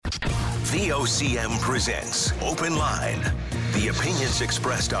VOCM presents Open Line. The opinions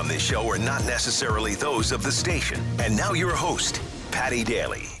expressed on this show are not necessarily those of the station. And now your host, Paddy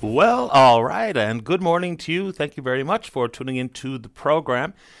Daly. Well, all right, and good morning to you. Thank you very much for tuning into the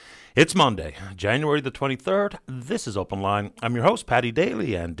program. It's Monday, January the 23rd. This is Open Line. I'm your host, Paddy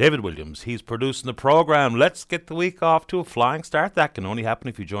Daly, and David Williams. He's producing the program. Let's get the week off to a flying start. That can only happen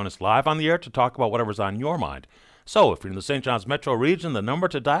if you join us live on the air to talk about whatever's on your mind. So, if you're in the St. John's metro region, the number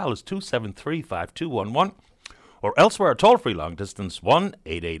to dial is 273-5211, or elsewhere, toll-free long distance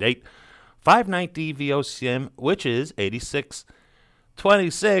 1-888-590-VOCM, which is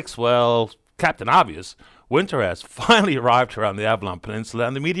 8626. Well, Captain Obvious, winter has finally arrived here on the Avalon Peninsula,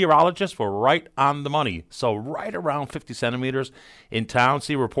 and the meteorologists were right on the money. So, right around 50 centimeters in town.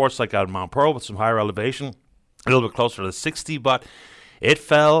 See reports like out of Mount Pearl with some higher elevation, a little bit closer to 60, but it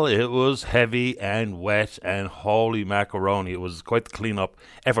fell, it was heavy and wet, and holy macaroni, it was quite the cleanup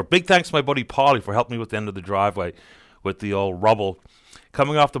effort. Big thanks to my buddy Paulie for helping me with the end of the driveway with the old rubble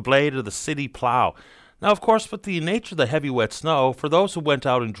coming off the blade of the city plow. Now, of course, with the nature of the heavy wet snow, for those who went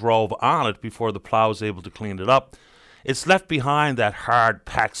out and drove on it before the plow was able to clean it up, it's left behind that hard,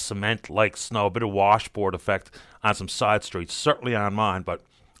 packed cement-like snow, a bit of washboard effect on some side streets, certainly on mine, but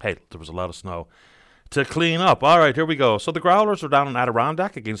hey, there was a lot of snow to clean up. All right, here we go. So the Growlers are down in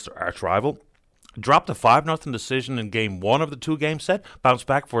Adirondack against their arch rival. Dropped a 5-0 decision in Game 1 of the two-game set. Bounced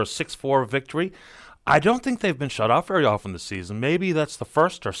back for a 6-4 victory. I don't think they've been shut out very often this season. Maybe that's the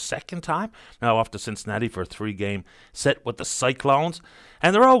first or second time. Now off to Cincinnati for a 3-game set with the Cyclones.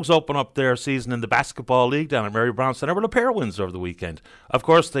 And the Rogues open up their season in the Basketball League down at Mary Brown Center with a pair of wins over the weekend. Of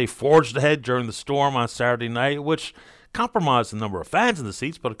course, they forged ahead during the storm on Saturday night, which compromised the number of fans in the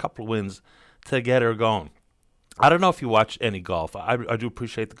seats, but a couple of wins to get her going. I don't know if you watch any golf. I do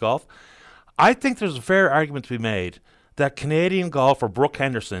appreciate the golf. I think there's a fair argument to be made that Canadian golfer Brooke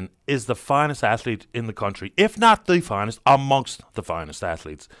Henderson is the finest athlete in the country, if not the finest, amongst the finest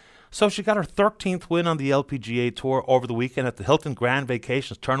athletes. So she got her 13th win on the LPGA Tour over the weekend at the Hilton Grand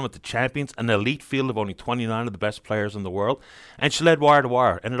Vacations Tournament of Champions, an elite field of only 29 of the best players in the world. And she led wire to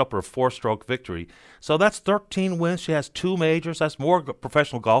wire, ended up with a 4-stroke victory. So that's 13 wins. She has 2 majors. That's more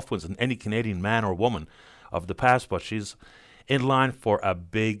professional golf wins than any Canadian man or woman of the past. But she's in line for a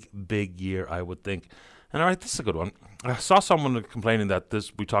big, big year, I would think. And all right, this is a good one. I saw someone complaining that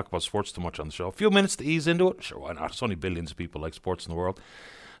we talk about sports too much on the show. A few minutes to ease into it? Sure, why not? There's only billions of people like sports in the world.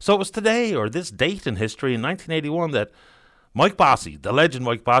 So it was today, or this date in history, in 1981, that Mike Bossy, the legend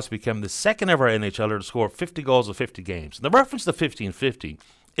Mike Bossy, became the second ever NHLer to score 50 goals in 50 games. And the reference to 50-50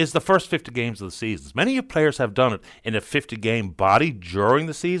 is the first 50 games of the season. Many players have done it in a 50-game body during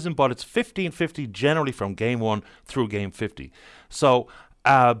the season, but it's 50-50 generally from Game 1 through Game 50. So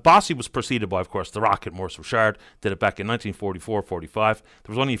Bossy was preceded by, of course, the Rocket, Maurice Richard, did it back in 1944-45. There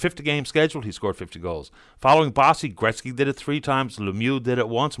was only a 50-game schedule. He scored 50 goals. Following Bossy, Gretzky did it 3 times, Lemieux did it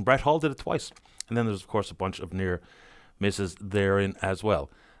once, and Brett Hull did it twice. And then there's, of course, a bunch of near misses therein as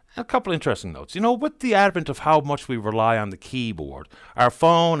well. A couple of interesting notes. You know, with the advent of how much we rely on the keyboard, our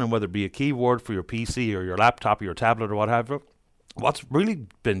phone, and whether it be a keyboard for your PC or your laptop or your tablet or whatever, what's really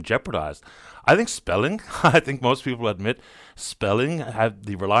been jeopardized, I think spelling. I think most people admit spelling, have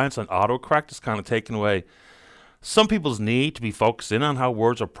the reliance on autocorrect is kind of taken away some people's need to be focused in on how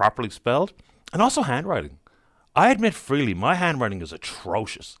words are properly spelled, and also handwriting. I admit freely, my handwriting is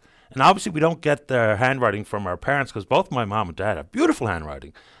atrocious. And obviously we don't get their handwriting from our parents because both my mom and dad have beautiful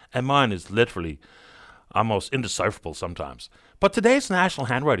handwriting, and mine is literally almost indecipherable sometimes. But today's National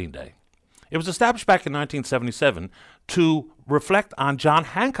Handwriting Day. It was established back in 1977 to reflect on John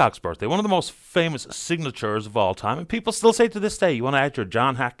Hancock's birthday, one of the most famous signatures of all time. And people still say to this day, you want to add your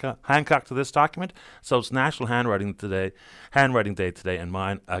John Hancock to this document? So it's National Handwriting Day today, and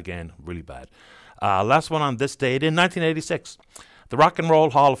mine, again, really bad. Last one on this date in 1986. The Rock and Roll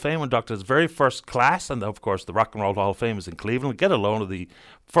Hall of Fame inducted its very first class, and of course the Rock and Roll Hall of Fame is in Cleveland. Get a load of the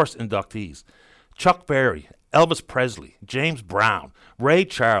first inductees. Chuck Berry, Elvis Presley, James Brown, Ray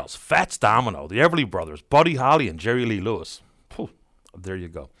Charles, Fats Domino, the Everly Brothers, Buddy Holly, and Jerry Lee Lewis. Whew, there you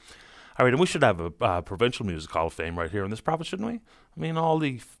go. All right, and we should have a Provincial Music Hall of Fame right here in this province, shouldn't we? I mean, all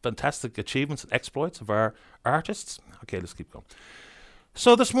the fantastic achievements and exploits of our artists. Okay, let's keep going.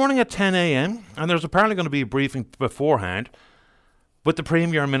 So this morning at 10 a.m., and there's apparently going to be a briefing beforehand with the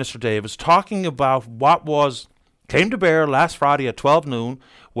Premier and Minister Davis talking about what came to bear last Friday at 12 noon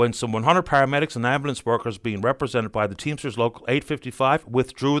when some 100 paramedics and ambulance workers being represented by the Teamsters Local 855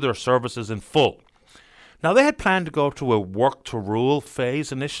 withdrew their services in full. Now, they had planned to go to a work-to-rule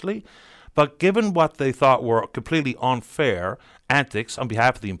phase initially, but given what they thought were completely unfair antics on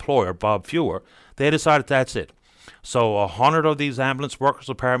behalf of the employer, Bob Fewer, they decided that's it. So 100 of these ambulance workers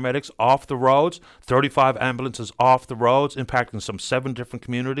or paramedics off the roads, 35 ambulances off the roads, impacting some 7 different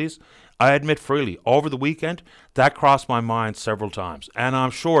communities. I admit freely, over the weekend, that crossed my mind several times. And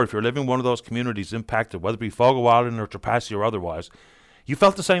I'm sure if you're living in one of those communities impacted, whether it be Fogo Island or Trepassey or otherwise, you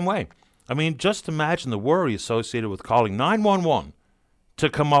felt the same way. I mean, just imagine the worry associated with calling 911 to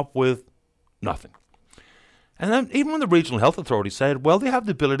come up with nothing. And then even when the regional health authority said, well, they have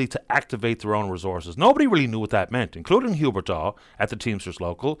the ability to activate their own resources, nobody really knew what that meant, including Hubert Daw at the Teamsters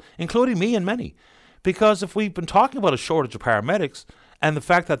Local, including me and many. Because if we've been talking about a shortage of paramedics and the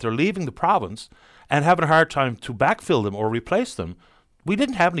fact that they're leaving the province and having a hard time to backfill them or replace them, we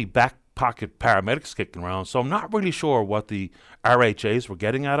didn't have any back pocket paramedics kicking around, so I'm not really sure what the RHAs were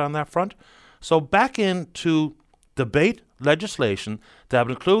getting at on that front. So back into debate legislation that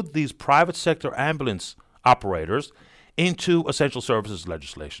would include these private sector ambulance operators into essential services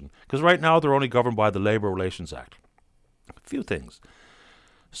legislation, because right now they're only governed by the Labour Relations Act. A few things.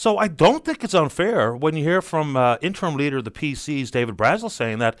 So I don't think it's unfair when you hear from interim leader of the PCs, David Brazil,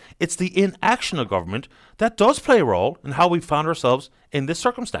 saying that it's the inaction of government that does play a role in how we found ourselves in this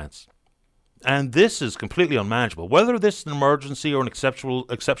circumstance. And this is completely unmanageable. Whether this is an emergency or an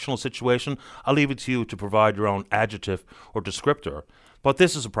exceptional situation, I'll leave it to you to provide your own adjective or descriptor. But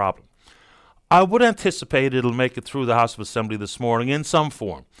this is a problem. I would anticipate it'll make it through the House of Assembly this morning in some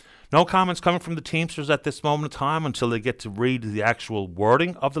form. No comments coming from the Teamsters at this moment in time until they get to read the actual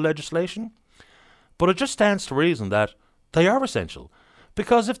wording of the legislation. But it just stands to reason that they are essential.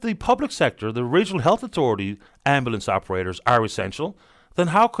 Because if the public sector, the regional health authority ambulance operators are essential, then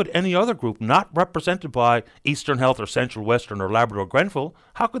how could any other group not represented by Eastern Health or Central Western or Labrador Grenfell,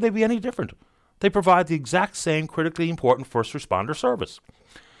 how could they be any different? They provide the exact same critically important first responder service.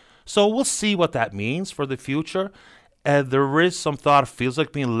 So we'll see what that means for the future. There is some thought, it feels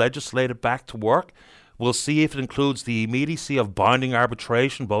like being legislated back to work. We'll see if it includes the immediacy of binding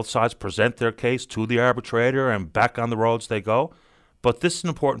arbitration. Both sides present their case to the arbitrator and back on the roads they go. But this is an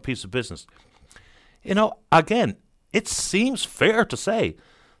important piece of business. You know, again, it seems fair to say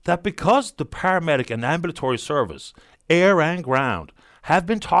that because the paramedic and ambulatory service, air and ground, have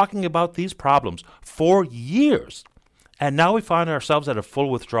been talking about these problems for years, and now we find ourselves at a full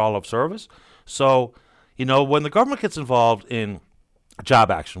withdrawal of service. So, you know, when the government gets involved in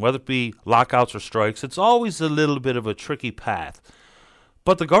job action, whether it be lockouts or strikes, it's always a little bit of a tricky path.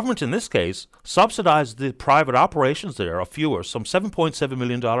 But the government in this case subsidized the private operations there of fewer, some $7.7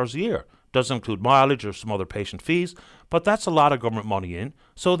 million a year. Doesn't include mileage or some other patient fees, but that's a lot of government money in,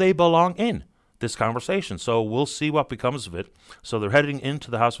 so they belong in this conversation. So we'll see what becomes of it. So they're heading into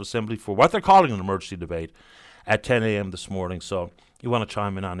the House of Assembly for what they're calling an emergency debate at 10 a.m. this morning. So you want to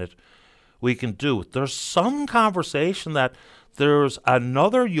chime in on it, we can do it. There's some conversation that there's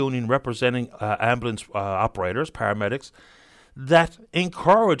another union representing ambulance operators, paramedics, that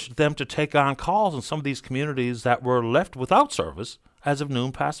encouraged them to take on calls in some of these communities that were left without service as of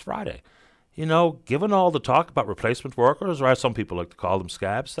noon past Friday. You know, given all the talk about replacement workers, or as some people like to call them,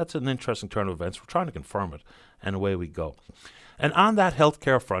 scabs, that's an interesting turn of events. We're trying to confirm it, and away we go. And on that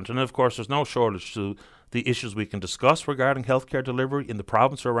healthcare front, and of course there's no shortage to the issues we can discuss regarding healthcare delivery in the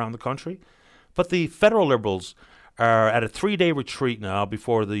province or around the country, but the federal Liberals are at a 3-day retreat now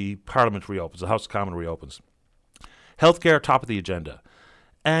before the Parliament reopens, the House of Commons reopens. Healthcare top of the agenda.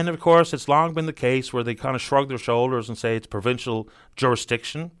 And of course, it's long been the case where they kind of shrug their shoulders and say it's provincial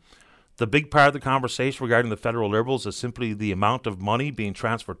jurisdiction. The big part of the conversation regarding the federal Liberals is simply the amount of money being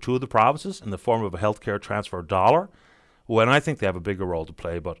transferred to the provinces in the form of a healthcare transfer dollar. When I think they have a bigger role to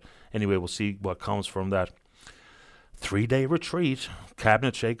play, but anyway, we'll see what comes from that 3-day retreat,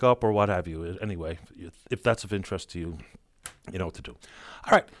 cabinet shake-up, or what have you. Anyway, if that's of interest to you, you know what to do.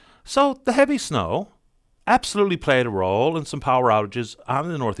 All right, so the heavy snow absolutely played a role in some power outages on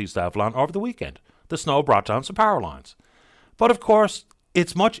the northeast Avalon over the weekend. The snow brought down some power lines. But of course,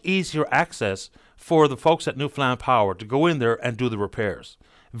 it's much easier access for the folks at Newfoundland Power to go in there and do the repairs.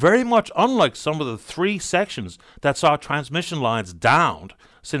 Very much unlike some of the 3 sections that saw transmission lines downed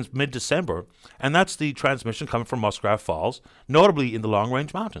since mid-December, and that's the transmission coming from Muskrat Falls, notably in the Long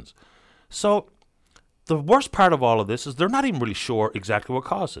Range Mountains. So the worst part of all of this is they're not even really sure exactly what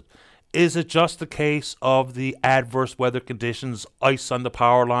caused it. Is it just the case of the adverse weather conditions, ice on the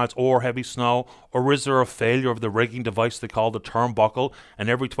power lines, or heavy snow? Or is there a failure of the rigging device they call the turnbuckle? And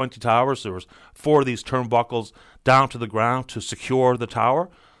every 20 towers, there was 4 of these turnbuckles down to the ground to secure the tower.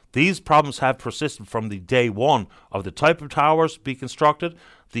 These problems have persisted from the day one of the type of towers be constructed,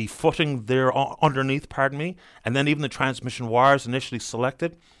 the footing there underneath, and then even the transmission wires initially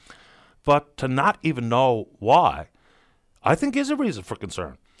selected. But to not even know why, I think is a reason for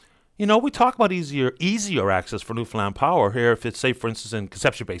concern. We talk about easier access for Newfoundland Power here if it's, say, for instance, in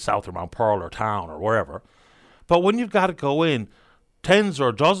Conception Bay South or Mount Pearl or Town or wherever. But when you've got to go in tens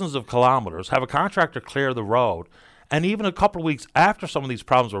or dozens of kilometers, have a contractor clear the road, and even a couple of weeks after some of these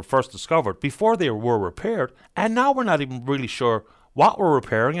problems were first discovered, before they were repaired, and now we're not even really sure what we're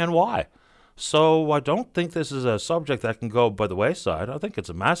repairing and why. So I don't think this is a subject that can go by the wayside. I think it's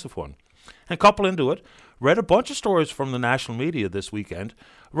a massive one. And couple into it, read a bunch of stories from the national media this weekend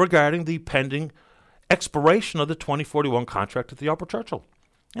regarding the pending expiration of the 2041 contract at the Upper Churchill.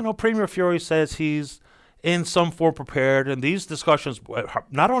 Premier Furey says he's in some form prepared, and these discussions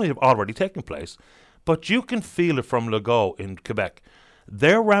not only have already taken place, but you can feel it from Legault in Quebec.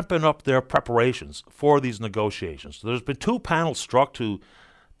 They're ramping up their preparations for these negotiations. There's been 2 panels struck to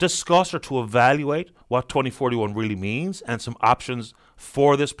discuss or to evaluate what 2041 really means and some options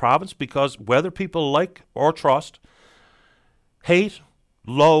for this province, because whether people like or trust, hate,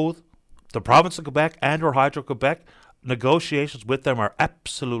 loathe the province of Quebec and or Hydro-Quebec, negotiations with them are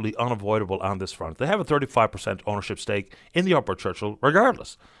absolutely unavoidable on this front. They have a 35% ownership stake in the Upper Churchill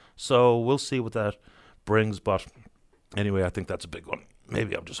regardless. So we'll see what that brings. But anyway, I think that's a big one.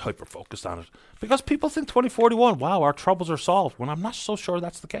 Maybe I'm just hyper-focused on it. Because people think 2041, wow, our troubles are solved, when I'm not so sure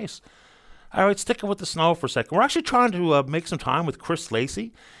that's the case. All right, sticking with the snow for a second. We're actually trying to make some time with Chris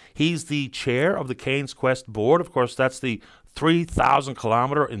Lacey. He's the chair of the Cairns Quest Board. Of course, that's the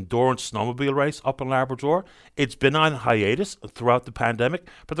 3,000-kilometer endurance snowmobile race up in Labrador. It's been on hiatus throughout the pandemic,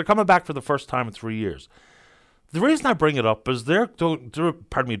 but they're coming back for the first time in 3 years. The reason I bring it up is they're doing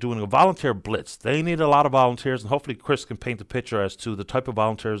a volunteer blitz. They need a lot of volunteers, and hopefully Chris can paint a picture as to the type of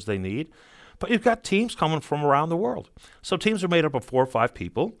volunteers they need. But you've got teams coming from around the world. So teams are made up of 4 or 5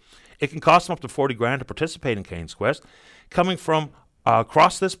 people. It can cost them up to $40,000 to participate in Cairns Quest. Coming from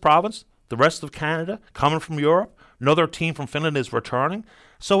across this province, the rest of Canada, coming from Europe, another team from Finland is returning.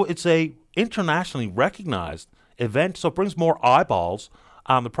 So it's a internationally recognized event, so it brings more eyeballs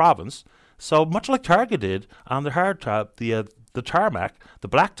on the province. So much like Targa did on the hard top, the tarmac, the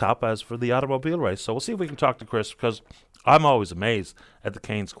blacktop, as for the automobile race. So we'll see if we can talk to Chris, because I'm always amazed at the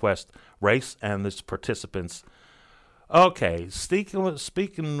Cairns Quest race and its participants. Okay,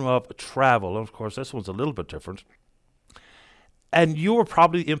 speaking of travel, of course, this one's a little bit different. And you were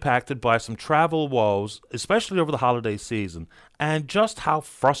probably impacted by some travel woes, especially over the holiday season, and just how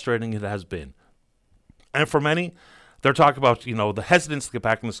frustrating it has been. And for many, they're talking about, the hesitance to get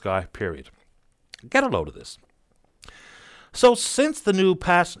back in the sky, period. Get a load of this. So since the new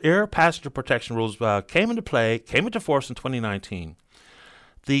air passenger protection rules came into force in 2019,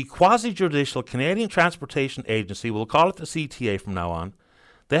 the quasi-judicial Canadian Transportation Agency, we'll call it the CTA from now on,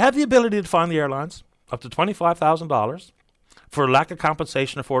 they have the ability to fine the airlines up to $25,000 for lack of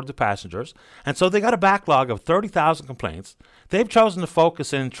compensation afforded to passengers. And so they got a backlog of 30,000 complaints. They've chosen to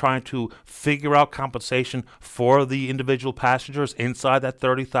focus in trying to figure out compensation for the individual passengers inside that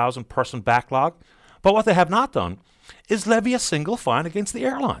 30,000 person backlog. But what they have not done is levy a single fine against the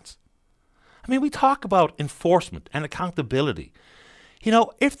airlines. I mean, we talk about enforcement and accountability.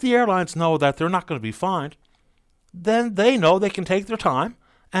 If the airlines know that they're not going to be fined, then they know they can take their time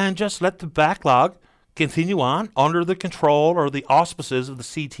and just let the backlog continue on under the control or the auspices of the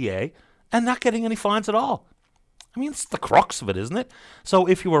CTA and not getting any fines at all. I mean, it's the crux of it, isn't it? So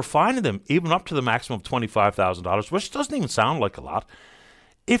if you were fining them even up to the maximum of $25,000, which doesn't even sound like a lot,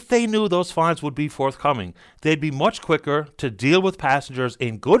 if they knew those fines would be forthcoming, they'd be much quicker to deal with passengers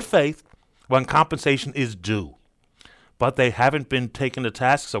in good faith when compensation is due. But they haven't been taken to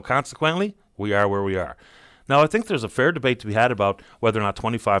task, so consequently, we are where we are. Now, I think there's a fair debate to be had about whether or not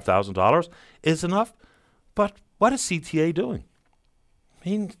 $25,000 is enough, but what is CTA doing? I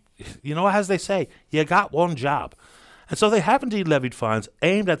mean, as they say, you got one job. And so they have indeed levied fines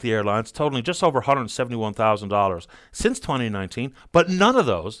aimed at the airlines, totaling just over $171,000 since 2019, but none of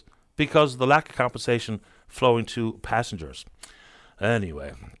those because of the lack of compensation flowing to passengers.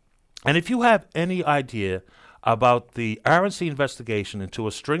 Anyway, and if you have any idea about the RNC investigation into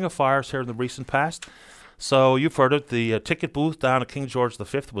a string of fires here in the recent past, so you've heard it, the ticket booth down at King George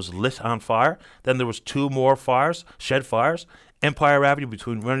V was lit on fire. Then there was 2 more fires, shed fires, Empire Avenue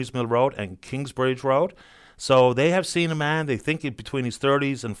between Rennie's Mill Road and Kingsbridge Road. So they have seen a man, they think between his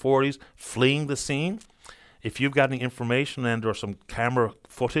 30s and 40s, fleeing the scene. If you've got any information and or some camera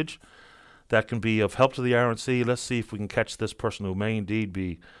footage that can be of help to the RNC, let's see if we can catch this person who may indeed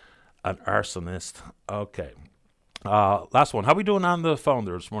be an arsonist. Okay. Last one. How are we doing on the phone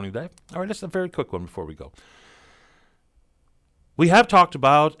there this morning, Dave? All right, just a very quick one before we go. We have talked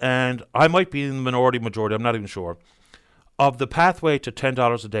about, and I might be in the majority, I'm not even sure, of the pathway to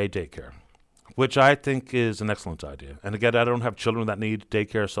 $10 a day daycare which I think is an excellent idea. And again, I don't have children that need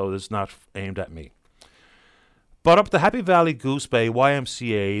daycare, so it's not aimed at me. But up at the Happy Valley Goose Bay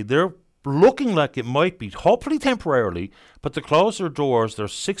YMCA, they're looking like it might be, hopefully temporarily, but to close their doors,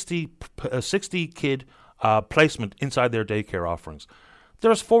 there's 60 kid placement inside their daycare offerings.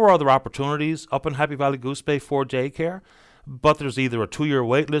 There's 4 other opportunities up in Happy Valley Goose Bay for daycare, but there's either a 2-year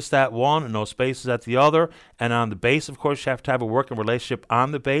wait list at one and no spaces at the other. And on the base, of course, you have to have a working relationship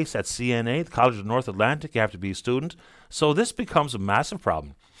on the base at CNA, the College of North Atlantic. You have to be a student. So this becomes a massive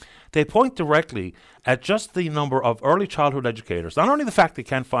problem. They point directly at just the number of early childhood educators. Not only the fact they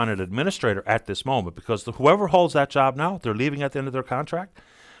can't find an administrator at this moment, because whoever holds that job now, they're leaving at the end of their contract,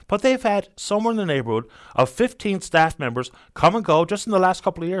 but they've had somewhere in the neighborhood of 15 staff members come and go just in the last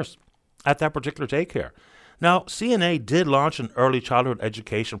couple of years at that particular daycare. Now, CNA did launch an early childhood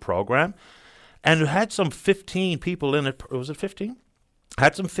education program, and it had some 15 people in it. Was it 15?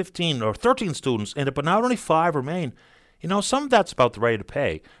 Had some 15 or 13 students in it, but now only 5 remain. You know, some of that's about the rate of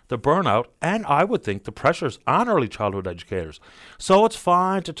pay, the burnout, and I would think the pressures on early childhood educators. So it's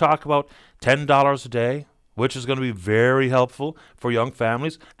fine to talk about $10 a day, which is going to be very helpful for young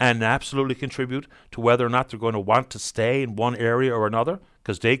families and absolutely contribute to whether or not they're going to want to stay in one area or another,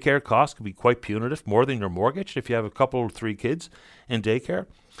 because daycare costs can be quite punitive, more than your mortgage if you have a couple or 3 kids in daycare.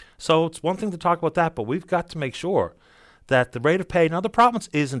 So it's one thing to talk about that, but we've got to make sure that the rate of pay, now the province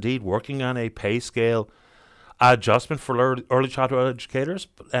is indeed working on a pay scale adjustment for early childhood educators,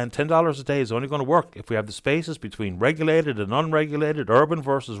 and $10 a day is only going to work if we have the spaces between regulated and unregulated, urban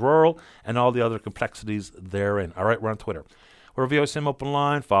versus rural, and all the other complexities therein. All right, we're on Twitter. We're VOCM Open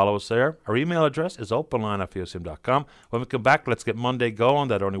Line. Follow us there. Our email address is openline@vocm.com. When we come back, let's get Monday going.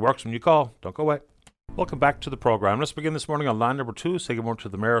 That only works when you call. Don't go away. Welcome back to the program. Let's begin this morning on line number 2. Say good morning to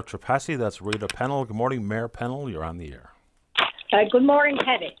the Mayor of Trepassey. That's Rita Pennell. Good morning, Mayor Pennell. You're on the air. Good morning,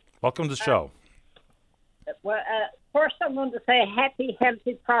 Teddy. Welcome to the show. First I want to say happy,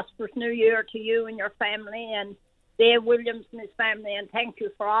 healthy, prosperous New Year to you and your family, and Dave Williams and his family, and thank you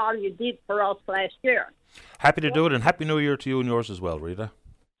for all you did for us last year. Happy to do it, and Happy New Year to you and yours as well, Rita.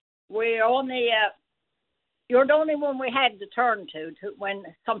 We're only, you're the only one we had to turn to when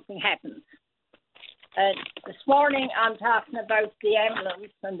something happens. This morning I'm talking about the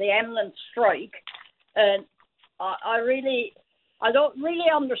ambulance and the ambulance strike, and I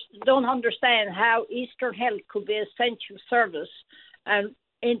don't understand how Eastern Health could be essential service, and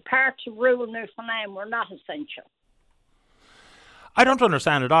in parts of rural Newfoundland we're not essential. I don't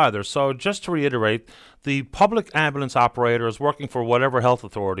understand it either. So just to reiterate, the public ambulance operators working for whatever health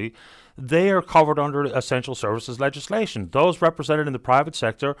authority, they are covered under essential services legislation. Those represented in the private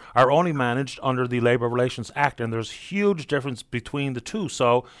sector are only managed under the Labour Relations Act, and there's huge difference between the two.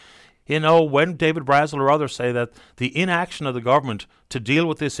 So, you know, when David Brazel or others say that the inaction of the government to deal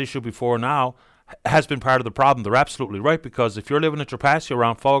with this issue before now has been part of the problem, they're absolutely right, because if you're living in Trepassey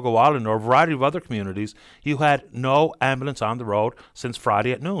around Fogo Island or a variety of other communities, you had no ambulance on the road since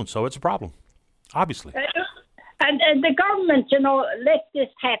Friday at noon. So it's a problem, obviously. And the government, you know, let this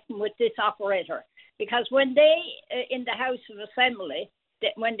happen with this operator, because when they, in the House of Assembly,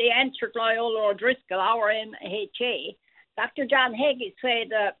 when they answered Loyola O'Driscoll, our MHA, Dr. John Hagee said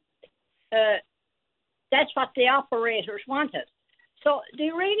that's what the operators wanted. So they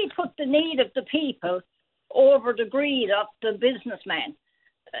really put the need of the people over the greed of the businessman.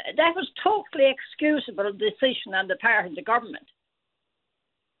 That was totally excusable decision on the part of the government.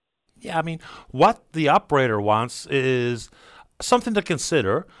 Yeah, I mean, what the operator wants is something to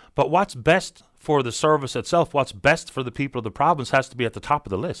consider, but what's best for the service itself, what's best for the people of the province has to be at the top of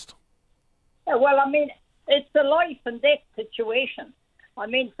the list. Yeah, well, I mean, it's a life and death situation. I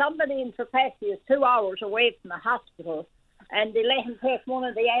mean, somebody in Trepassey is 2 hours away from the hospital, and they let him take one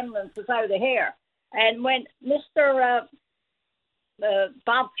of the ambulances out of here. And when Mr.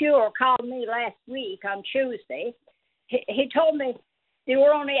 Bob Fuhr called me last week on Tuesday, he told me they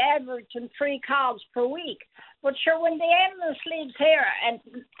were only averaging 3 calls per week. But sure, when the ambulance leaves here, and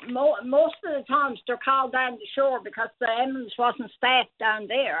most of the times they're called down the shore because the ambulance wasn't staffed down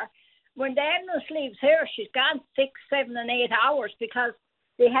there. When the ambulance leaves here, she's gone 6, 7, and 8 hours because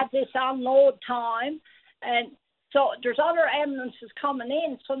they had this unload time, and so there's other ambulances coming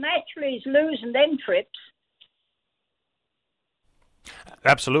in, so naturally he's losing them trips.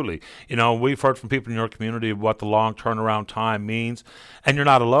 Absolutely. You know, we've heard from people in your community what the long turnaround time means, and you're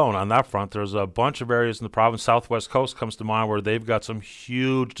not alone on that front. There's a bunch of areas in the province, Southwest Coast comes to mind, where they've got some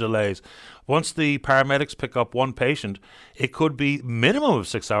huge delays. Once the paramedics pick up one patient, it could be minimum of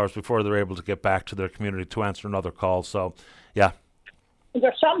 6 hours before they're able to get back to their community to answer another call. So, yeah.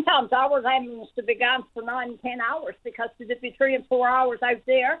 There's sometimes our ambulance to be gone for 9, 10 hours because there'd be 3 and 4 hours out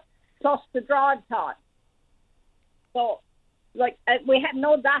there, plus the draw time. So, like, we have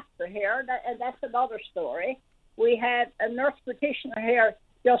no doctor here. That's another story. We have a nurse practitioner here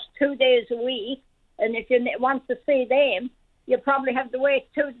just 2 days a week, and if you want to see them, you probably have to wait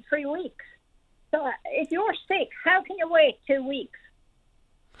 2 to 3 weeks. So if you're sick, how can you wait 2 weeks?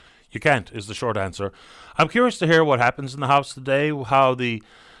 You can't, is the short answer. I'm curious to hear what happens in the House today, how the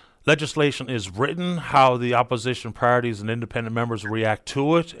legislation is written, how the opposition parties and independent members react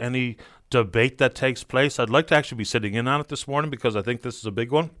to it, any debate that takes place. I'd like to actually be sitting in on it this morning because I think this is a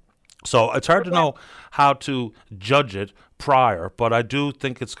big one. So it's hard to know how to judge it prior, but I do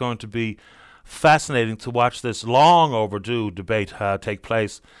think it's going to be fascinating to watch this long overdue debate take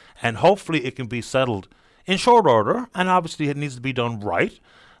place, and hopefully it can be settled in short order, and obviously it needs to be done right,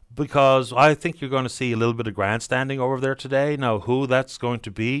 because I think you're going to see a little bit of grandstanding over there today. Now, who that's going to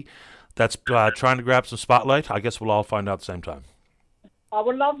be that's trying to grab some spotlight, I guess we'll all find out at the same time. I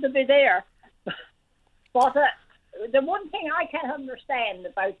would love to be there. But the one thing I can't understand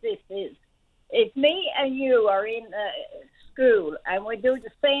about this is, if me and you are in school and we do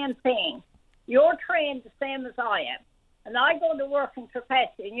the same thing, you're trained the same as I am, and I go to work in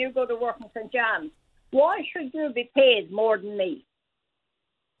Trapassi and you go to work in St. John's, why should you be paid more than me?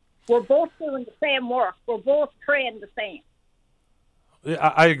 We're both doing the same work. We're both trained the same.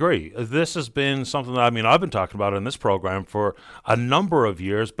 I agree. This has been something that, I've been talking about in this program for a number of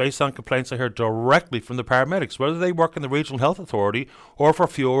years based on complaints I hear directly from the paramedics, whether they work in the Regional Health Authority or for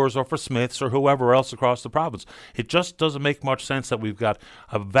Fures or for Smiths or whoever else across the province. It just doesn't make much sense that we've got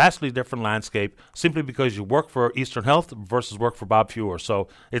a vastly different landscape simply because you work for Eastern Health versus work for Bob Fure. So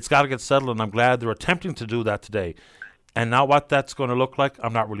it's got to get settled, and I'm glad they're attempting to do that today. And now what that's going to look like,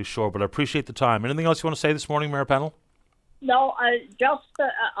 I'm not really sure, but I appreciate the time. Anything else you want to say this morning, Mayor Pennell? No,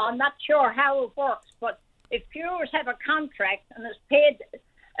 I'm not sure how it works, but if Fures have a contract and is paid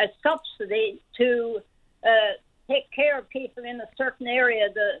a subsidy to take care of people in a certain area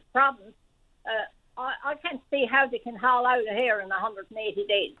of the province, I can't see how they can haul out of here in 180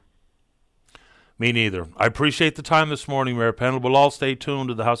 days. Me neither. I appreciate the time this morning, Mayor Pennell. We'll all stay tuned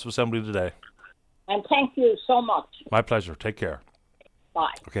to the House of Assembly today. And thank you so much. My pleasure. Take care.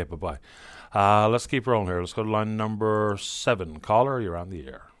 Bye. Okay, bye-bye. Let's keep rolling here. Let's go to line number 7. Caller, you're on the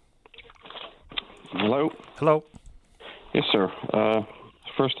air. Hello. Hello. Yes, sir.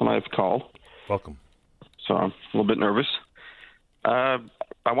 First time I've called. Welcome. So I'm a little bit nervous. I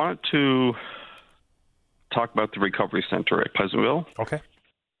wanted to talk about the recovery center at Pleasantville. Okay.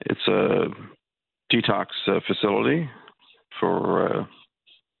 It's a detox facility for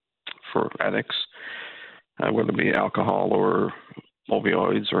addicts, whether it be alcohol or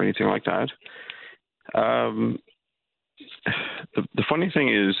opioids or anything like that. The funny thing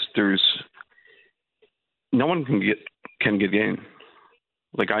is, there's no one can get in.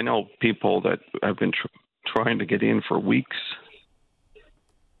 Like, I know people that have been trying to get in for weeks,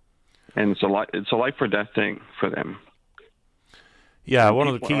 and it's a life or death thing for them. Yeah, one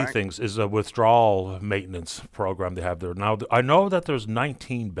of the key things is a withdrawal maintenance program they have there. Now, I know that there's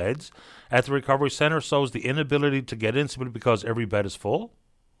 19 beds at the recovery center, so is the inability to get in simply because every bed is full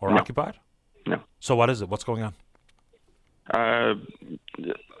or occupied? No. So what is it? What's going on?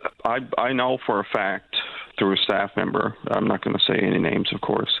 I know for a fact through a staff member, I'm not going to say any names, of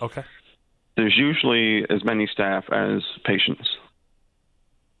course. Okay. There's usually as many staff as patients.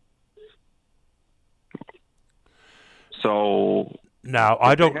 So now,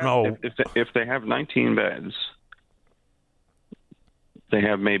 I don't know. If they have 19 beds, they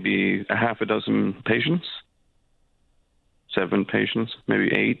have maybe a half a dozen patients, 7 patients,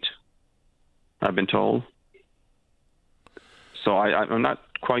 maybe 8, I've been told. So I'm not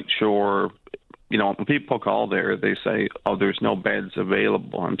quite sure. You know, when people call there, they say, oh, there's no beds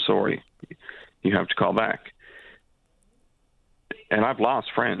available. I'm sorry. You have to call back. And I've lost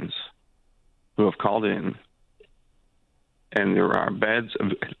friends who have called in, and there are beds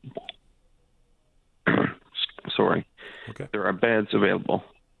sorry. Okay. There are beds available,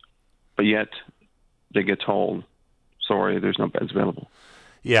 but yet they get told, sorry, there's no beds available.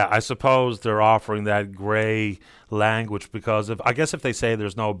 Yeah, I suppose they're offering that gray language because if they say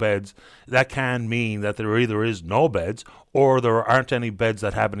there's no beds, that can mean that there either is no beds or there aren't any beds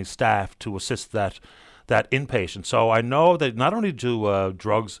that have any staff to assist that inpatient. So I know they not only do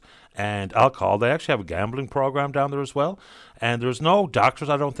drugs and alcohol, they actually have a gambling program down there as well. And there's no doctors,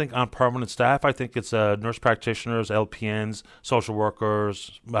 I don't think, on permanent staff. I think it's nurse practitioners, LPNs, social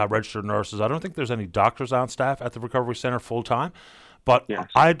workers, registered nurses. I don't think there's any doctors on staff at the recovery center full time. But Yes.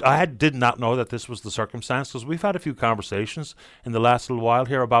 I did not know that this was the circumstance, because we've had a few conversations in the last little while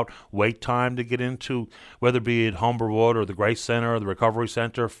here about wait time to get into, whether it be at Humberwood or the Grace Center or the Recovery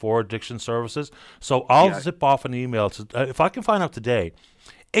Center for addiction services. So I'll zip off an email to, if I can find out today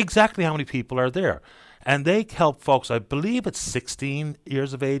exactly how many people are there. And they help folks, I believe it's 16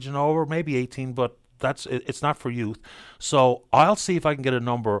 years of age and over, maybe 18, but it's not for youth. So I'll see if I can get a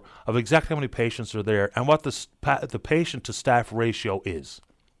number of exactly how many patients are there and what the patient to staff ratio is,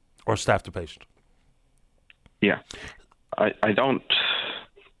 or staff to patient. Yeah, I don't.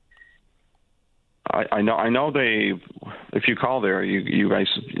 I know they. If you call there, you guys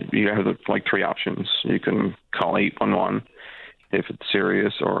have like three options. You can call 811 if it's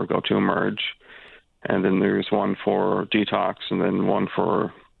serious, or go to Emerge, and then there's one for detox, and then one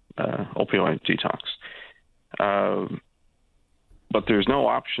for opioid detox. But there's no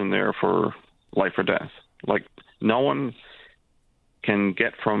option there for life or death. Like, no one can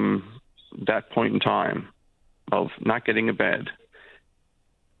get from that point in time of not getting a bed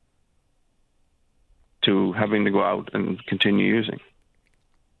to having to go out and continue using.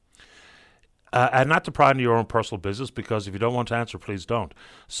 And not to pry into your own personal business, because if you don't want to answer, please don't.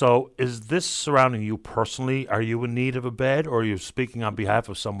 So is this surrounding you personally? Are you in need of a bed, or are you speaking on behalf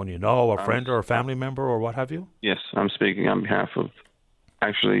of someone you know, a friend or a family member, or what have you? Yes, I'm speaking on behalf of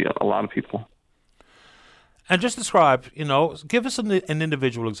actually a lot of people. And just describe, give us an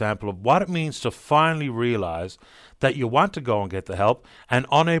individual example of what it means to finally realize that you want to go and get the help and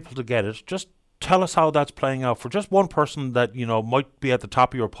unable to get it. Just tell us how that's playing out for just one person that, might be at the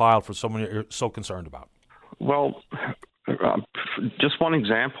top of your pile for someone you're so concerned about. Well, just one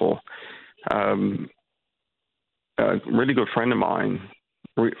example. A really good friend of mine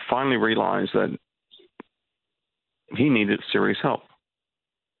finally realized that he needed serious help.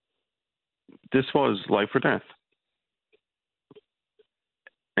 This was life or death.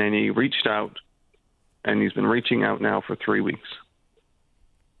 And he reached out, and he's been reaching out now for 3 weeks.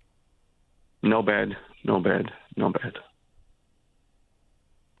 No bed, no bed, no bed.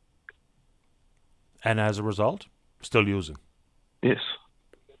 And as a result, still using? Yes.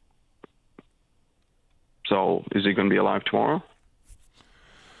 So is he going to be alive tomorrow?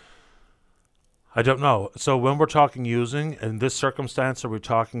 I don't know. So when we're talking using, in this circumstance, are we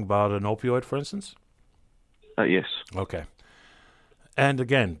talking about an opioid, for instance? Yes. Okay. And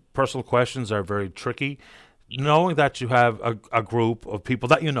again, personal questions are very tricky. Knowing that you have a group of people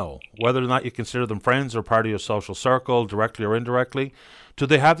that you know, whether or not you consider them friends or part of your social circle, directly or indirectly, do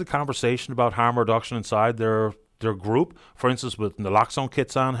they have the conversation about harm reduction inside their group? For instance, with naloxone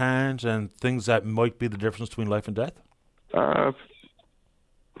kits on hand and things that might be the difference between life and death?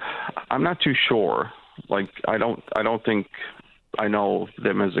 I'm not too sure. Like, I don't think I know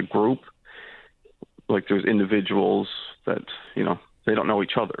them as a group. Like, there's individuals that, they don't know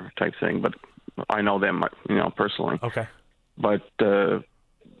each other type thing, but I know them, personally. Okay. But,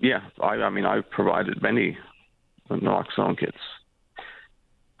 yeah, I've provided many naloxone kits.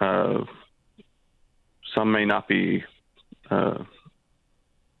 Some may not be, an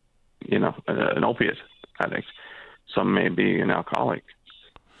opiate addict. Some may be an alcoholic.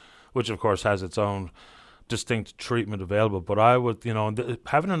 Which, of course, has its own distinct treatment available. But I would,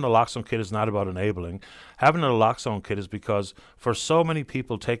 having a naloxone kit is not about enabling. Having a naloxone kit is because for so many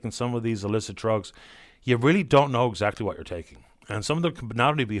people taking some of these illicit drugs, you really don't know exactly what you're taking. And some of them can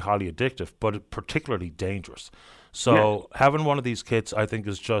not only be highly addictive, but particularly dangerous. So having one of these kits, I think,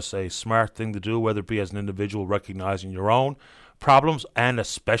 is just a smart thing to do, whether it be as an individual recognizing your own problems and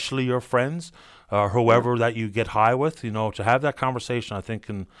especially your friends or whoever that you get high with, to have that conversation, I think,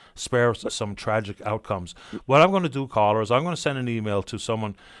 can spare some tragic outcomes. What I'm going to do, caller, is I'm going to send an email to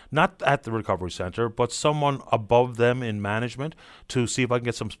someone, not at the recovery center, but someone above them in management, to see if I can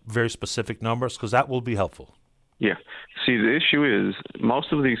get some very specific numbers, because that will be helpful. Yeah. See, the issue is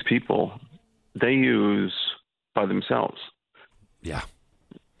most of these people, they use by themselves. Yeah.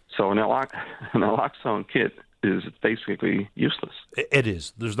 So an naloxone kit is basically useless. It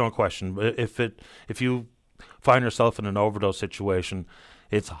is. There's no question. If you find yourself in an overdose situation,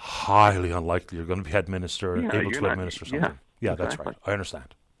 it's highly unlikely you're going to be able to administer something. Yeah, exactly. That's right. I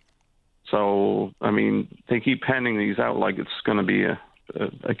understand. So, they keep handing these out like it's going to be a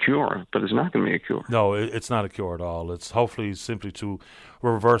cure, but it's not going to be a cure. No, it's not a cure at all. It's hopefully simply to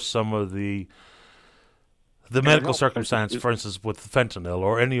reverse some of the medical circumstance, for instance, with fentanyl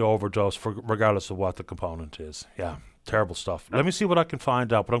or any overdose, regardless of what the component is. Yeah, terrible stuff. Let me see what I can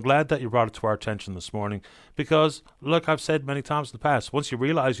find out. But I'm glad that you brought it to our attention this morning because, look, I've said many times in the past, once you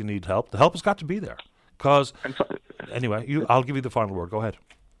realize you need help, the help has got to be there. Because, anyway, I'll give you the final word. Go ahead.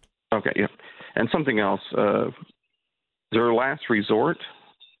 Okay, yeah. And something else, Their last resort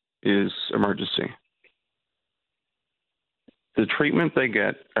is emergency. The treatment they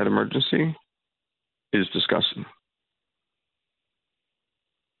get at emergency is disgusting.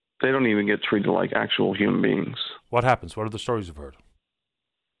 They don't even get treated like actual human beings. What happens? What are the stories you've heard?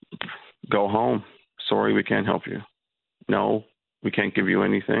 Go home. Sorry, we can't help you. No, we can't give you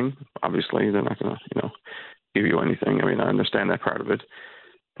anything. Obviously, they're not going to, give you anything. I mean, I understand that part of it.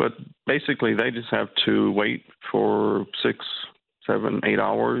 But basically, they just have to wait for 6, 7, 8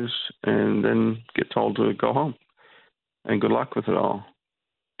 hours and then get told to go home. And good luck with it all.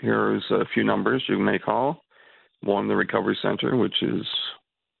 Here's a few numbers you may call. One, the recovery center, which is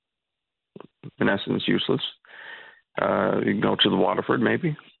in essence useless. You can go to the Waterford,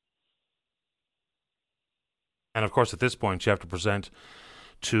 maybe. And of course, at this point, you have to present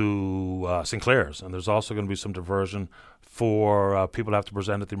to Sinclair's, and there's also going to be some diversion for people to have to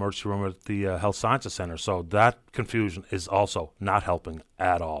present at the emergency room at the Health Sciences Center. So that confusion is also not helping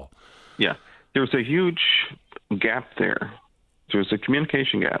at all. Yeah, there's a huge gap there. There's a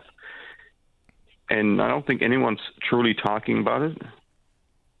communication gap, and I don't think anyone's truly talking about it.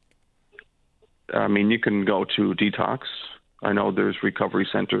 I mean, you can go to detox. I know there's recovery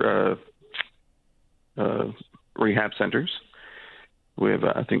center, rehab centers. We have,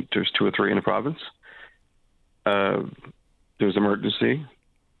 I think there's 2 or 3 in the province. There's emergency.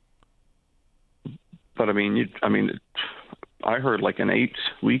 But I heard like an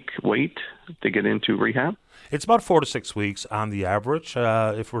 8-week wait to get into rehab. It's about 4 to 6 weeks on the average.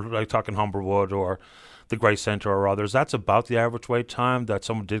 If we're like talking Humberwood or the Grey Centre or others, that's about the average wait time that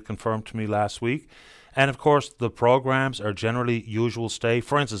someone did confirm to me last week. And of course, the programs are generally usual stay.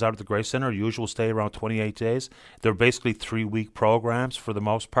 For instance, out at the Grey Centre, usual stay around 28 days. They're basically 3-week programs for the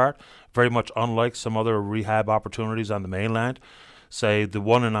most part, very much unlike some other rehab opportunities on the mainland. Say the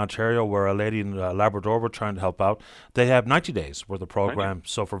one in Ontario where a lady in Labrador were trying to help out, they have 90 days worth of program.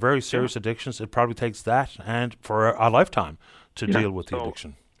 So for very serious addictions, it probably takes that and for a lifetime to deal with the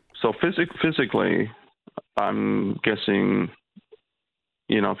addiction. So physically, I'm guessing,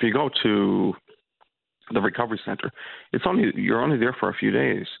 if you go to the recovery center, you're only there for a few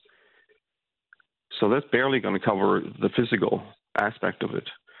days. So that's barely going to cover the physical aspect of it.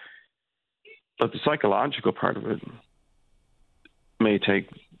 But the psychological part of it may take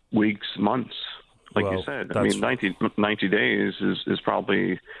weeks, months, like you said. I mean, 90 days is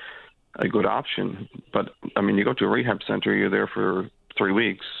probably a good option. But, you go to a rehab center, you're there for 3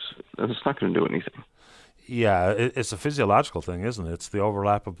 weeks. That's not going to do anything. Yeah, it's a physiological thing, isn't it? It's the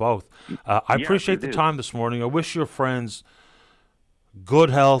overlap of both. I appreciate the time this morning. I wish your friends good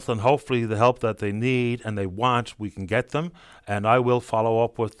health and hopefully the help that they need and they want, we can get them. And I will follow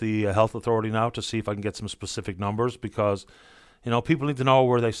up with the health authority now to see if I can get some specific numbers because, people need to know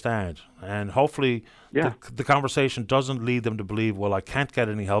where they stand. And hopefully the conversation doesn't lead them to believe, well, I can't get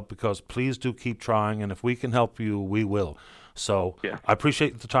any help, because please do keep trying. And if we can help you, we will. So I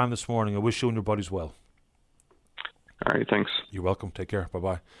appreciate the time this morning. I wish you and your buddies well. All right, thanks. You're welcome. Take care.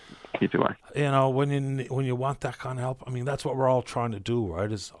 Bye-bye. You too, bye. When you want that kind of help, that's what we're all trying to do,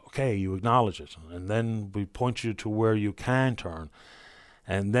 right? Is, okay, you acknowledge it, and then we point you to where you can turn.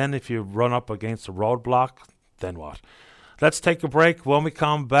 And then if you run up against a roadblock, then what? Let's take a break. When we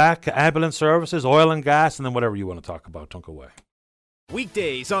come back, ambulance services, oil and gas, and then whatever you want to talk about. Don't go away.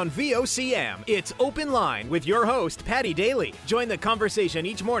 Weekdays on VOCM, it's Open Line with your host, Patty Daly. Join the conversation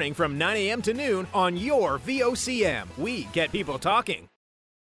each morning from 9 a.m. to noon on your VOCM. We get people talking.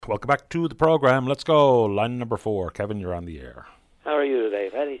 Welcome back to the program. Let's go. Line number 4. Kevin, you're on the air. How are you today,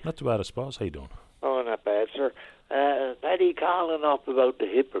 Patty? Not too bad, I suppose. How you doing? Oh, not bad, sir. Patty, calling up about the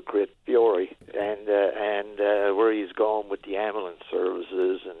hypocrite Fiore and where he's going with the ambulance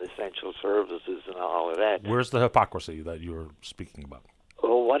services and essential services and all of that. Where's the hypocrisy that you're speaking about?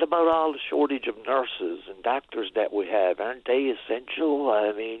 Oh, what about all the shortage of nurses and doctors that we have? Aren't they essential?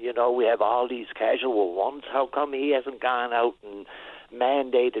 We have all these casual ones. How come he hasn't gone out and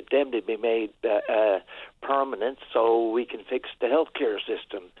mandated them to be made permanent so we can fix the healthcare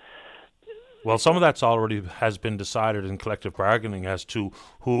system? Well, some of that's already has been decided in collective bargaining as to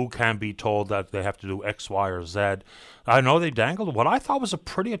who can be told that they have to do X, Y, or Z. I know they dangled what I thought was a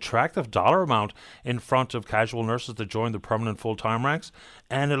pretty attractive dollar amount in front of casual nurses to join the permanent full-time ranks,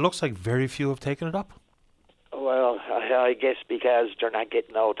 and it looks like very few have taken it up. Well, I guess because they're not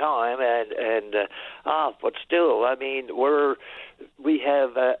getting no time, but still, we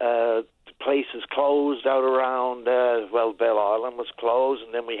have places closed out around, Bell Island was closed,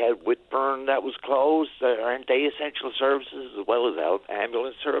 and then we had Whitburn that was closed. Aren't they essential services as well as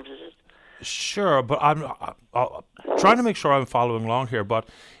ambulance services? Sure, but I'm trying to make sure I'm following along here. But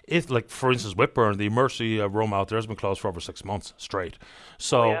if, like, for instance, Whitburn, the emergency room out there has been closed for over 6 months straight.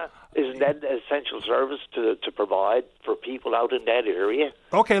 So, yeah. Isn't that an essential service to provide for people out in that area?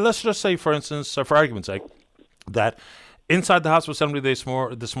 Okay, let's just say, for instance, for argument's sake, that inside the House of Assembly this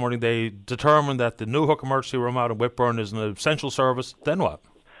morning they determined that the New Hook emergency room out in Whitburn is an essential service. Then what?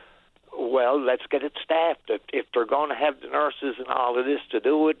 Well, let's get it staffed. If they're going to have the nurses and all of this to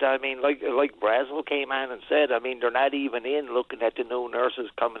do it, I mean, like Brazel came in and said, I mean, they're not even in looking at the new nurses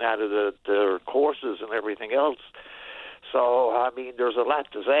coming out of their courses and everything else. So, I mean, there's a lot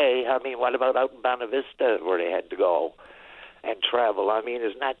to say. I mean, what about out in Bonavista where they had to go and travel? I mean,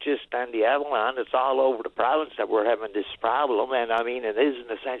 it's not just on the Avalon. It's all over the province that we're having this problem. And, I mean, it is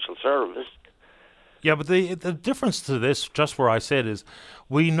an essential service. Yeah, but the difference to this, just where I said, is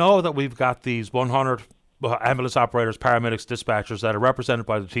we know that we've got these 100 ambulance operators, paramedics, dispatchers that are represented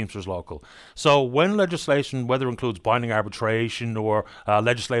by the Teamsters Local. So when legislation, whether it includes binding arbitration or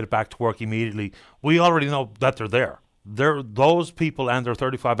legislated back to work immediately, we already know that they're there. Those people and their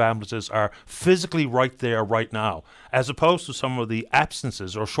 35 ambulances are physically right there right now, as opposed to some of the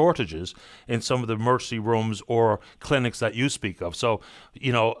absences or shortages in some of the emergency rooms or clinics that you speak of. So,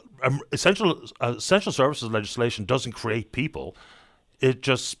 you know, essential services legislation doesn't create people. It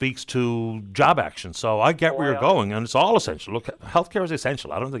just speaks to job action. So I get where you're going, and it's all essential. Look, healthcare is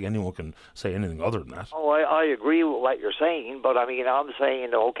essential. I don't think anyone can say anything other than that. Oh, I agree with what you're saying, but I mean, I'm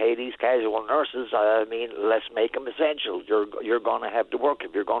saying, okay, these casual nurses, I mean, let's make them essential. You're going to have to work.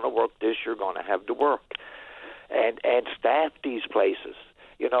 If you're going to work this, you're going to have to work. And staff these places.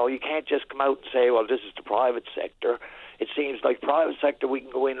 You know, you can't just come out and say, well, this is the private sector. It seems like private sector, we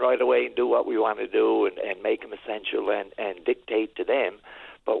can go in right away and do what we want to do and make them essential and dictate to them.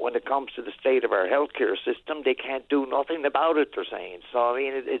 But when it comes to the state of our healthcare system, they can't do nothing about it, they're saying. So, I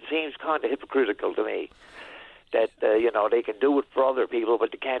mean, it seems kind of hypocritical to me that, you know, they can do it for other people,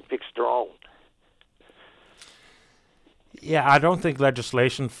 but they can't fix their own. Yeah, I don't think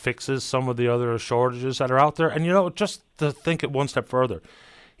legislation fixes some of the other shortages that are out there. And, you know, just to think it one step further,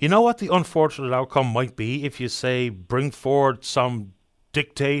 you know what the unfortunate outcome might be if you say bring forward some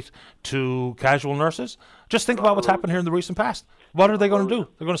dictate to casual nurses? Just think about what's happened here in the recent past. What are they going to do?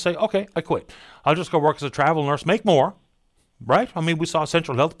 They're going to say, okay, I quit. I'll just go work as a travel nurse, make more, right? I mean, we saw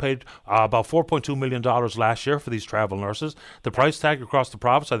Central Health paid about $4.2 million last year for these travel nurses. The price tag across the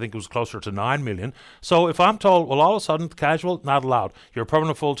province, I think it was closer to $9 million. So if I'm told, well, all of a sudden, casual, not allowed. You're a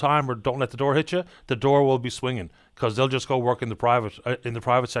permanent full-time or don't let the door hit you, the door will be swinging because they'll just go work in the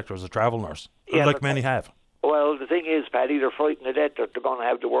private sector as a travel nurse, like many have. Well, the thing is, Paddy, they're frightened to death that they're going to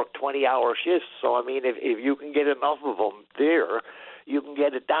have to work 20-hour shifts. So, I mean, if you can get enough of them there, you can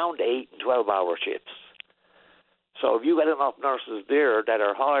get it down to 8 and 12-hour shifts. So if you got enough nurses there that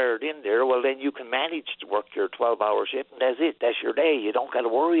are hired in there, well, then you can manage to work your 12-hour shift, and that's it. That's your day. You don't got to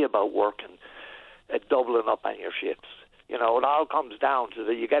worry about working, doubling up on your shifts. You know, it all comes down to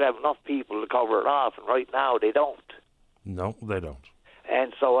that you got to have enough people to cover it off, and right now they don't. No, they don't.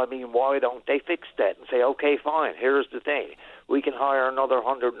 And so, I mean, why don't they fix that and say, okay, fine, here's the thing. We can hire another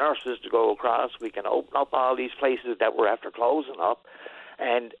 100 nurses to go across. We can open up all these places that we're after closing up,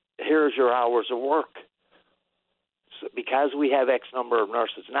 and here's your hours of work. So because we have X number of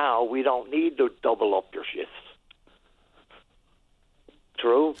nurses now, we don't need to double up your shifts.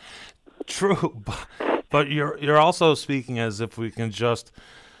 True? True, but you're also speaking as if we can just,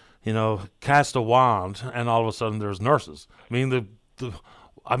 you know, cast a wand and all of a sudden there's nurses.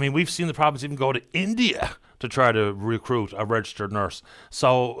 I mean, we've seen the province even go to India to try to recruit a registered nurse.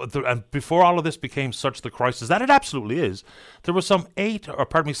 So, and before all of this became such the crisis that it absolutely is, there was some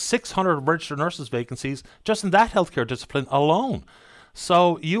 600 registered nurses vacancies just in that healthcare discipline alone.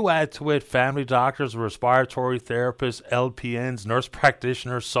 So you add to it family doctors, respiratory therapists, LPNs, nurse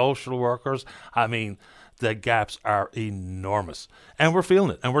practitioners, social workers. I mean, the gaps are enormous. And we're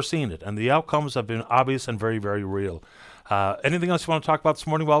feeling it and we're seeing it. And the outcomes have been obvious and very, very real. Anything else you want to talk about this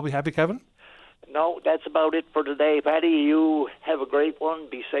morning while we're happy, Kevin? No, that's about it for today, Paddy. You have a great one.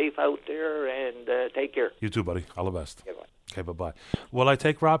 Be safe out there and take care. You too, buddy. All the best. Okay, bye. Okay, bye-bye. Will I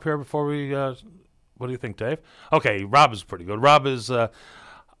take Rob here before we... what do you think, Dave? Okay, Rob is pretty good. Rob is... I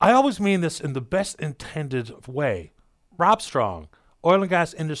always mean this in the best intended way. Rob Strong, oil and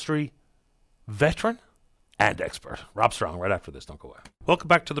gas industry veteran and expert. Rob Strong, right after this. Don't go away. Welcome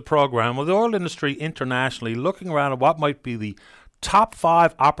back to the program. Well, the oil industry internationally looking around at what might be the top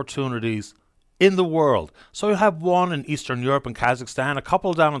 5 opportunities in the world. So you have one in Eastern Europe and Kazakhstan, a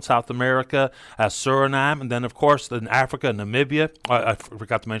couple down in South America, Suriname, and then, of course, in Africa, Namibia. I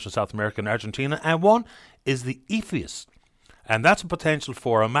forgot to mention South America and Argentina. And one is the EFIUS, And that's a potential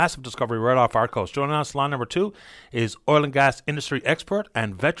for a massive discovery right off our coast. Joining us, line number 2, is oil and gas industry expert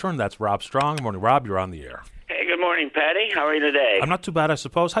and veteran. That's Rob Strong. Good morning, Rob. You're on the air. Hey, good morning, Patty. How are you today? I'm not too bad, I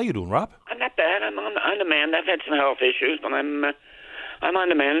suppose. How you doing, Rob? I'm not bad. I'm on the mend. I've had some health issues, but I'm on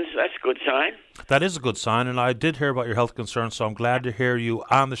the mend. So that's a good sign. That is a good sign, and I did hear about your health concerns, so I'm glad to hear you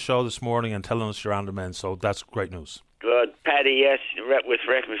on the show this morning and telling us you're on the mend, so that's great news. Good. Patty, yes, with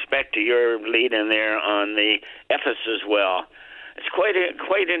respect to your lead in there on the Ephesus well, it's quite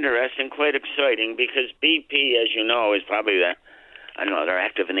interesting, quite exciting, because BP, as you know, is probably they're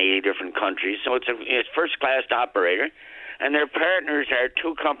active in 80 different countries, so it's first-class operator, and their partners are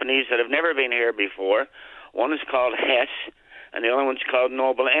two companies that have never been here before. One is called Hess, and the other one's called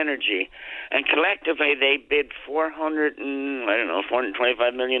Noble Energy. And collectively, they bid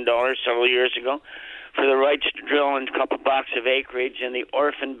 $425 million several years ago for the rights to drill in a couple blocks of acreage in the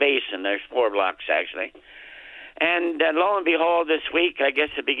Orphan Basin. There's 4 blocks, actually. And lo and behold, this week, I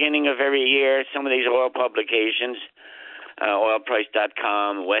guess the beginning of every year, some of these oil publications,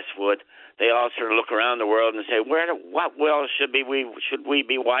 oilprice.com, Westwood, they all sort of look around the world and say, what well should we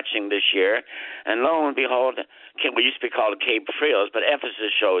be watching this year? And lo and behold, we used to be called Cape Friels, but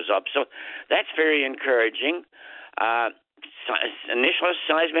Ephesus shows up. So that's very encouraging. Initial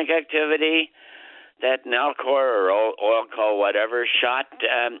seismic activity that Nalcor or Oilco, whatever, shot.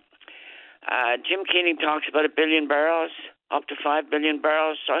 Jim Keating talks about 1 billion barrels, up to 5 billion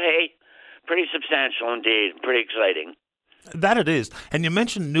barrels. So, hey, pretty substantial indeed, pretty exciting. That it is. And you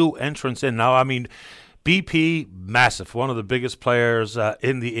mentioned new entrants in. Now, I mean, BP, massive, one of the biggest players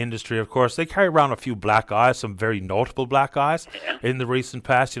in the industry, of course. They carry around a few black eyes, some very notable black eyes in the recent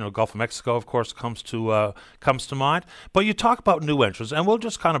past. You know, Gulf of Mexico, of course, comes to mind. But you talk about new entrants, and we'll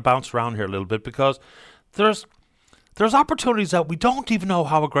just kind of bounce around here a little bit, because there's opportunities that we don't even know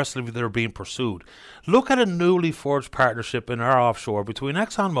how aggressively they're being pursued. Look at a newly forged partnership in our offshore between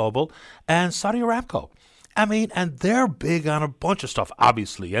ExxonMobil and Saudi Aramco. I mean, and they're big on a bunch of stuff,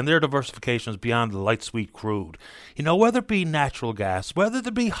 obviously, and their diversification is beyond the light sweet crude. You know, whether it be natural gas, whether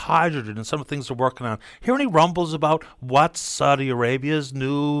it be hydrogen and some of the things they're working on. Hear any rumbles about what Saudi Arabia's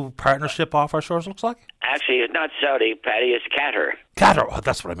new partnership off our shores looks like? Actually, it's not Saudi, Patty, it's Qatar. Qatar, oh,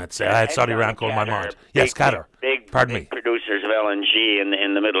 that's what I meant to say. I had Saudi Aramco in my mind. Yes, Qatar. Big producers of LNG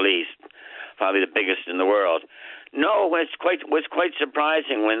in the Middle East, probably the biggest in the world. No, it was quite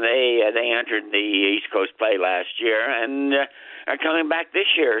surprising when they entered the East Coast play last year and are coming back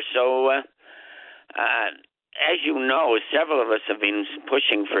this year. So, as you know, several of us have been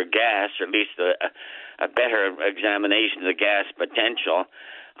pushing for gas, or at least a better examination of the gas potential.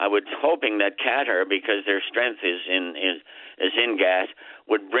 I was hoping that Qatar, because their strength is in gas,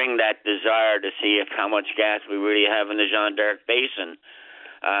 would bring that desire to see how much gas we really have in the Jeanne d'Arc Basin.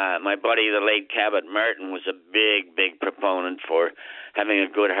 My buddy, the late Cabot Martin, was a big proponent for having a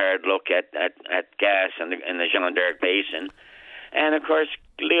good hard look at gas in the Jeanne d'Arc Basin. And, of course,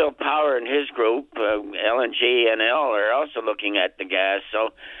 Leo Power and his group, LNG NL, are also looking at the gas. So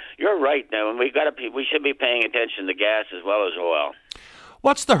you're right now, and we should be paying attention to gas as well as oil.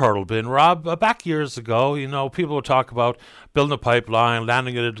 What's the hurdle been, Rob? Back years ago, you know, people would talk about building a pipeline,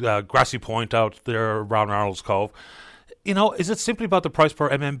 landing at Grassy Point out there around Arnold's Cove. You know, is it simply about the price per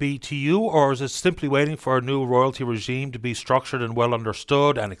MMBTU, or is it simply waiting for a new royalty regime to be structured and well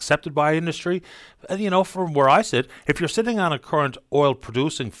understood and accepted by industry? And, you know, from where I sit, if you're sitting on a current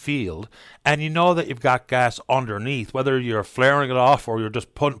oil-producing field and you know that you've got gas underneath, whether you're flaring it off or you're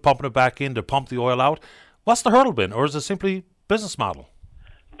just pumping it back in to pump the oil out, what's the hurdle been, or is it simply business model?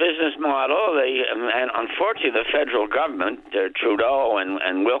 Business model, and unfortunately the federal government, Trudeau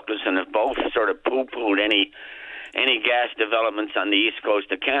and Wilkinson, have both sort of poo-pooed any gas developments on the east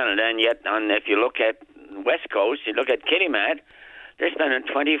coast of Canada, and yet if you look at west coast, you look at Kitimat, they're spending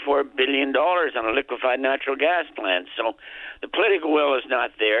 $24 billion on a liquefied natural gas plant. So the political will is not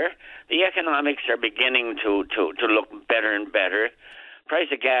there. The economics are beginning to look better and better.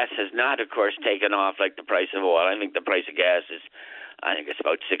 Price of gas has not, of course, taken off like the price of oil. I think the price of gas is, I think it's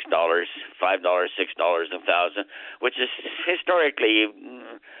about $6, $5, $6 a thousand, which is historically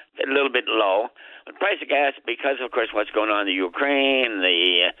a little bit low. But price of gas, because of course what's going on in the Ukraine,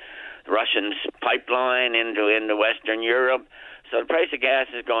 the Russians pipeline into Western Europe, so the price of gas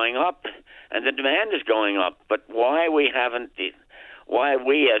is going up and the demand is going up. But why we as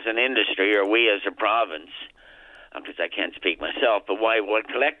an industry or we as a province, because I can't speak myself, but why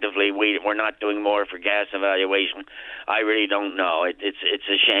collectively we're not doing more for gas evaluation, I really don't know. It's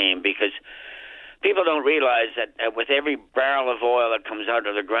a shame, because people don't realize that with every barrel of oil that comes out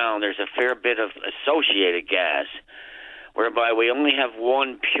of the ground, there's a fair bit of associated gas, whereby we only have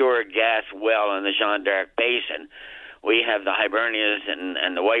one pure gas well in the Jeanne d'Arc Basin. we have the Hibernias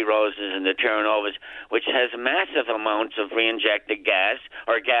and the White Roses and the Terra Novas, which has massive amounts of reinjected gas,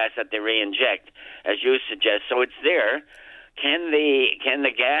 or gas that they reinject, as you suggest. So it's there. Can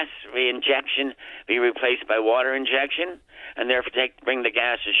the gas reinjection be replaced by water injection, and therefore bring the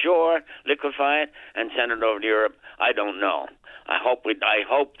gas ashore, liquefy it, and send it over to Europe? I don't know. I hope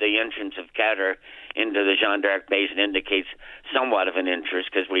the entrance of Qatar into the Jeanne d'Arc Basin indicates somewhat of an interest,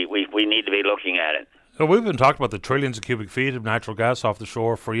 because we need to be looking at it. So we've been talking about the trillions of cubic feet of natural gas off the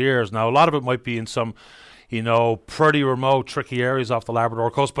shore for years now. A lot of it might be in some, pretty remote, tricky areas off the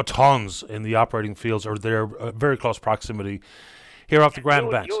Labrador coast, but tons in the operating fields or their very close proximity here off the Grand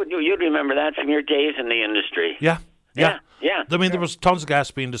Banks. You'd remember that from your days in the industry. Yeah. I mean, There was tons of gas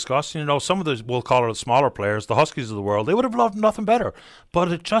being discussed. Some of the, we'll call it smaller players, the Huskies of the world, they would have loved nothing better.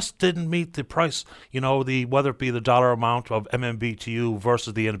 But it just didn't meet the price, whether it be the dollar amount of MMBTU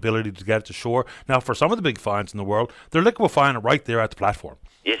versus the inability to get it to shore. Now, for some of the big finds in the world, they're liquefying it right there at the platform.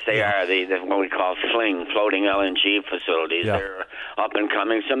 Yes, they are. The what we call FLNG, floating LNG facilities. Yeah. They're up and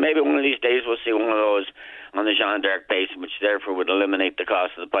coming. So maybe one of these days we'll see one of those on the Jeanne d'Arc Basin, which therefore would eliminate the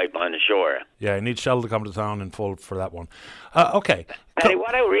cost of the pipeline ashore. Yeah, you need Shell to come to town in full for that one. Okay. Patty,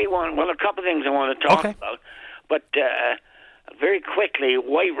 what I really want, a couple of things I want to talk about, but very quickly,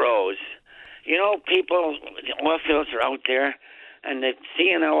 White Rose. People, oil fields are out there, and the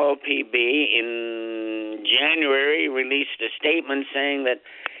CNLOPB in January released a statement saying that,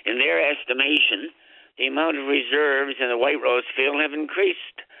 in their estimation, the amount of reserves in the White Rose field have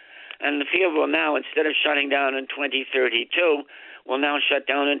increased. And the field will now, instead of shutting down in 2032, will now shut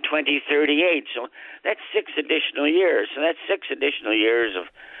down in 2038. So that's 6 additional years. So that's 6 additional years of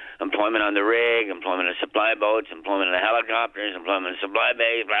employment on the rig, employment of supply boats, employment of helicopters, employment of supply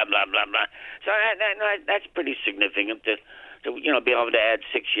bays, blah, blah, blah, blah. So that's pretty significant to be able to add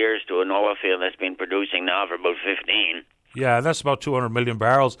 6 years to an oil field that's been producing now for about 15. Yeah, that's about 200 million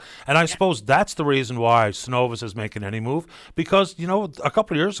barrels. And I suppose that's the reason why Cenovus is making any move. Because, a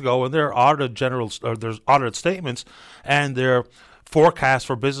couple of years ago, when their there's audited statements and their forecast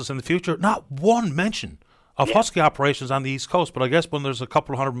for business in the future, not one mention of Husky operations on the East Coast. But I guess when there's a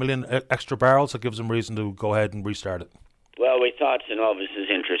couple of 100 million extra barrels, it gives them reason to go ahead and restart it. Well, we thought Cenovus'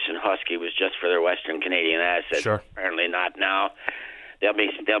 interest in Husky was just for their Western Canadian assets. Sure. Apparently not now. They'll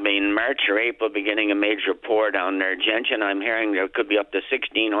be in March or April beginning a major pour down there, Gentian. I'm hearing there could be up to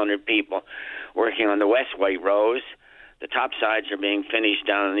 1,600 people working on the West White Rose. The top sides are being finished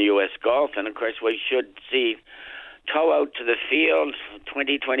down in the U.S. Gulf, and of course we should see tow out to the field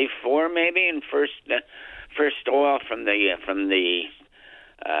 2024 maybe, and first oil from the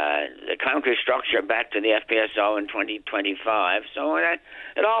country structure back to the FPSO in 2025. So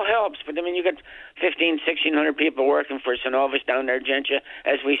it all helps. But I mean, you got 1,600 people working for Cenovus down there, Gentia,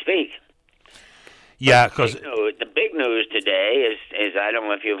 as we speak. Yeah, because the big news today is I don't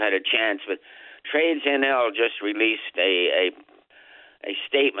know if you've had a chance, but Trades NL just released a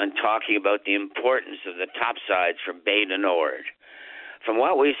statement talking about the importance of the topsides for Bay du Nord. From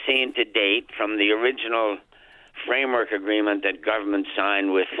what we've seen to date, from the original framework agreement that government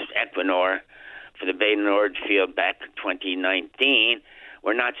signed with Equinor for the Bay du Nord field back in 2019,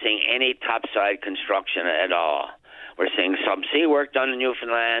 we're not seeing any topside construction at all. We're seeing subsea work done in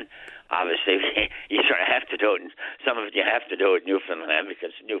Newfoundland. Obviously, you sort of have to do it. Some of it you have to do it in Newfoundland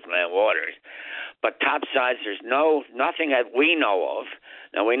because of Newfoundland waters. But topsides, there's nothing that we know of.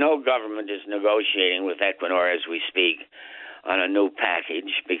 Now, we know government is negotiating with Equinor as we speak on a new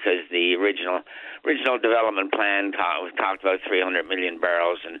package because the original development plan talked about 300 million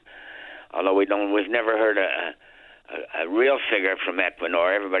barrels, and although we've never heard a real figure from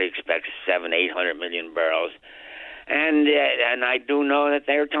Equinor, everybody expects 700-800 million barrels, and I do know that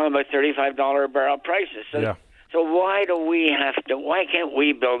they're talking about $35 a barrel prices. So why can't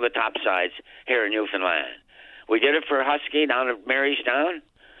we build the topsides here in Newfoundland? We did it for Husky down at Marystown.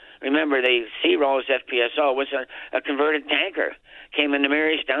 Remember, the Sea Rose FPSO was a converted tanker. Came into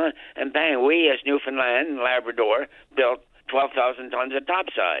Marystown, and bang, we as Newfoundland and Labrador built 12,000 tons of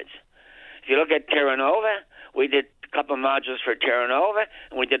topsides. If you look at Terra Nova, we did a couple of modules for Terra Nova,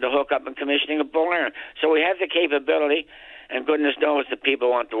 and we did the hookup and commissioning of Bull Aaron. So we have the capability, and goodness knows that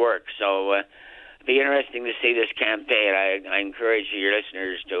people want to work. So it'd be interesting to see this campaign. I encourage your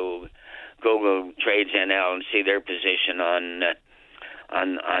listeners to Google Trades NL and see their position on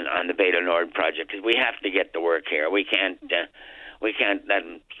the Bay du Nord project, because we have to get to work here. We can't let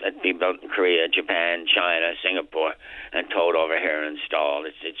it be built in Korea, Japan, China, Singapore, and towed over here and installed.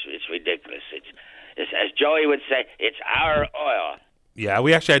 It's ridiculous. It's as Joey would say, it's our oil. Yeah,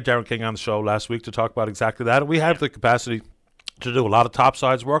 we actually had Darren King on the show last week to talk about exactly that. We have the capacity to do a lot of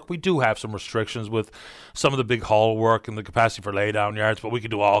topsides work. We do have some restrictions with some of the big haul work and the capacity for laydown yards, but we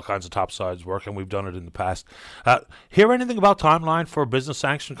can do all kinds of topsides work, and we've done it in the past. Hear anything about timeline for a business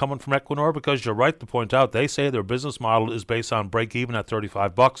sanction coming from Equinor? Because you're right to point out they say their business model is based on break even at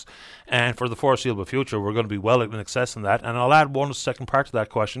 $35, and for the foreseeable future we're going to be well in excess of that. And I'll add one second part to that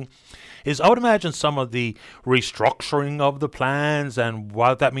question. I would imagine some of the restructuring of the plans and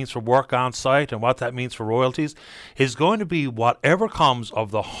what that means for work on site and what that means for royalties is going to be whatever comes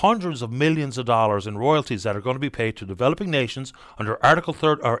of the hundreds of millions of dollars in royalties that are going to be paid to developing nations under Article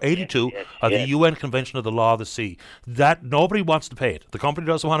 82 of the UN Convention of the Law of the Sea. That nobody wants to pay it. The company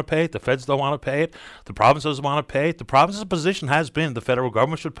doesn't want to pay it. The feds don't want to pay it. The province doesn't want to pay it. The province's position has been the federal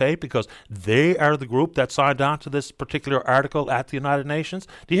government should pay it because they are the group that signed on to this particular article at the United Nations.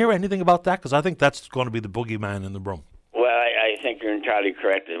 Do you hear anything about that? Because I think that's going to be the boogeyman in the room. Well, I think you're entirely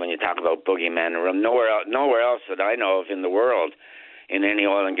correct when you talk about boogeyman in the room. Nowhere else that I know of in the world, in any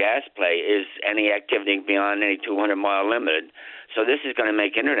oil and gas play, is any activity beyond any 200-mile limited. So this is going to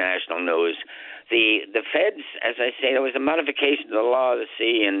make international news. The feds, as I say, there was a modification to the law of the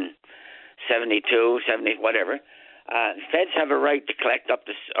sea in 72, 70, whatever. Feds have a right to collect up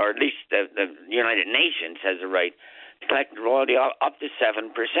to, or at least the United Nations has a right to collect royalty up to 7%.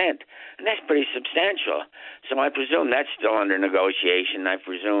 And that's pretty substantial. So I presume that's still under negotiation. I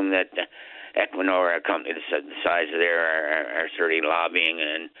presume that Equinor, a company the size of there, are certainly lobbying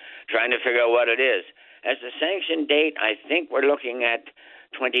and trying to figure out what it is. As the sanction date, I think we're looking at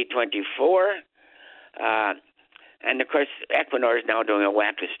 2024. And, of course, Equinor is now doing a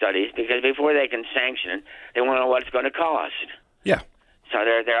whack of studies because before they can sanction it, they want to know what it's going to cost. Yeah. So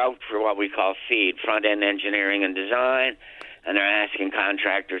they're out for what we call FEED, front-end engineering and design, and they're asking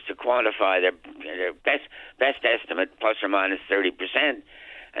contractors to quantify their best estimate, plus or minus 30%.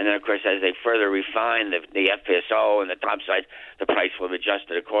 And then, of course, as they further refine the FPSO and the topside, the price will be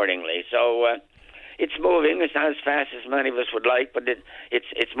adjusted accordingly. So it's moving. It's not as fast as many of us would like, but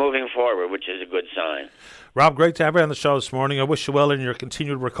it's moving forward, which is a good sign. Rob, great to have you on the show this morning. I wish you well in your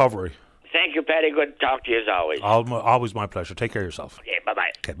continued recovery. Thank you, Patty. Good to talk to you as always. Always my pleasure. Take care of yourself. Okay,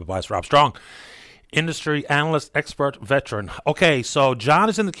 bye-bye. Okay, bye-bye. It's Rob Strong, industry analyst, expert, veteran. Okay, so John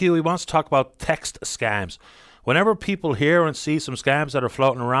is in the queue. He wants to talk about text scams. Whenever people hear and see some scams that are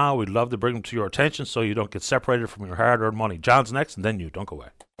floating around, we'd love to bring them to your attention so you don't get separated from your hard-earned money. John's next, and then you. Don't go away.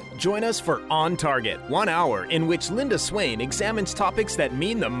 Join us for On Target, 1 hour in which Linda Swain examines topics that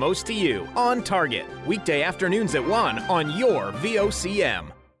mean the most to you. On Target, weekday afternoons at 1 on your VOCM.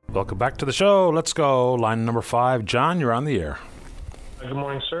 Welcome back to the show. Let's go. Line number 5. John, you're on the air. Good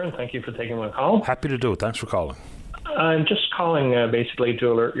morning, sir, and thank you for taking my call. Happy to do it. Thanks for calling. I'm just calling basically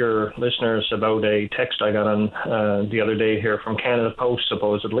to alert your listeners about a text I got on the other day here from Canada Post,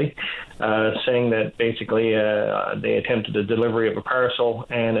 supposedly, saying that basically they attempted a delivery of a parcel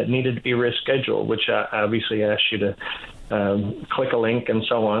and it needed to be rescheduled, which obviously asked you to click a link and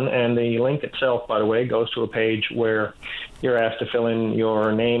so on. And the link itself, by the way, goes to a page where you're asked to fill in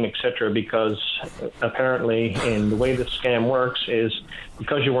your name, etc., because apparently in the way the scam works is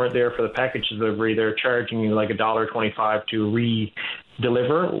because you weren't there for the package delivery, they're charging you like $1.25 to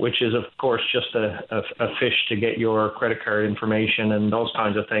re-deliver, which is, of course, just a fish to get your credit card information and those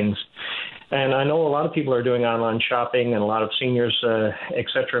kinds of things. And I know a lot of people are doing online shopping, and a lot of seniors,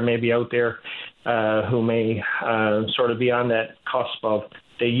 etc., may be out there who may sort of be on that cusp of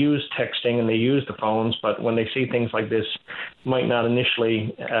they use texting and they use the phones, but when they see things like this, might not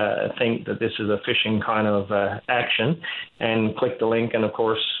initially think that this is a phishing kind of action and click the link. And of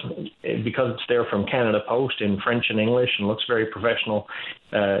course, because it's there from Canada Post in French and English and looks very professional,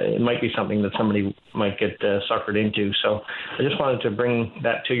 it might be something that somebody might get suckered into. So I just wanted to bring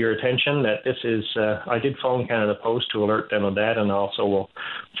that to your attention, that this is, I did phone Canada Post to alert them of that, and also will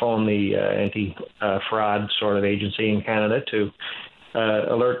phone the anti-fraud sort of agency in Canada to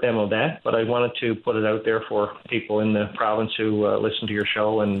alert them of that. But I wanted to put it out there for people in the province who listen to your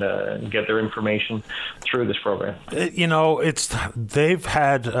show and get their information through this program. You know, they've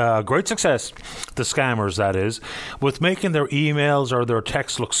had great success, the scammers, that is, with making their emails or their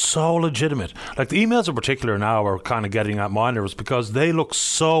texts look so legitimate. Like the emails in particular now are kind of getting at my nerves because they look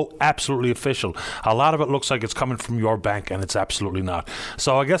so absolutely official. A lot of it looks like it's coming from your bank, and it's absolutely not.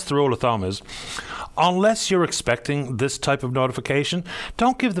 So I guess the rule of thumb is, unless you're expecting this type of notification,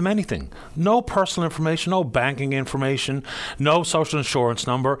 don't give them anything. No personal information, no banking information, no social insurance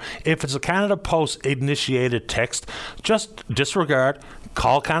number. If it's a Canada Post initiated text, just disregard,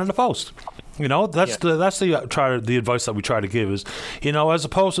 call Canada Post. You know, that's the advice that we try to give is, you know, as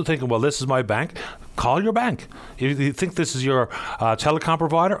opposed to thinking, well, this is my bank, call your bank. If you think this is your telecom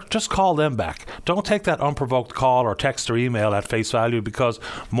provider, just call them back. Don't take that unprovoked call or text or email at face value, because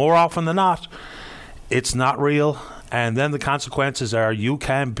more often than not, it's not real. And then the consequences are you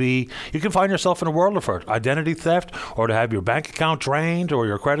can find yourself in a world of hurt, identity theft, or to have your bank account drained or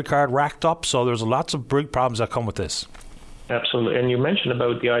your credit card racked up. So there's lots of big problems that come with this. Absolutely. And you mentioned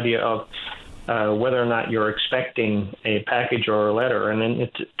about the idea of whether or not you're expecting a package or a letter. And in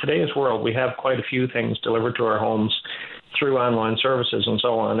today's world, we have quite a few things delivered to our homes through online services and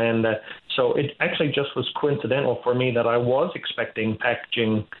so on. And so it actually just was coincidental for me that I was expecting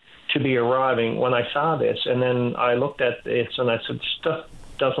packaging to be arriving when I saw this. And then I looked at this and I said, stuff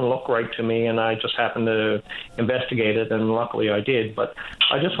doesn't look right to me, and I just happened to investigate it, and luckily I did. But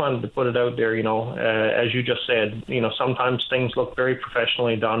I just wanted to put it out there, you know, as you just said, you know, sometimes things look very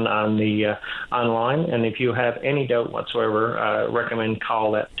professionally done on the online, and if you have any doubt whatsoever, recommend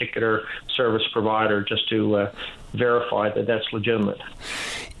call that particular service provider just to verify that that's legitimate.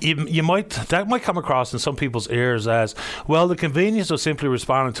 That might come across in some people's ears as, well, the convenience of simply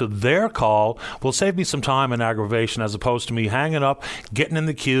responding to their call will save me some time and aggravation, as opposed to me hanging up, getting in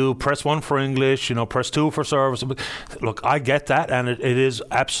the queue, press 1 for English, you know, press 2 for service. Look, I get that, and it is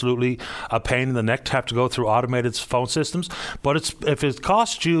absolutely a pain in the neck to have to go through automated phone systems. But if it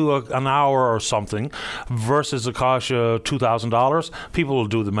costs you an hour or something versus it costs you $2,000, people will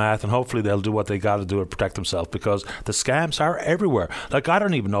do the math, and hopefully they'll do what they got to do to protect themselves, because the scams are everywhere. Like, I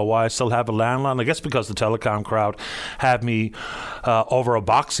don't even know why I still have a landline. I guess because the telecom crowd have me over a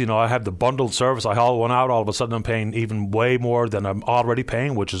box. You know, I have the bundled service. I haul one out. All of a sudden, I'm paying even way more than I'm already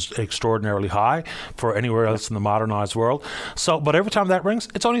paying, which is extraordinarily high for anywhere else in the modernized world. So, but every time that rings,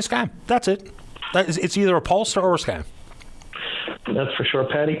 it's only a scam. That's it. It's either a pollster or a scam. That's for sure,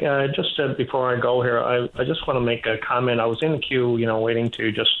 Patty. Just before I go here, I just want to make a comment. I was in the queue, you know, waiting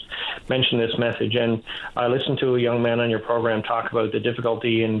to just mention this message, and I listened to a young man on your program talk about the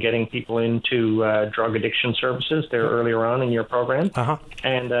difficulty in getting people into drug addiction services there earlier on in your program.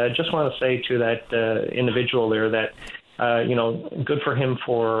 And just want to say to that individual there that, you know, good for him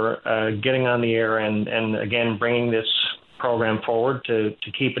for getting on the air and again, bringing this program forward to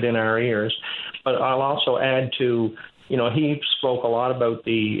keep it in our ears. But I'll also add to, you know, he spoke a lot about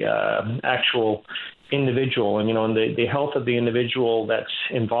the actual individual and, you know, and the health of the individual that's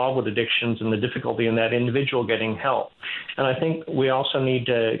involved with addictions and the difficulty in that individual getting help. And I think we also need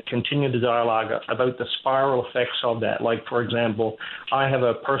to continue the dialogue about the spiral effects of that. Like, for example, I have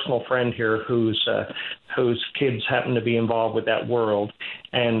a personal friend here whose kids happen to be involved with that world,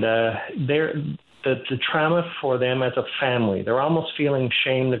 and the trauma for them as a family, they're almost feeling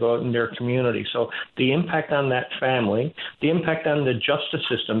shame to go out in their community. So the impact on that family, the impact on the justice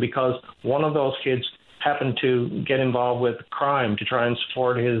system, because one of those kids happened to get involved with crime to try and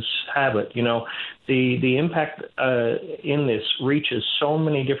support his habit. You know, the impact in this reaches so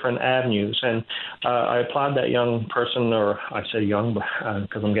many different avenues. And I applaud that young person, or I say young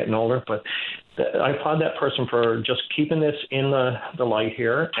because I'm getting older, but I applaud that person for just keeping this in the light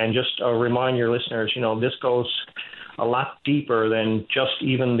here, and just remind your listeners, you know, this goes a lot deeper than just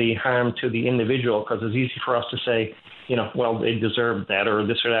even the harm to the individual, because it's easy for us to say, you know, well, they deserve that or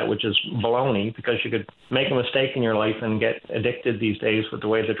this or that, which is baloney, because you could make a mistake in your life and get addicted these days with the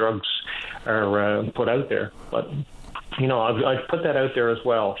way the drugs are put out there. But, you know, I've put that out there as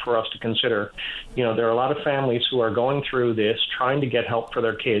well for us to consider. You know, there are a lot of families who are going through this, trying to get help for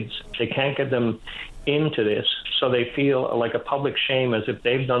their kids. They can't get them into this, so they feel like a public shame as if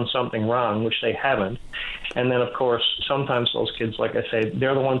they've done something wrong, which they haven't. And then, of course, sometimes those kids, like I say,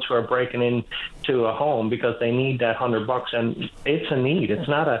 they're the ones who are breaking into a home because they need that $100, and it's a need. It's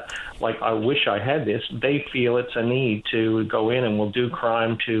not a, like, I wish I had this. They feel it's a need to go in and will do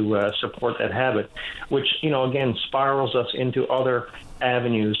crime to support that habit, which, you know, again, spirals us into other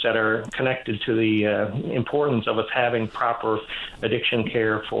avenues that are connected to the importance of us having proper addiction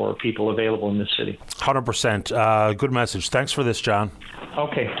care for people available in this city. 100%. Good message. Thanks for this, John.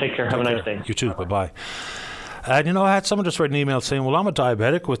 Okay, take care. Have a nice day. You too. Bye-bye. And, you know, I had someone just write an email saying, well, I'm a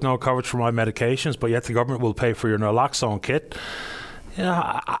diabetic with no coverage for my medications, but yet the government will pay for your naloxone kit. You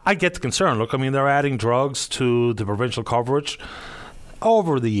know, I get the concern. Look, I mean, they're adding drugs to the provincial coverage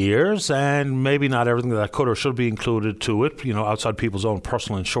over the years, and maybe not everything that could or should be included to it, you know, outside people's own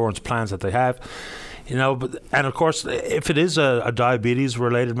personal insurance plans that they have. You know, and of course, if it is a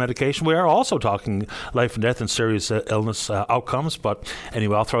diabetes-related medication, we are also talking life and death and serious illness outcomes. But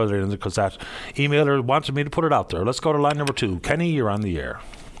anyway, I'll throw that in there because that emailer wanted me to put it out there. Let's go to line number 2. Kenny, you're on the air.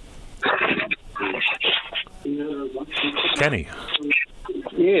 Kenny.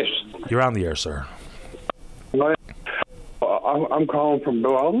 Yes. You're on the air, sir. I'm calling from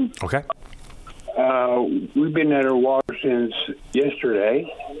Blue Island. Okay. We've been at our water since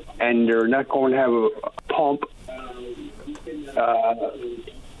yesterday, and they're not going to have a pump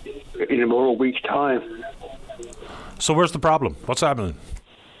in about a week's time. So where's the problem? What's happening?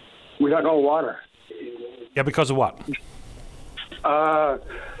 We got no water. Yeah, because of what?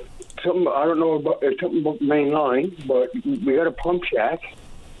 Something I don't know about. It's something about the main line, but we got a pump shack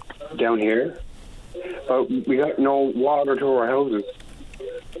down here, but we got no water to our houses.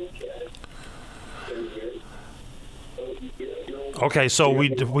 Okay, so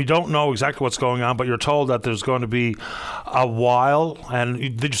we don't know exactly what's going on, but you're told that there's going to be a while, and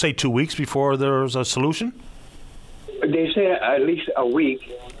did you say 2 weeks before there's a solution? They say at least a week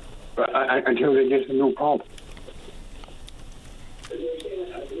until they get a new pump.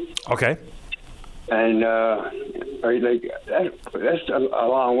 Okay. And that's a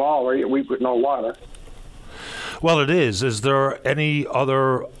long while, right? A week with no water. Well, it is. Is there any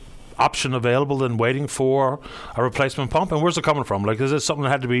other option available than waiting for a replacement pump? And where's it coming from? Like, is this something that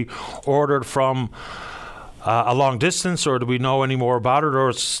had to be ordered from a long distance, or do we know any more about it, or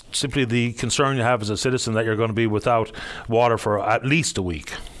it's simply the concern you have as a citizen that you're going to be without water for at least a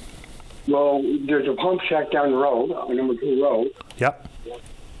week? Well, there's a pump shack down the road, on number 2 road. Yep.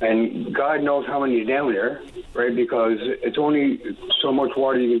 And God knows how many is down there, right? Because it's only so much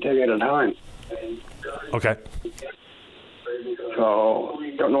water you can take at a time. Okay. So,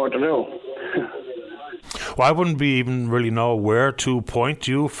 don't know what to do. Well, I wouldn't even really know where to point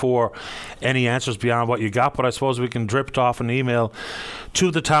you for any answers beyond what you got, but I suppose we can drift off an email to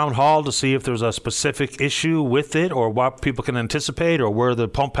the town hall to see if there's a specific issue with it, or what people can anticipate, or where the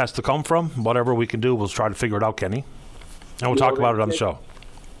pump has to come from. Whatever we can do, we'll try to figure it out, Kenny. And we'll talk about it on the show.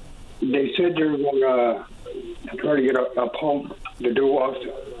 They said they're going to try to get a pump to do off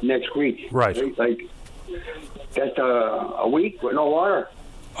next week. Right. Like, that's a week with no water.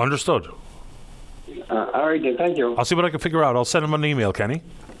 Understood. All right, then. Thank you. I'll see what I can figure out. I'll send him an email, Kenny.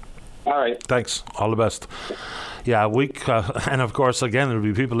 All right. Thanks. All the best. Yeah, a week. And, of course, again, there'll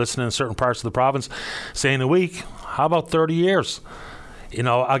be people listening in certain parts of the province saying a week. How about 30 years? You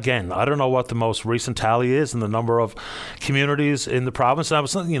know, again, I don't know what the most recent tally is in the number of communities in the province. And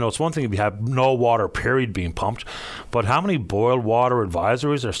it's one thing if you have no water, period, being pumped, but how many boiled water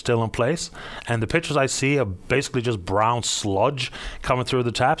advisories are still in place? And the pictures I see of basically just brown sludge coming through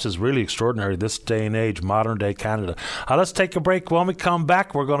the taps is really extraordinary this day and age, modern day Canada. Let's take a break. When we come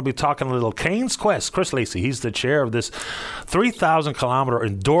back, we're going to be talking a little Cane's Quest. Chris Lacey, he's the chair of this 3,000-kilometre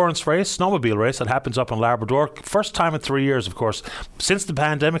endurance race, snowmobile race that happens up in Labrador. First time in 3 years, of course, since the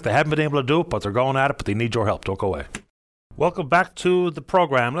pandemic. They haven't been able to do it, but they're going at it, but they need your help. Don't go away. Welcome back to the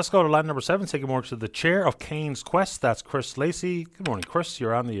program. Let's go to line number 7. Say good morning to the chair of Cane's Quest. That's Chris Lacey. Good morning, Chris.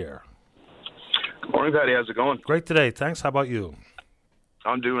 You're on the air. Good morning, Patty. How's it going? Great today. Thanks. How about you?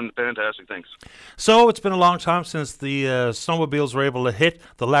 I'm doing fantastic. Thanks. So it's been a long time since the snowmobiles were able to hit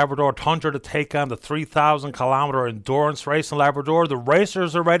the Labrador Tundra to take on the 3,000-kilometre endurance race in Labrador. The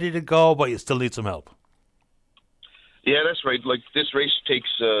racers are ready to go, but you still need some help. Yeah, that's right. Like, this race takes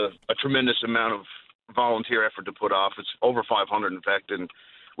a tremendous amount of volunteer effort to put off. It's over 500, in fact, and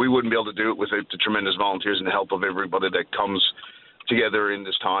we wouldn't be able to do it without the tremendous volunteers and the help of everybody that comes together in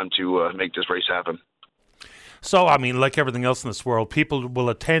this time to make this race happen. So, I mean, like everything else in this world, people will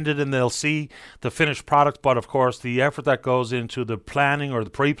attend it and they'll see the finished product, but of course the effort that goes into the planning or the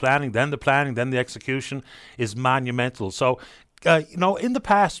pre-planning, then the planning, then the execution is monumental. So, in the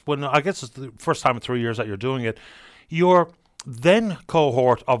past, when I guess it's the first time in 3 years that you're doing it, your then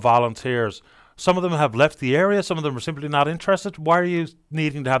cohort of volunteers, some of them have left the area, some of them are simply not interested. Why are you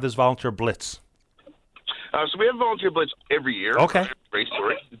needing to have this volunteer blitz? So we have volunteer blitz every year. Okay. Race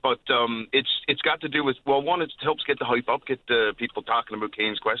story, but it's got to do with, well, one, it helps get the hype up, get the people talking about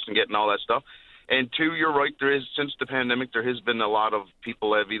Cane's Quest and getting all that stuff. And two, you're right, since the pandemic, there has been a lot of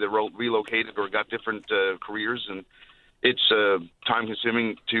people have either relocated or got different careers, and it's time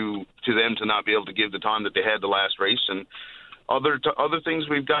consuming to them to not be able to give the time that they had the last race. And other things,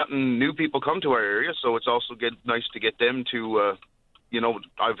 we've gotten new people come to our area, so it's also nice to get them to,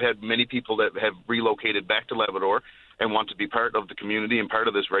 I've had many people that have relocated back to Labrador and want to be part of the community and part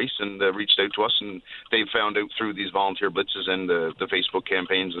of this race, and reached out to us, and they've found out through these volunteer blitzes and the Facebook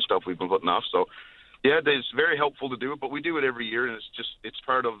campaigns and stuff we've been putting off. So yeah, it's very helpful to do it, but we do it every year, and it's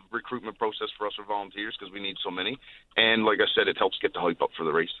part of recruitment process for us for volunteers because we need so many. And like I said, it helps get the hype up for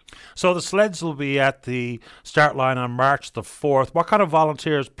the race. So the sleds will be at the start line on March the 4th. What kind of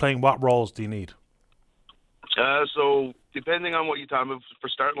volunteers playing what roles do you need? So depending on what you time, for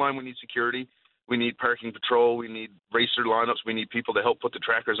start line, we need security. We need parking patrol. We need racer lineups. We need people to help put the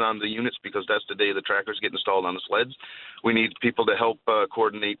trackers on the units because that's the day the trackers get installed on the sleds. We need people to help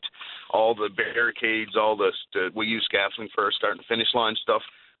coordinate all the barricades, we use scaffolding for our start and finish line stuff.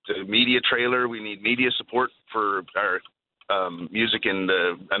 The media trailer, we need media support for our music and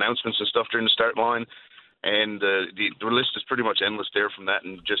announcements and stuff during the start line. And the list is pretty much endless there from that,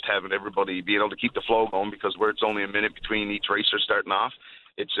 and just having everybody being able to keep the flow going, because where it's only a minute between each racer starting off,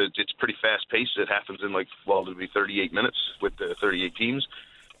 it's pretty fast paced. It happens in it'll be 38 minutes with the 38 teams,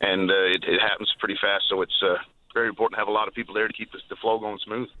 and it happens pretty fast. So it's very important to have a lot of people there to keep the flow going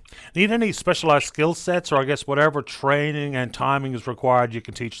smooth. Need any specialized skill sets, or I guess whatever training and timing is required, you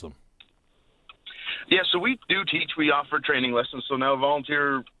can teach them? Yeah, so we do teach. We offer training lessons. So now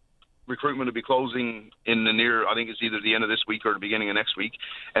volunteer recruitment will be closing in I think it's either the end of this week or the beginning of next week,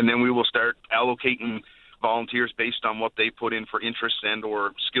 and then we will start allocating volunteers based on what they put in for interests and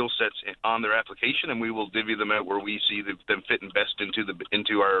or skill sets on their application, and we will divvy them out where we see them fitting best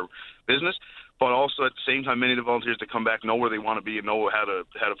into our business. But also at the same time, many of the volunteers that come back know where they want to be and know how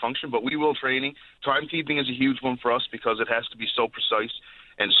to function. But we will training. Timekeeping is a huge one for us because it has to be so precise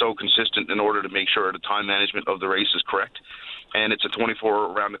and so consistent in order to make sure the time management of the race is correct. And it's a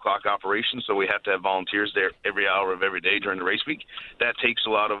 24 around-the-clock operation, so we have to have volunteers there every hour of every day during the race week. That takes a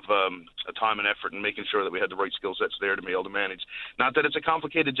lot of time and effort in making sure that we have the right skill sets there to be able to manage. Not that it's a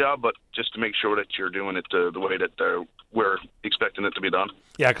complicated job, but just to make sure that you're doing it the way that we're expecting it to be done.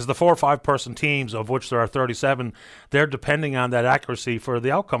 Yeah, because the 4 or 5 person teams, of which there are 37, they're depending on that accuracy for the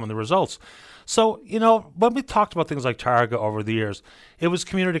outcome and the results. So, when we talked about things like Targa over the years, it was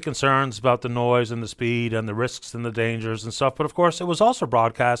community concerns about the noise and the speed and the risks and the dangers and stuff. But, of course, it was also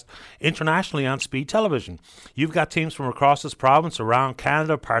broadcast internationally on Speed Television. You've got teams from across this province, around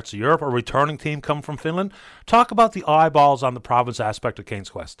Canada, parts of Europe, a returning team come from Finland. Talk about the eyeballs on the province aspect of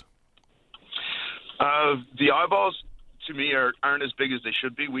Cain's Quest. The eyeballs, to me, aren't as big as they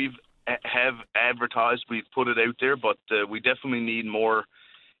should be. We've advertised, we've put it out there, but we definitely need more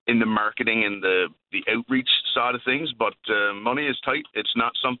in the marketing and the outreach side of things. But money is tight. It's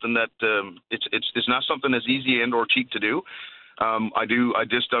not something that it's not something that's easy and or cheap to do. I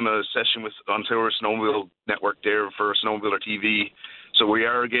just done a session with Ontario Snowmobile Network there for Snowmobiler TV. So we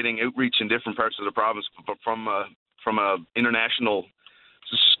are getting outreach in different parts of the province, but from a international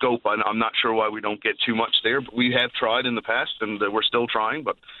scope, I'm not sure why we don't get too much there. But we have tried in the past, and we're still trying.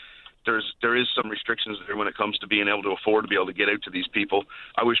 But there is some restrictions there when it comes to being able to afford to be able to get out to these people.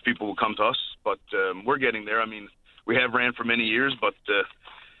 I wish people would come to us, but we're getting there. I mean, we have ran for many years, but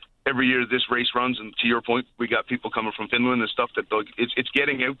every year this race runs, and to your point, we got people coming from Finland and stuff that it's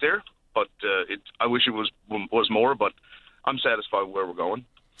getting out there. But I wish it was more, but I'm satisfied with where we're going.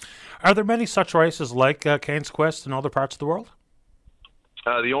 Are there many such races like Cain's Quest in other parts of the world?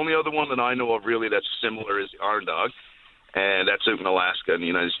 The only other one that I know of really that's similar is the Iron Dog, and that's out in Alaska in the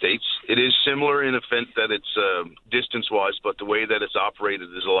United States. It is similar in the sense that it's distance-wise, but the way that it's operated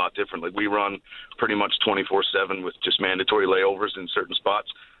is a lot different. Like we run pretty much 24/7 with just mandatory layovers in certain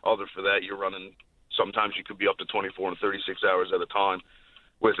spots. Other for that, you're running, sometimes you could be up to 24 and 36 hours at a time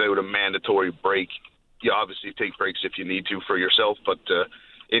without a mandatory break. You obviously take breaks if you need to for yourself, but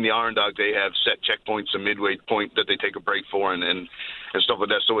in the Iron Dog, they have set checkpoints, a midway point that they take a break for, and stuff like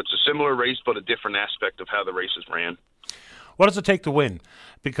that. So it's a similar race, but a different aspect of how the race is ran. What does it take to win?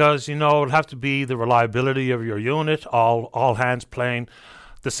 Because, it'll have to be the reliability of your unit, all hands playing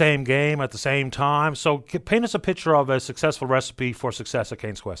the same game at the same time. So paint us a picture of a successful recipe for success at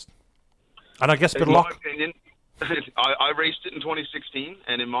Cain's Quest. And I guess good luck. In my opinion, I raced it in 2016,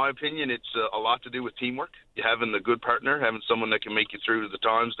 and in my opinion, it's a lot to do with teamwork. Having a good partner, having someone that can make you through the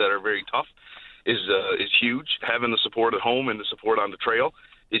times that are very tough is huge. Having the support at home and the support on the trail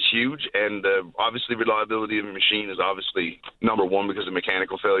is huge, and obviously reliability of the machine is obviously number one because of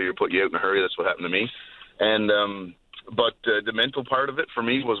mechanical failure put you out in a hurry. That's what happened to me. And but the mental part of it for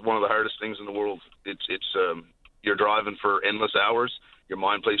me was one of the hardest things in the world. It's you're driving for endless hours. Your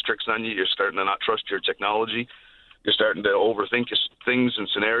mind plays tricks on you. You're starting to not trust your technology. You're starting to overthink things and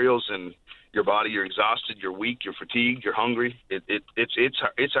scenarios, and your body, you're exhausted, you're weak, you're fatigued, you're hungry.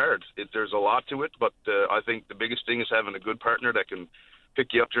 It's hard. There's a lot to it, but I think the biggest thing is having a good partner that can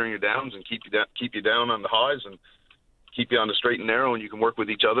pick you up during your downs and keep you down on the highs and keep you on the straight and narrow, and you can work with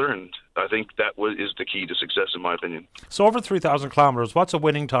each other. And I think that is the key to success, in my opinion. So over 3,000 kilometers, what's a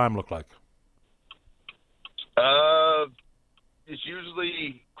winning time look like? It's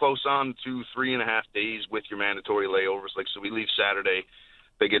usually close on to 3.5 days with your mandatory layovers. So we leave Saturday,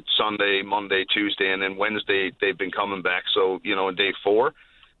 they get Sunday, Monday, Tuesday, and then Wednesday they've been coming back. So, in day 4,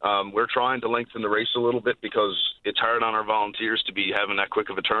 We're trying to lengthen the race a little bit because it's hard on our volunteers to be having that quick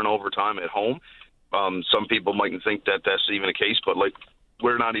of a turnover time at home. Some people mightn't think that that's even a case, but like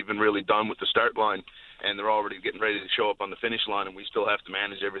we're not even really done with the start line, and they're already getting ready to show up on the finish line, and we still have to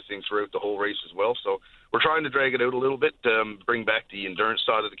manage everything throughout the whole race as well. So we're trying to drag it out a little bit, bring back the endurance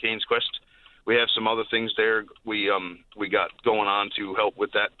side of the Canes Quest. We have some other things there we got going on to help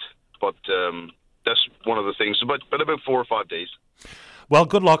with that, but that's one of the things. But about 4 or 5 days. Well,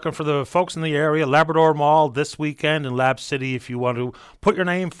 good luck. And for the folks in the area, Labrador Mall this weekend in Lab City, if you want to put your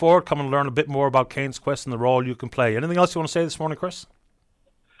name forward, come and learn a bit more about Canes Quest and the role you can play. Anything else you want to say this morning, Chris?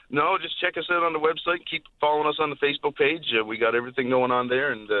 No, just check us out on the website. Keep following us on the Facebook page. We got everything going on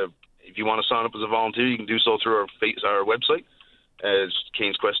there. And if you want to sign up as a volunteer, you can do so through our website as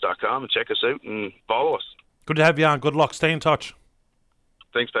canesquest.com, and check us out and follow us. Good to have you on. Good luck. Stay in touch.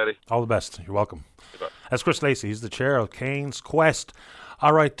 Thanks, Patty. All the best. You're welcome. Goodbye. That's Chris Lacey. He's the chair of Canes Quest.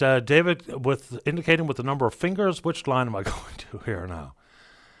 All right, David, indicating with the number of fingers, which line am I going to here now?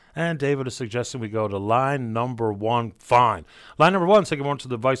 And David is suggesting we go to line number 1. Fine. Line number 1, say good morning to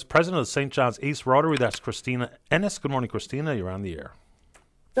the Vice President of St. John's East Rotary. That's Christina Ennis. Good morning, Christina. You're on the air.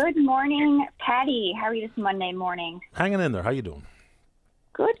 Good morning, Patty. How are you this Monday morning? Hanging in there. How you doing?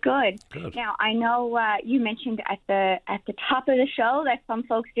 Good. Now, I know you mentioned at the top of the show that some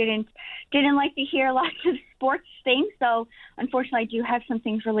folks didn't like to hear lots of sports things. So, unfortunately, I do have some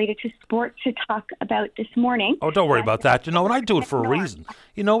things related to sports to talk about this morning. Oh, don't worry about that. You know, and I do it for a reason.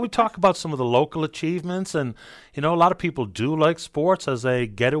 You know, we talk about some of the local achievements, and, you know, a lot of people do like sports as a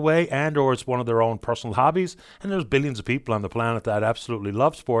getaway and or it's one of their own personal hobbies. And there's billions of people on the planet that absolutely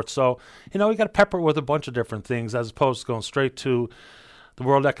love sports. So, you know, you got to pepper it with a bunch of different things as opposed to going straight to the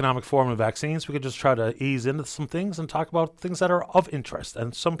World Economic Forum and vaccines. We could just try to ease into some things and talk about things that are of interest.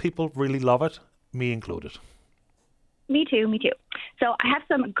 And some people really love it, me included. Me too. So I have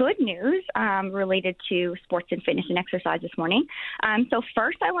some good news related to sports and fitness and exercise this morning. So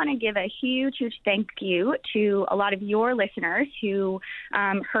first, I want to give a huge thank you to a lot of your listeners who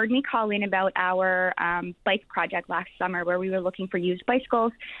heard me call in about our bike project last summer, where we were looking for used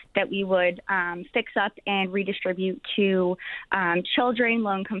bicycles that we would fix up and redistribute to children,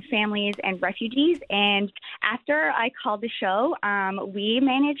 low-income families, and refugees. And after I called the show, we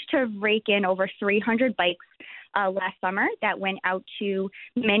managed to rake in over 300 bikes last summer that went out to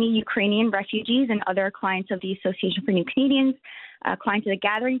many Ukrainian refugees and other clients of the Association for New Canadians, clients of the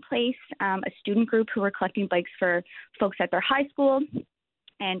Gathering Place, a student group who were collecting bikes for folks at their high school.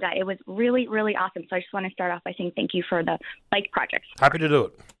 And it was really, really awesome. So I just want to start off by saying thank you for the bike projects. Happy to do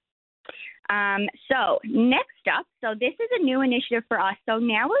it. So next up, so this is a new initiative for us. So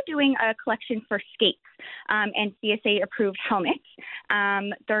now we're doing a collection for skates and CSA approved helmets.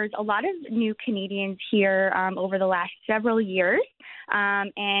 There's a lot of new Canadians here over the last several years,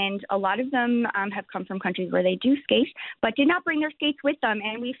 and a lot of them have come from countries where they do skate, but did not bring their skates with them.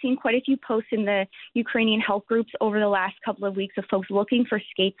 And we've seen quite a few posts in the Ukrainian health groups over the last couple of weeks of folks looking for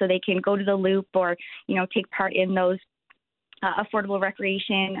skates so they can go to the loop or, you know, take part in those affordable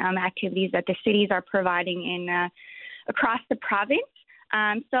recreation activities that the cities are providing in across the province.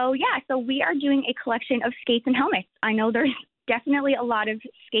 So we are doing a collection of skates and helmets. I know there's definitely a lot of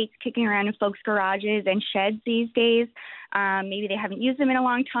skates kicking around in folks' garages and sheds these days. Maybe they haven't used them in a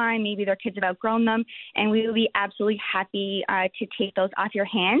long time. Maybe their kids have outgrown them. And we will be absolutely happy to take those off your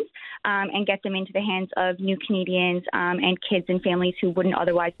hands and get them into the hands of new Canadians and kids and families who wouldn't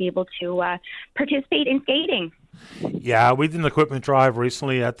otherwise be able to participate in skating. Yeah, we did an equipment drive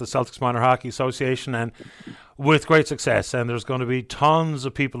recently at the Celtics Minor Hockey Association, and with great success. And there's going to be tons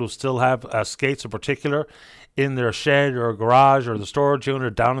of people who still have skates in particular in their shed or garage or the storage unit or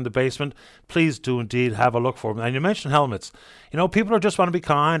down in the basement. Please do indeed have a look for them. And you mentioned helmets. You know, people are just want to be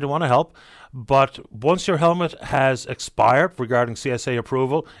kind and want to help. But once your helmet has expired regarding CSA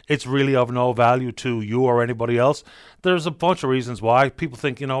approval, it's really of no value to you or anybody else. There's a bunch of reasons why. People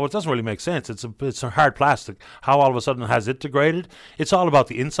think, you know, it doesn't really make sense. It's a hard plastic. How all of a sudden has it degraded? It's all about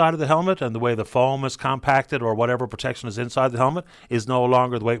the inside of the helmet, and the way the foam is compacted or whatever protection is inside the helmet is no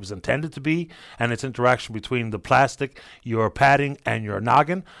longer the way it was intended to be, and it's interaction between the plastic, your padding, and your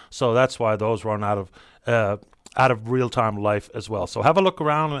noggin. So that's why those run out of real-time life as well. So have a look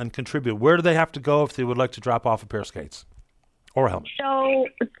around and contribute. Where do they have to go if they would like to drop off a pair of skates or a helmet? So,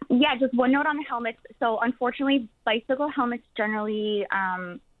 just one note on the helmets. So, unfortunately, bicycle helmets generally,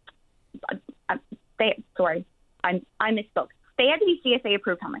 I misspoke. They have to be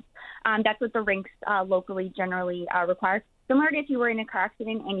CSA-approved helmets. That's what the rinks locally generally require. Similar to if you were in a car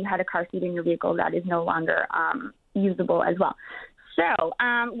accident and you had a car seat in your vehicle, that is no longer usable as well. So,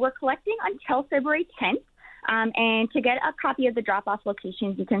 we're collecting until February 10th. And to get a copy of the drop-off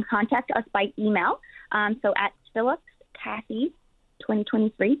locations, you can contact us by email. So at Phillips Cathy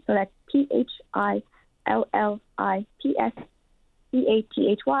 2023. So that's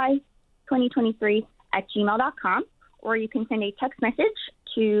PHILLIPSCATHY 2023 at gmail.com. Or you can send a text message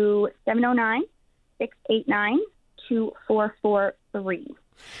to 709-689-2443.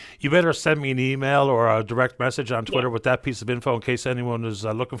 You better send me an email or a direct message on Twitter with that piece of info in case anyone is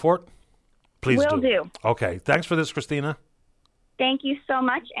looking for it. Please Will do. Okay. Thanks for this, Christina. Thank you so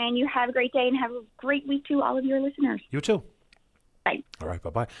much, and you have a great day and have a great week to all of your listeners. You too. Bye. All right,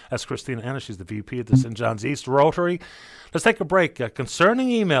 bye-bye. That's Christina Anna. She's the VP at the St. John's East Rotary. Let's take a break. A concerning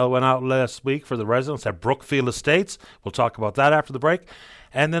email went out last week for the residents at Brookfield Estates. We'll talk about that after the break.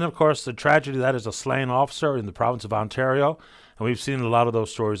 And then, of course, the tragedy that is a slain officer in the province of Ontario. And we've seen a lot of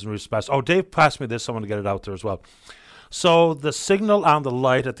those stories in recent past. Oh, Dave passed me this. I want to get it out there as well. So the signal on the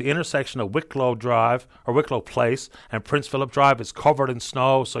light at the intersection of Wicklow Drive or Wicklow Place and Prince Philip Drive is covered in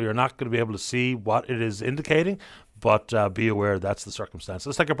snow, so you're not going to be able to see what it is indicating. But be aware that's the circumstance.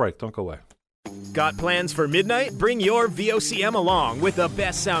 Let's take a break. Don't go away. Got plans for midnight? Bring your VOCM along with the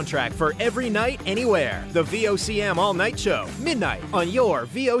best soundtrack for every night, anywhere. The VOCM All Night Show, midnight on your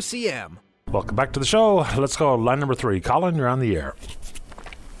VOCM. Welcome back to the show. Let's go line number 3. Colin, you're on the air.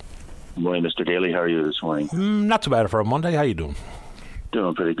 Good morning, Mr. Daly. How are you this morning? Not too bad for a Monday. How you doing?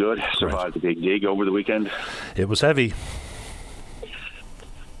 Doing pretty good. Survived the big gig over the weekend. It was heavy.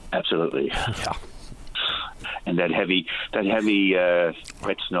 Absolutely. Yeah. And that heavy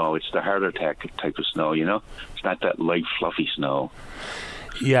wet snow, it's the heart attack type of snow, you know? It's not that light, fluffy snow.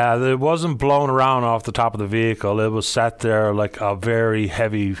 Yeah, it wasn't blown around off the top of the vehicle. It was sat there like a very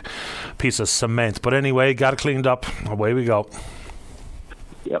heavy piece of cement. But anyway, got it cleaned up. Away we go.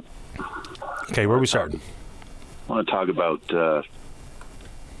 Yep. Okay, where are we starting? I want to talk about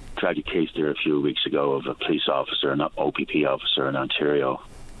tragic case there a few weeks ago of a police officer, an OPP officer in Ontario,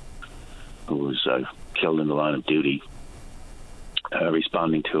 who was killed in the line of duty,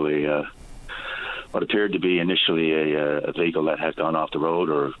 responding to what appeared to be initially a vehicle that had gone off the road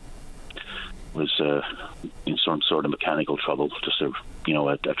or was in some sort of mechanical trouble, just a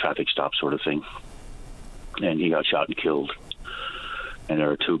traffic stop sort of thing. And he got shot and killed. And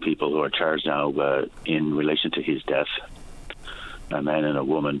there are 2 people who are charged now in relation to his death, a man and a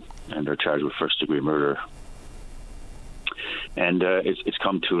woman, and they're charged with first-degree murder. And it's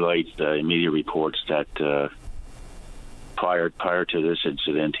come to light in media reports that prior to this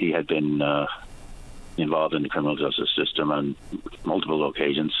incident, he had been involved in the criminal justice system on multiple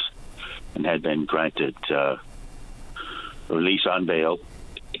occasions and had been granted release on bail,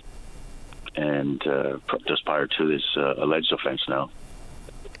 and just prior to this alleged offense now.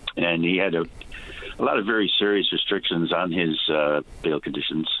 And he had a lot of very serious restrictions on his bail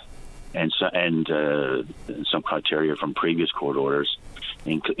conditions, and some criteria from previous court orders,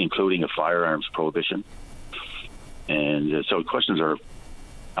 including a firearms prohibition. And so questions are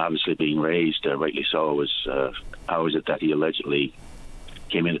obviously being raised, rightly so, as how is it that he allegedly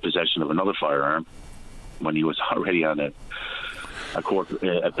came into possession of another firearm when he was already on a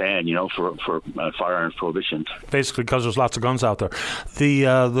ban, for firearms prohibition. Basically, because there's lots of guns out there.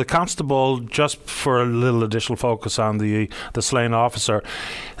 The constable, just for a little additional focus on the slain officer,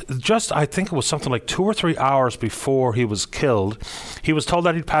 I think it was something like 2 or 3 hours before he was killed, he was told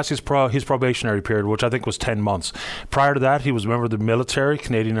that he'd passed his probationary period, which I think was 10 months. Prior to that, he was a member of the military,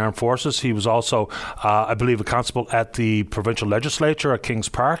 Canadian Armed Forces. He was also, I believe, a constable at the provincial legislature at Queen's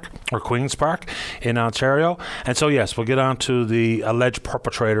Park in Ontario. And so, yes, we'll get on to the alleged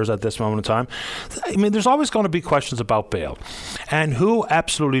perpetrators at this moment in time. I mean, there's always going to be questions about bail and who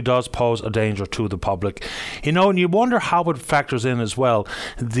absolutely does pose a danger to the public. And you wonder how it factors in as well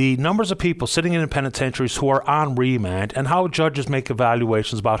the numbers of people sitting in penitentiaries who are on remand and how judges make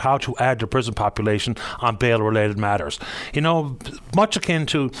evaluations about how to add to prison population on bail-related matters. Much akin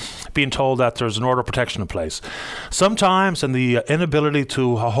to being told that there's an order of protection in place. Sometimes, and the inability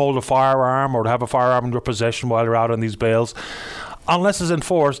to hold a firearm or to have a firearm in your possession while you're out on these bails, unless it's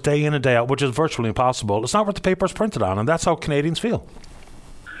enforced day in and day out, which is virtually impossible, it's not what the paper's printed on, and that's how Canadians feel.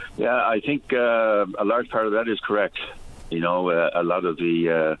 Yeah, I think a large part of that is correct. A lot of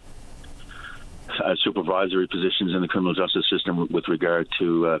the supervisory positions in the criminal justice system with regard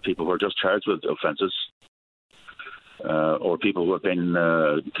to people who are just charged with offences or people who have been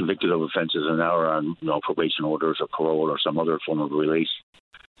convicted of offences and now are on probation orders or parole or some other form of release.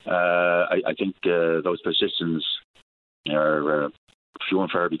 I think those positions are few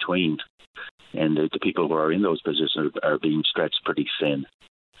and far between, and the people who are in those positions are being stretched pretty thin.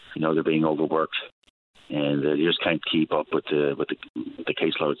 They're being overworked, and they just can't keep up with the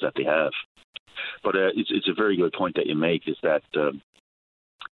caseloads that they have. But it's a very good point that you make, is that the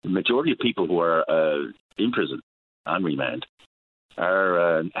majority of people who are in prison on remand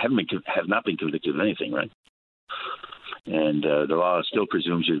have not been convicted of anything, right? And the law still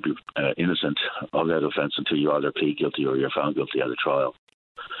presumes you to be innocent of that offence until you either plead guilty or you're found guilty at a trial.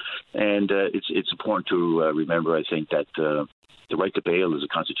 And it's important to remember, I think, that the right to bail is a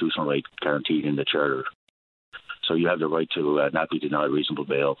constitutional right guaranteed in the Charter. So you have the right to not be denied reasonable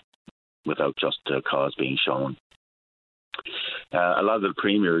bail without just cause being shown. A lot of the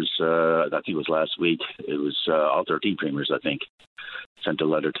premiers, I think it was last week, it was all 13 premiers, I think, sent a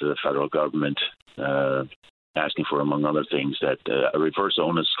letter to the federal government asking for, among other things, that a reverse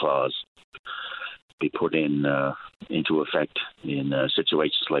onus clause be put into effect in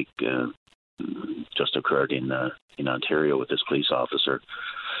situations like just occurred in Ontario with this police officer,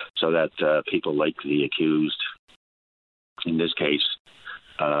 so that people like the accused, in this case,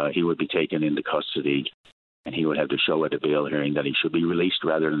 he would be taken into custody and he would have to show at a bail hearing that he should be released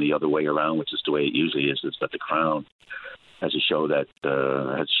rather than the other way around, which is the way it usually is that the Crown has to show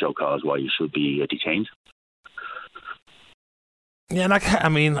cause why you should be detained. Yeah,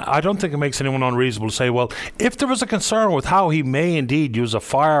 and I don't think it makes anyone unreasonable to say, well, if there was a concern with how he may indeed use a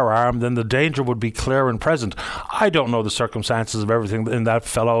firearm, then the danger would be clear and present. I don't know the circumstances of everything in that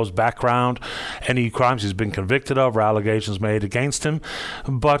fellow's background, any crimes he's been convicted of or allegations made against him,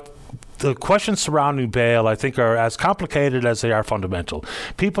 but the questions surrounding bail, I think, are as complicated as they are fundamental.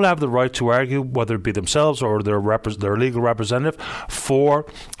 People have the right to argue, whether it be themselves or their legal representative, for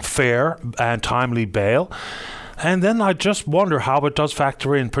fair and timely bail. And then I just wonder how it does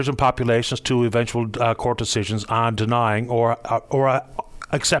factor in prison populations to eventual court decisions on denying or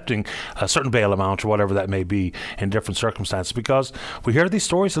accepting a certain bail amount or whatever that may be in different circumstances, because we hear these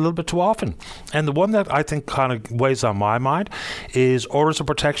stories a little bit too often. And the one that I think kind of weighs on my mind is orders of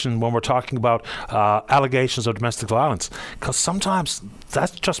protection when we're talking about allegations of domestic violence, because sometimes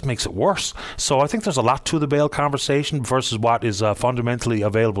that just makes it worse. So I think there's a lot to the bail conversation versus what is fundamentally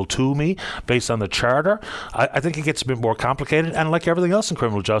available to me based on the Charter. I think it gets a bit more complicated, and like everything else in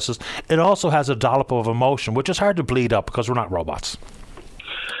criminal justice, it also has a dollop of emotion, which is hard to bleed up because we're not robots.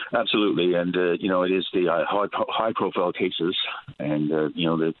 Absolutely, and it is the high-profile cases, and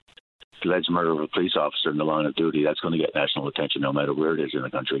the alleged murder of a police officer in the line of duty. That's going to get national attention no matter where it is in the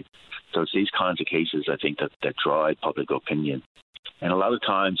country. So it's these kinds of cases, I think, that drive public opinion, and a lot of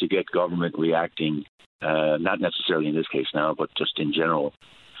times you get government reacting, not necessarily in this case now, but just in general.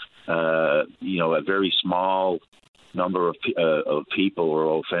 A very small number of people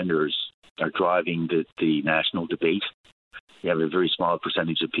or offenders are driving the national debate. You have a very small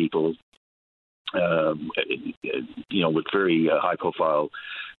percentage of people, with very high-profile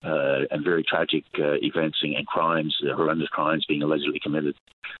and very tragic events and crimes, horrendous crimes being allegedly committed.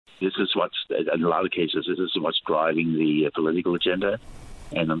 This is in a lot of cases, this is what's driving the political agenda,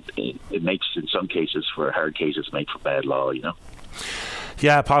 and it makes, in some cases, for hard cases, make for bad law,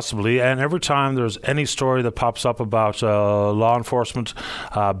 Yeah, possibly. And every time there's any story that pops up about law enforcement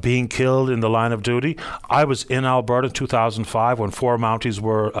being killed in the line of duty, I was in Alberta in 2005 when 4 Mounties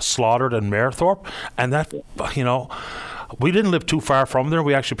were slaughtered in Mayerthorpe, and that, we didn't live too far from there.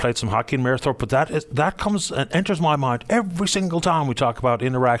 We actually played some hockey in Mayerthorpe, but that comes and enters my mind every single time we talk about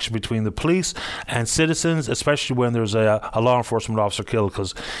interaction between the police and citizens, especially when there's a law enforcement officer killed,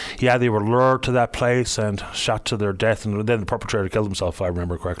 because, they were lured to that place and shot to their death, and then the perpetrator killed himself, if I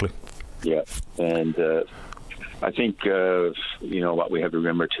remember correctly. Yeah, and I think, what we have to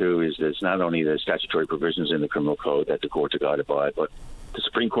remember, too, is there's not only the statutory provisions in the criminal code that the courts are guided by, but the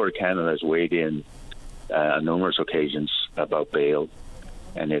Supreme Court of Canada has weighed in on numerous occasions about bail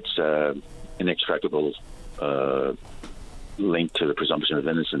and its inextricable link to the presumption of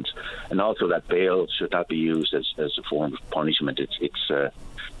innocence, and also that bail should not be used as a form of punishment.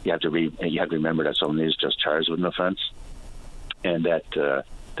 You have to remember that someone is just charged with an offence, and that the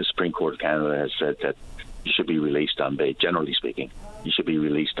Supreme Court of Canada has said that you should be released on bail. Generally speaking, you should be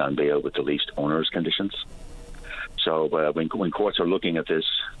released on bail with the least onerous conditions. So when courts are looking at this,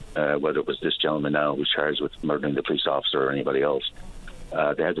 whether it was this gentleman now who's charged with murdering the police officer or anybody else,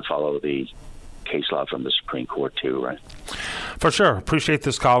 they had to follow the case law from the Supreme Court too, right? For sure. Appreciate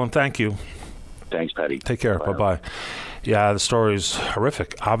this, Colin. Thank you. Thanks, Paddy. Take care. Bye-bye. Yeah, the story's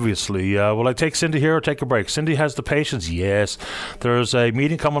horrific, obviously. Will I take Cindy here or take a break? Cindy has the patience. Yes. There's a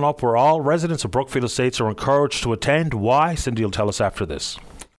meeting coming up where all residents of Brookfield Estates are encouraged to attend. Why? Cindy will tell us after this.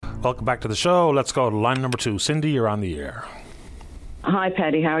 Welcome back to the show. Let's go to line number 2. Cindy, you're on the air. Hi,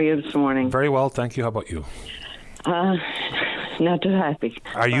 Paddy. How are you this morning? Very well, thank you. How about you? not too happy.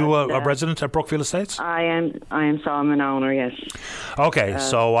 Are you a resident at Brookfield Estates? I am. So I'm an owner. Yes. Okay,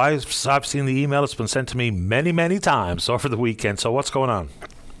 so I've seen the email. It's been sent to me many, many times over the weekend. So what's going on?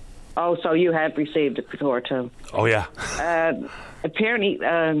 Oh, so you have received it before too? Oh yeah. Apparently,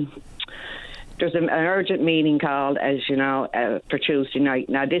 there's an urgent meeting called, as you know, for Tuesday night.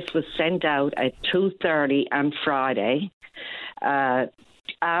 Now, this was sent out at 2:30 on Friday,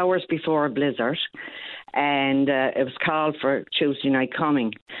 hours before a blizzard, and it was called for Tuesday night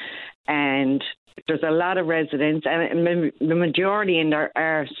coming. And there's a lot of residents, and the majority in there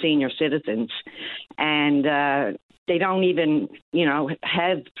are senior citizens, and they don't even,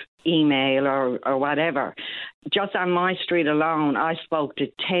 have email or whatever. Just on my street alone, I spoke to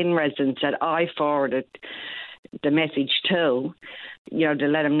 10 residents that I forwarded the message to, to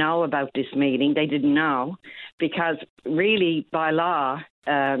let them know about this meeting. They didn't know, because really by law,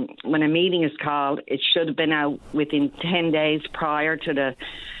 when a meeting is called, it should have been out within 10 days prior to the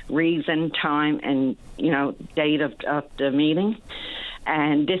reason, time, and, date of the meeting.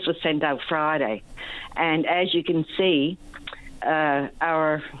 And this was sent out Friday. And as you can see,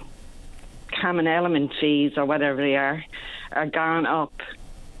 our common element fees, or whatever they are gone up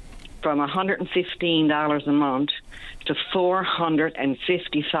from $115 a month to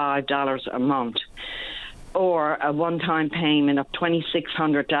 $455 a month, or a one-time payment of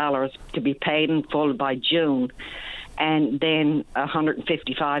 $2,600 to be paid in full by June, and then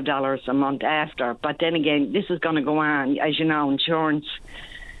 $155 a month after. But then again, this is going to go on. As you know, insurance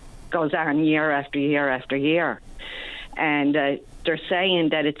goes on year after year after year. And they're saying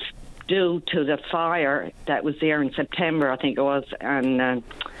that it's due to the fire that was there in September, I think it was, on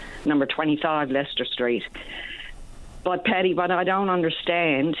number 25 Leicester Street. But Patty, what I don't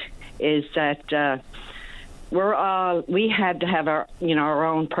understand is that we had to have our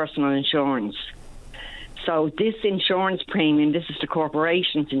own personal insurance. So this insurance premium, this is the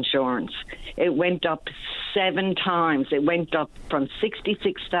corporation's insurance, it went up 7 times. It went up from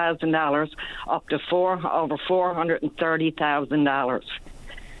 $66,000 up to over $430,000.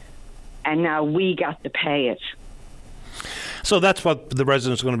 And now we got to pay it. So that's what the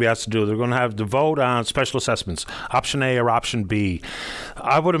residents are going to be asked to do. They're going to have to vote on special assessments, option A or option B.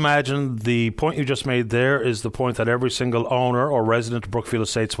 I would imagine the point you just made there is the point that every single owner or resident of Brookfield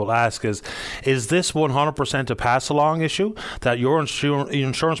Estates will ask is this 100% a pass-along issue, that your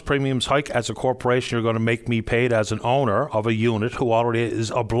insurance premiums hike as a corporation, you're going to make me pay it as an owner of a unit who already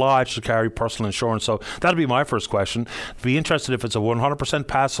is obliged to carry personal insurance? So that'll be my first question. Be interested if it's a 100%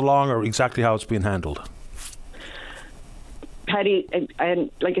 pass-along or exactly how it's being handled. Patty,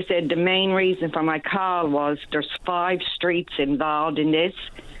 and like I said, the main reason for my call was there's 5 streets involved in this.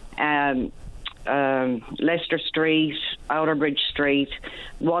 Leicester Street, Outerbridge Street,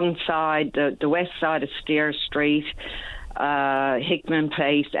 one side, the west side of Steer Street, Hickman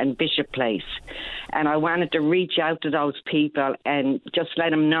Place and Bishop Place. And I wanted to reach out to those people and just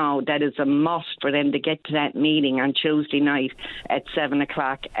let them know that it's a must for them to get to that meeting on Tuesday night at 7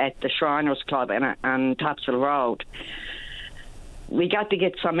 o'clock at the Shriners Club on Topsail Road. We got to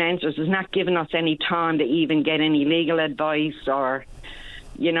get some answers. It's not giving us any time to even get any legal advice or,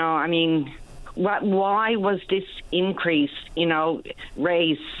 why was this increase,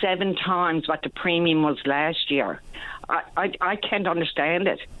 raised 7 times what the premium was last year? I can't understand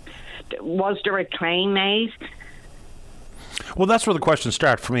it. Was there a claim made? Well, that's where the questions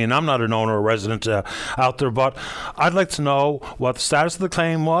start for me, and I'm not an owner or resident out there, but I'd like to know what the status of the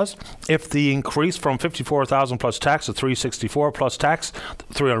claim was, if the increase from $54,000 plus tax to $364,000 plus tax,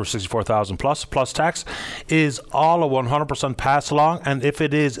 $364,000 plus tax, is all a 100% pass along, and if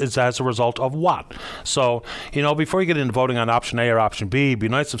it is as a result of what? So, before you get into voting on option A or option B, it'd be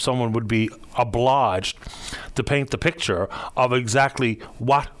nice if someone would be obliged to paint the picture of exactly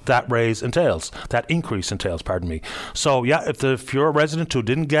what that raise entails, that increase entails, pardon me. So, yeah, if you're a resident who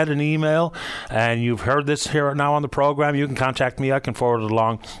didn't get an email and you've heard this here now on the program, you can contact me. I can forward it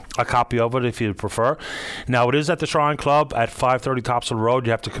along, a copy of it if you prefer. Now, it is at the Shrine Club at 530 Topsail Road.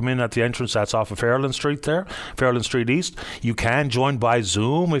 You have to come in at the entrance that's off of Fairland Street there, Fairland Street East. You can join by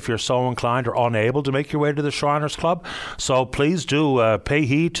Zoom if you're so inclined or unable to make your way to the Shriners Club. So please do pay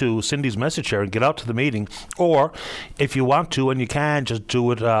heed to Cindy's message here and get out to the meeting. Or if you want to and you can, just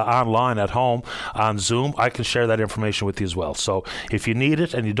do it online at home on Zoom. I can share that information with you as well. So if you need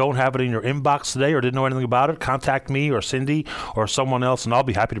it and you don't have it in your inbox today or didn't know anything about it, contact me or Cindy or someone else and I'll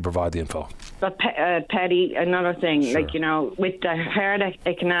be happy to provide the info. But Patty, another thing, sure. With the hard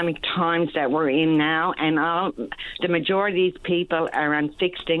economic times that we're in now, and the majority of these people are on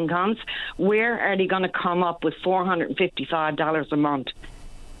fixed incomes, where are they going to come up with $455 a month?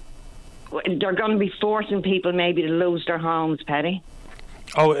 they're going to be forcing people maybe to lose their homes, Paddy.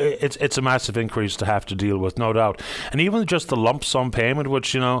 Oh, it's a massive increase to have to deal with, no doubt. And even just the lump sum payment,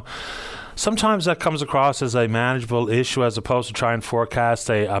 which, sometimes that comes across as a manageable issue as opposed to try and forecast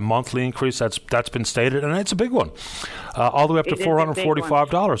a monthly increase that's been stated, and it's a big one, all the way up to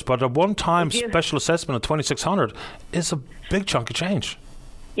 $445. But a one-time special assessment of $2,600 is a big chunk of change.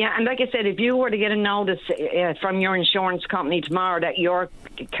 Yeah, and like I said, if you were to get a notice from your insurance company tomorrow that your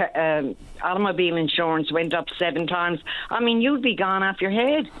automobile insurance went up 7 times, I mean, you'd be gone off your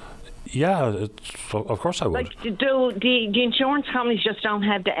head. Yeah, of course I would. Like, do the insurance companies just don't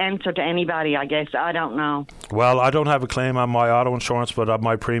have the answer to anybody, I guess? I don't know. Well, I don't have a claim on my auto insurance, but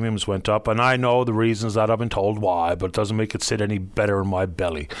my premiums went up, and I know the reasons that I've been told why, but it doesn't make it sit any better in my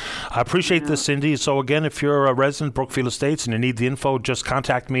belly. I appreciate this, Cindy. So again, if you're a resident of Brookfield Estates and you need the info, just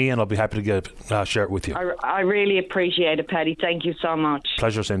contact me, and I'll be happy to share it with you. I really appreciate it, Paddy. Thank you so much.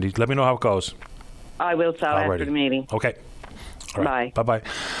 Pleasure, Cindy. Let me know how it goes. I will, so after the meeting. Okay. All right. Bye.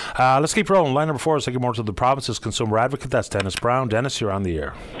 Bye-bye. Let's keep rolling. Line number 4 is good morning to the province's consumer advocate. That's Dennis Brown. Dennis, you're on the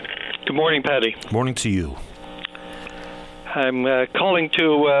air. Good morning, Paddy. Morning to you. I'm calling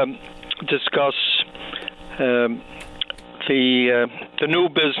to discuss the new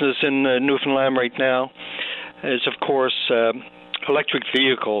business in Newfoundland right now is, of course, electric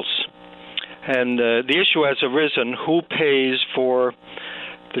vehicles. And the issue has arisen, who pays for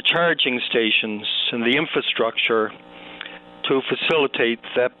the charging stations and the infrastructure to facilitate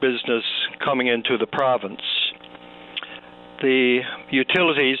that business coming into the province. The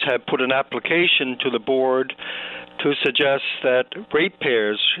utilities have put an application to the board to suggest that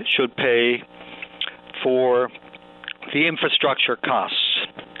ratepayers should pay for the infrastructure costs.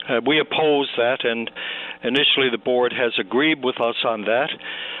 We oppose that, and initially the board has agreed with us on that.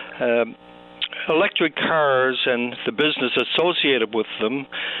 Electric cars and the business associated with them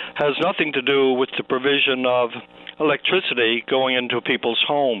has nothing to do with the provision of electricity going into people's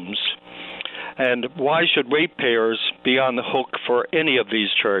homes. And why should ratepayers be on the hook for any of these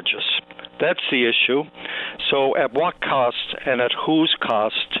charges? That's the issue. So at what cost and at whose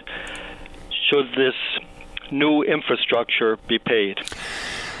cost should this new infrastructure be paid?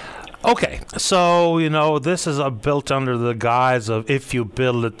 Okay, so, this is built under the guise of if you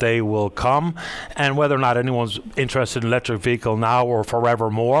build it, they will come. And whether or not anyone's interested in electric vehicle now or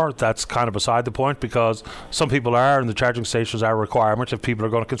forevermore, that's kind of beside the point, because some people are, and the charging stations are a requirement if people are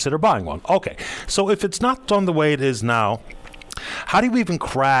going to consider buying one. Okay, so if it's not done the way it is now, how do you even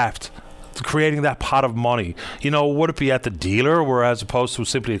craft creating that pot of money? Would it be at the dealer, where as opposed to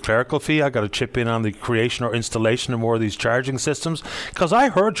simply a clerical fee, I got to chip in on the creation or installation of more of these charging systems? Because I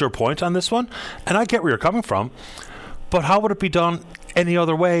heard your point on this one, and I get where you're coming from, but how would it be done any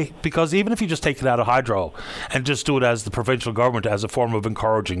other way? Because even if you just take it out of hydro and just do it as the provincial government as a form of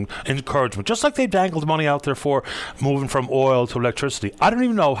encouragement, just like they dangled money out there for moving from oil to electricity, I don't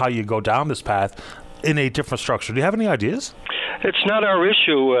even know how you go down this path in a different structure. Do you have any ideas? It's not our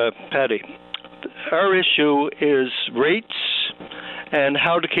issue, Paddy. Our issue is rates and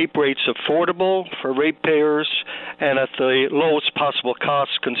how to keep rates affordable for ratepayers and at the lowest possible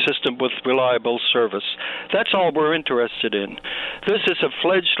cost consistent with reliable service. That's all we're interested in. This is a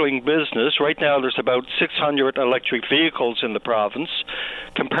fledgling business. Right now there's about 600 electric vehicles in the province.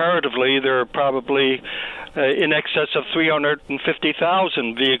 Comparatively, there are probably in excess of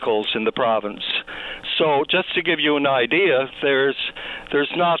 350,000 vehicles in the province. So just to give you an idea, there's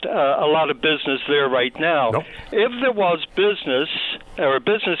not a lot of business there right now. Nope. If there was business or a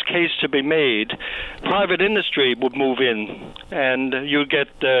business case to be made, private industry would move in, and you get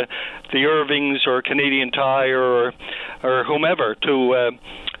the Irvings or Canadian Tire or whomever to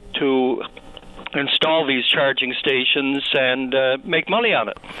install these charging stations and make money on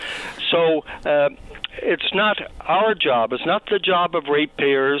it. So it's not our job. It's not the job of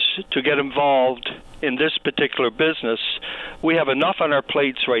ratepayers to get involved in this particular business. We have enough on our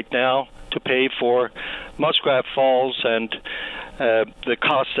plates right now to pay for Muskrat Falls and the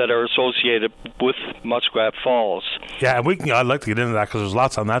costs that are associated with Muskrat Falls. Yeah, and I'd like to get into that because there's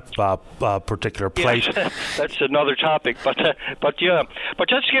lots on that particular plate. Yeah, that's another topic, but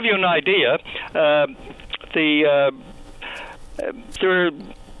just to give you an idea,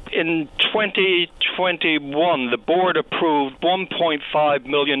 in 2021, the board approved $1.5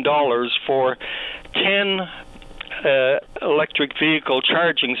 million for 10 electric vehicle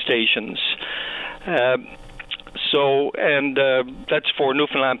charging stations. That's for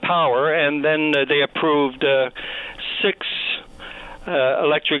Newfoundland Power, and then they approved 6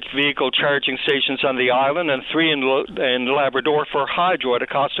 electric vehicle charging stations on the island and 3 in Labrador for Hydro at a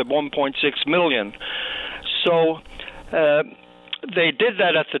cost of $1.6 million. So they did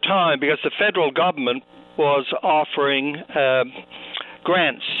that at the time because the federal government was offering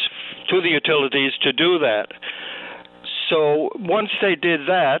grants to the utilities to do that. So once they did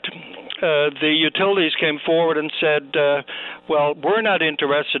that, the utilities came forward and said, well, we're not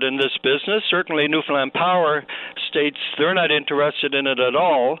interested in this business. Certainly Newfoundland Power states they're not interested in it at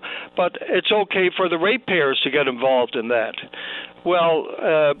all, but it's okay for the ratepayers to get involved in that.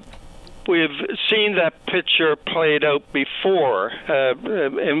 Well, we've seen that picture played out before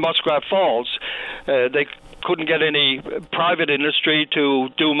in Muskrat Falls. They couldn't get any private industry to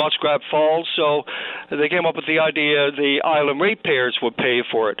do Muskrat Falls, so they came up with the idea the island ratepayers would pay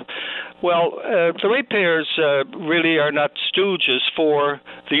for it. Well, the ratepayers really are not stooges for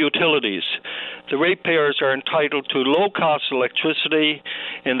the utilities. The ratepayers are entitled to low-cost electricity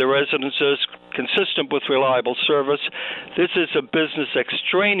in the residences consistent with reliable service. This is a business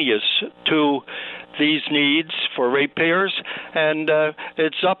extraneous to these needs for ratepayers, and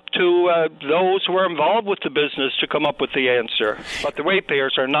it's up to those who are involved with the business to come up with the answer. But the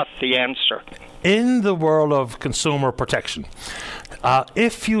ratepayers are not the answer. In the world of consumer protection,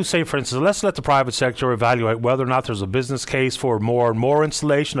 if you say, for instance, let's let the private sector evaluate whether or not there's a business case for more and more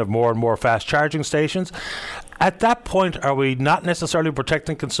installation of more and more fast charging stations, at that point, are we not necessarily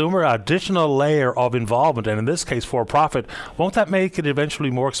protecting consumer? Additional layer of involvement, and in this case for profit, won't that make it eventually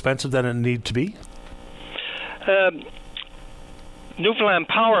more expensive than it need to be? Newfoundland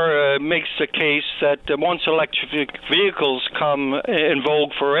Power makes the case that once electric vehicles come in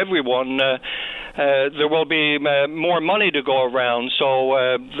vogue for everyone, there will be more money to go around.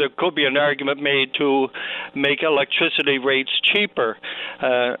 So there could be an argument made to make electricity rates cheaper.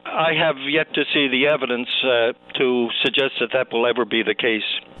 I have yet to see the evidence to suggest that that will ever be the case.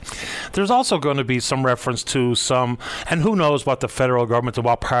 There's also going to be some reference to some, and who knows what the federal government and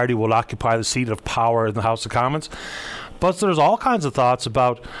what party will occupy the seat of power in the House of Commons. But there's all kinds of thoughts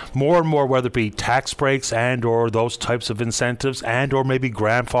about more and more, whether it be tax breaks and or those types of incentives and or maybe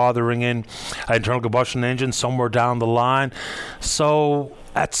grandfathering in internal combustion engines somewhere down the line. So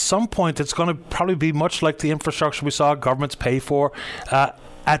at some point, it's going to probably be much like the infrastructure we saw governments pay for.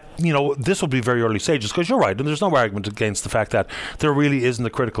 This will be very early stages, because you're right, and there's no argument against the fact that there really isn't a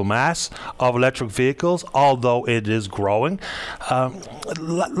critical mass of electric vehicles, although it is growing.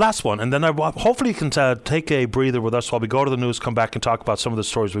 Last one, and then hopefully you can take a breather with us while we go to the news, come back and talk about some of the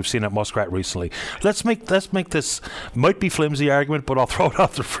stories we've seen at Muskrat recently. Let's make this, might be flimsy argument, but I'll throw it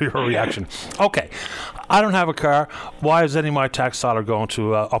out there for your reaction. Okay, I don't have a car. Why is any of my tax dollar going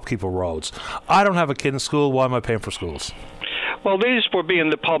to upkeep of roads? I don't have a kid in school. Why am I paying for schools? Well, these will be in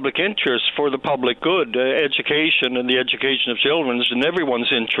the public interest for the public good. Education and the education of children is in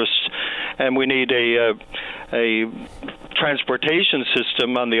everyone's interest, and we need a transportation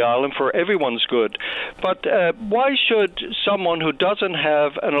system on the island for everyone's good. But why should someone who doesn't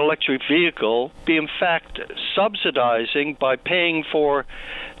have an electric vehicle be in fact subsidizing by paying for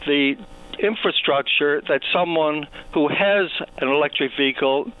the infrastructure that someone who has an electric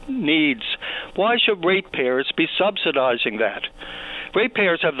vehicle needs? Why should ratepayers be subsidizing that?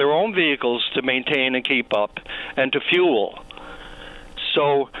 Ratepayers have their own vehicles to maintain and keep up and to fuel.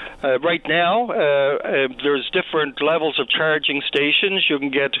 So right now, there's different levels of charging stations. You can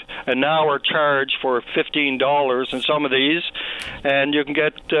get an hour charge for $15 in some of these, and you can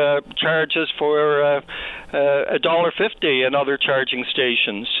get charges for $1.50 in other charging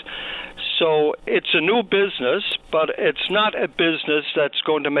stations. So it's a new business, but it's not a business that's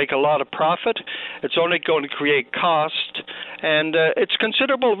going to make a lot of profit. It's only going to create cost, and it's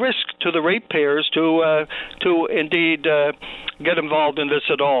considerable risk to the ratepayers to indeed get involved in this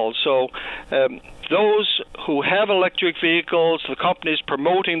at all. So those who have electric vehicles, the companies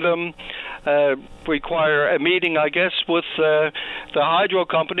promoting them, require a meeting, I guess, with the hydro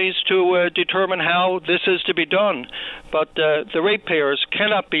companies to determine how this is to be done. But the ratepayers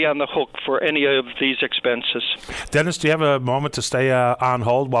cannot be on the hook for any of these expenses. Dennis, do you have a moment to stay on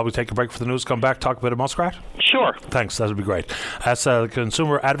hold while we take a break for the news? Come back, talk a bit of Muskrat? Sure. Thanks, that would be great. As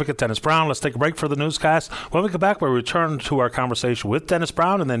consumer advocate Dennis Brown, let's take a break for the newscast. When we come back, we'll return to our conversation with Dennis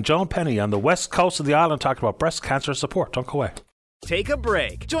Brown and then Joan Penny on the west coast of the island talking about breast cancer support. Don't go away. Take a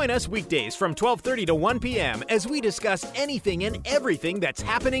break. Join us weekdays from 12:30 to 1 p.m. as we discuss anything and everything that's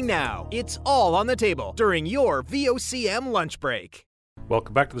happening now. It's all on the table during your VOCM lunch break.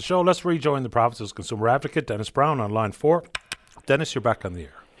 Welcome back to the show. Let's rejoin the province's consumer advocate, Dennis Brown, on line 4. Dennis, you're back on the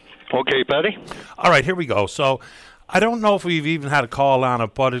air. Okay, Patty. All right, here we go. So I don't know if we've even had a call on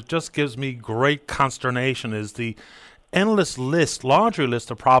it, but it just gives me great consternation is the endless laundry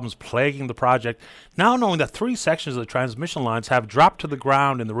list of problems plaguing the project. Now knowing that 3 sections of the transmission lines have dropped to the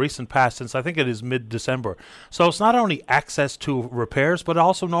ground in the recent past, since I think it is mid-December. So it's not only access to repairs, but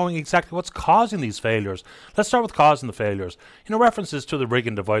also knowing exactly what's causing these failures. Let's start with causing the failures. References to the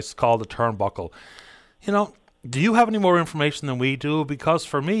rigging device called the turnbuckle. Do you have any more information than we do? Because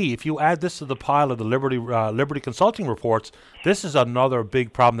for me, if you add this to the pile of the Liberty Consulting reports, this is another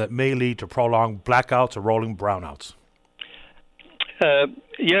big problem that may lead to prolonged blackouts or rolling brownouts.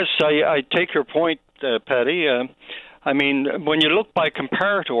 Yes, I take your point, Paddy. When you look by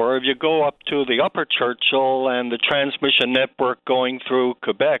comparator, if you go up to the Upper Churchill and the transmission network going through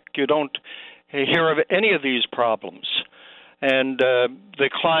Quebec, you don't hear of any of these problems. And the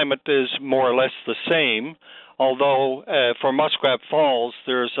climate is more or less the same. Although for Muskrat Falls,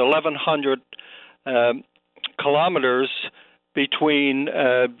 there's 1,100 kilometers between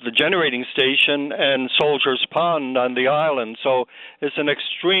the generating station and Soldiers Pond on the island. So it's an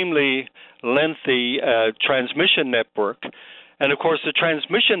extremely lengthy transmission network. And, of course, the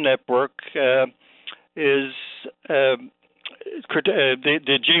transmission network is the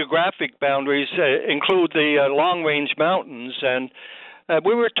geographic boundaries include the long-range mountains. And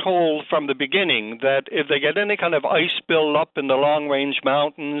we were told from the beginning that if they get any kind of ice build up in the long-range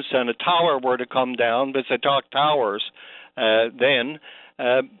mountains and a tower were to come down, because they talk towers then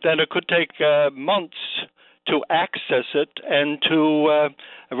it could take months to access it and to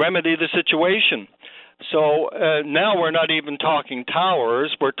remedy the situation. So now we're not even talking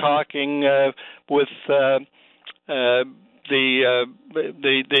towers; we're talking with the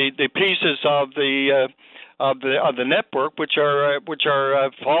pieces of the network which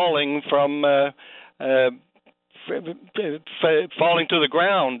are falling from falling to the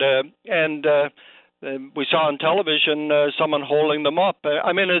ground, and we saw on television someone holding them up.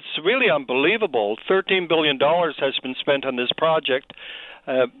 It's really unbelievable. $13 billion has been spent on this project,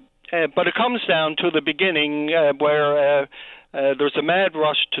 but it comes down to the beginning where there's a mad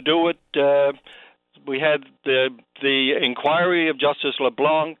rush to do it. We had the inquiry of Justice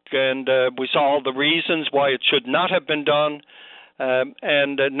LeBlanc, and we saw all the reasons why it should not have been done.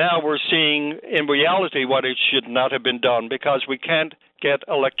 And now we're seeing, in reality, what it should not have been done, because we can't get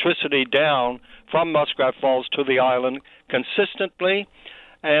electricity down from Muskrat Falls to the island consistently,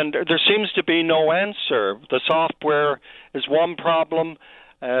 and there seems to be no answer. The software is one problem,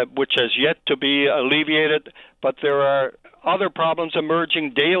 which has yet to be alleviated, but there are other problems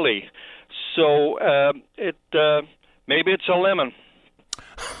emerging daily. So maybe it's a lemon.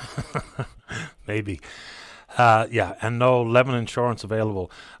 Maybe. And no lemon insurance available.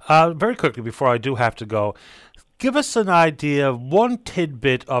 Very quickly, before I do have to go, give us an idea of one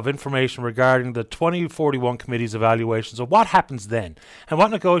tidbit of information regarding the 2041 committee's evaluations of what happens then and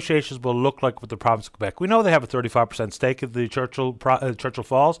what negotiations will look like with the province of Quebec. We know they have a 35% stake in the Churchill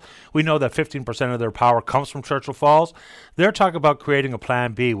Falls. We know that 15% of their power comes from Churchill Falls. They're talking about creating a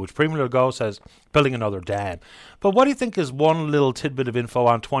plan B, which Premier Legault says building another dam. But what do you think is one little tidbit of info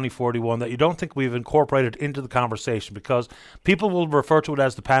on 2041 that you don't think we've incorporated into the conversation? Because people will refer to it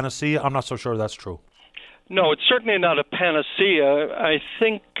as the panacea. I'm not so sure that's true. No, it's certainly not a panacea. I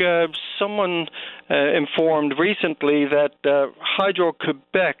think someone informed recently that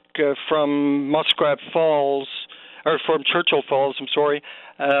Hydro-Quebec from Muskrat Falls, or from Churchill Falls,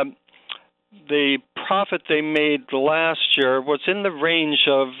 the profit they made last year was in the range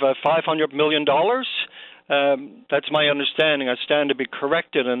of $500 million. That's my understanding. I stand to be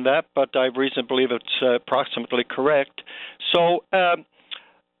corrected in that, but I reason to believe it's approximately correct. So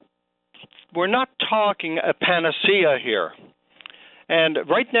we're not talking a panacea here. And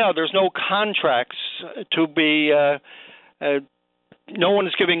right now there's no contracts to be no one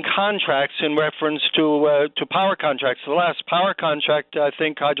is giving contracts in reference to power contracts. The last power contract I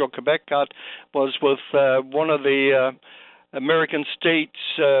think Hydro-Quebec got was with one of the American states.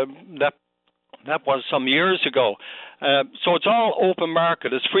 That was some years ago. So it's all open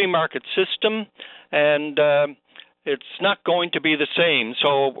market. It's free market system, and it's not going to be the same.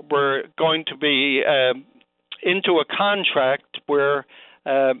 So we're going to be into a contract where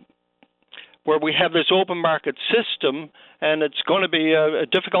we have this open market system, and it's going to be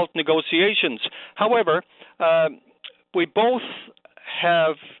difficult negotiations. However, we both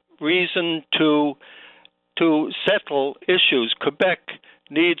have reason to settle issues. Quebec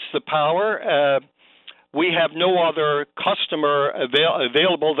needs the power. We have no other customer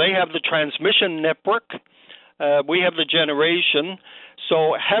available. They have the transmission network. We have the generation.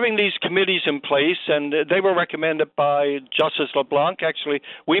 So having these committees in place, and they were recommended by Justice LeBlanc. Actually,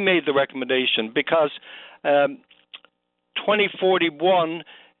 we made the recommendation because 2041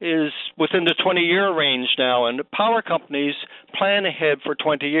 is within the 20-year range now, and power companies plan ahead for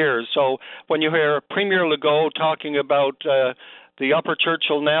 20 years. So when you hear Premier Legault talking about the Upper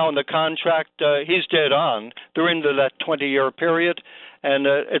Churchill now and the contract, he's dead on. They're into that 20-year period, and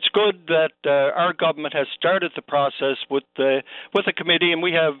it's good that our government has started the process with the committee, and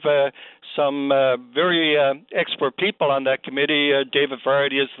we have some very expert people on that committee. David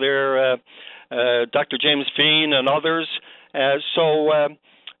Vardy is there, Dr. James Veen, and others. And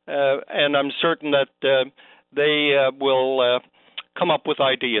I'm certain that they will come up with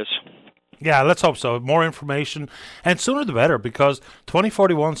ideas. Yeah, let's hope so. More information, and sooner the better, because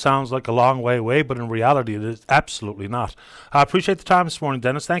 2041 sounds like a long way away, but in reality it is absolutely not. I appreciate the time this morning,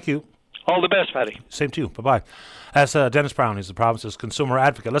 Dennis. Thank you. All the best, Paddy. Same to you. Bye-bye. As Dennis Brown, he's the province's consumer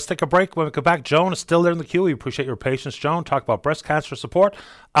advocate. Let's take a break. When we come back, Joan is still there in the queue. We appreciate your patience, Joan. Talk about breast cancer support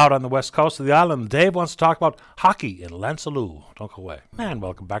out on the west coast of the island. Dave wants to talk about hockey in Lansaloo. Don't go away. And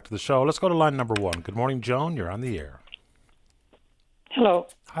welcome back to the show. Let's go to line number 1. Good morning, Joan. You're on the air. Hello.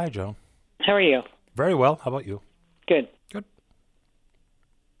 Hi, Joan. How are you? Very well. How about you? Good. Good.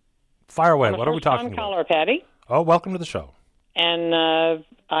 Fire away. I'm what are we talking about? about? Caller, Patty. Oh, welcome to the show. And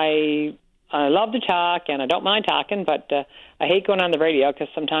I love to talk, and I don't mind talking, but I hate going on the radio because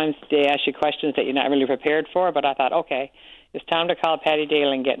sometimes they ask you questions that you're not really prepared for. But I thought, okay, it's time to call Patty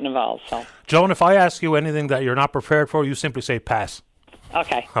Dale and get involved. So, Joan, if I ask you anything that you're not prepared for, you simply say pass.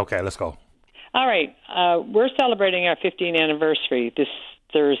 Okay. Okay, let's go. All right. We're celebrating our 15th anniversary this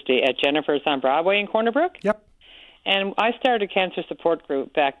Thursday at Jennifer's on Broadway in Corner Brook. Yep. And I started a cancer support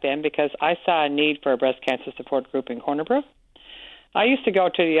group back then because I saw a need for a breast cancer support group in Corner Brook. I used to go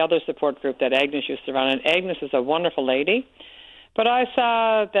to the other support group that Agnes used to run, and Agnes is a wonderful lady. But I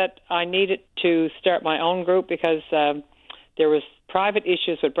saw that I needed to start my own group because there was private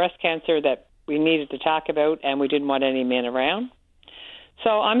issues with breast cancer that we needed to talk about, and we didn't want any men around.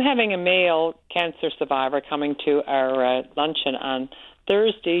 So I'm having a male cancer survivor coming to our luncheon on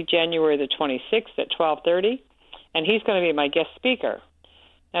Thursday, January the 26th at 12:30, and he's going to be my guest speaker.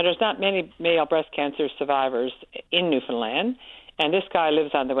 Now, there's not many male breast cancer survivors in Newfoundland, and this guy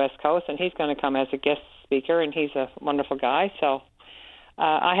lives on the West Coast, and he's going to come as a guest speaker, and he's a wonderful guy. So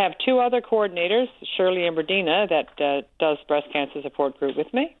I have 2 other coordinators, Shirley and Berdina, that does breast cancer support group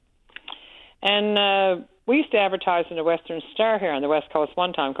with me. And we used to advertise in the Western Star here on the West Coast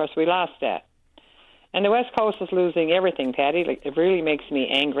one time. Of course, we lost that. And the West Coast is losing everything, Patty. It really makes me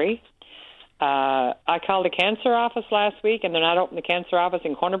angry. I called the cancer office last week, and they're not opening the cancer office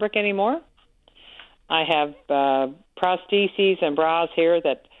in Corner Brook anymore. I have prostheses and bras here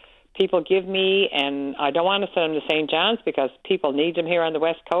that people give me, and I don't want to send them to St. John's because people need them here on the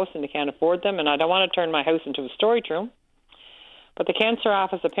West Coast and they can't afford them, and I don't want to turn my house into a storage room. But the cancer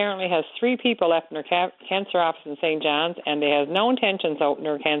office apparently has 3 people left in their cancer office in St. John's, and they have no intentions of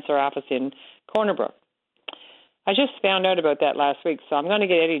opening their cancer office in Corner Brook. I just found out about that last week, so I'm going to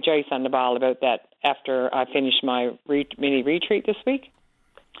get Eddie Joyce on the ball about that after I finish my mini retreat this week.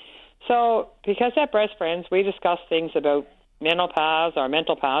 So, because at Breast Friends, we discuss things about menopause or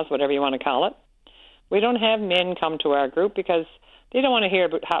mental pause, whatever you want to call it. We don't have men come to our group because they don't want to hear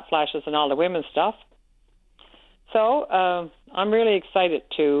about hot flashes and all the women's stuff. So, I'm really excited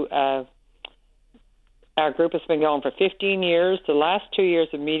to... our group has been going for 15 years. The last 2 years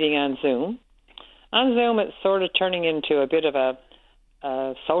of meeting on Zoom. On Zoom, it's sort of turning into a bit of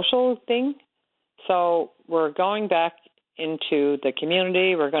a social thing. So we're going back into the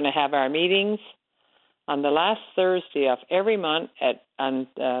community. We're going to have our meetings on the last Thursday of every month on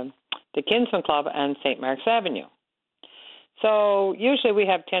the Kinsman Club on St. Mark's Avenue. So usually we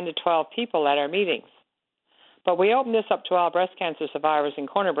have 10 to 12 people at our meetings. But we open this up to all breast cancer survivors in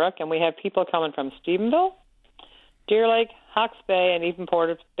Corner Brook, and we have people coming from Stephenville, Deer Lake, Hawke's Bay, and even Port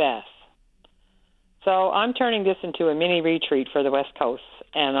of Bass. So I'm turning this into a mini retreat for the West Coast,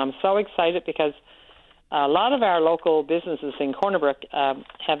 and I'm so excited because a lot of our local businesses in Corner Brook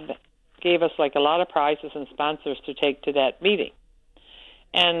have gave us like a lot of prizes and sponsors to take to that meeting.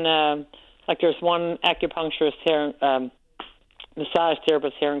 And like there's one acupuncturist here, massage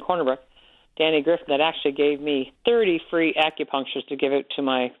therapist here in Corner Brook, Danny Griffin, that actually gave me 30 free acupunctures to give out to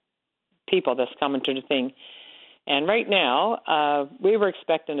my people that's coming to the thing. And right now, we were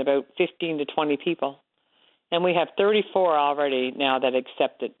expecting about 15 to 20 people. And we have 34 already now that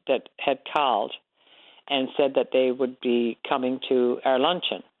accepted, that had called and said that they would be coming to our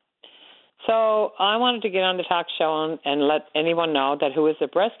luncheon. So I wanted to get on the talk show and let anyone know that who is a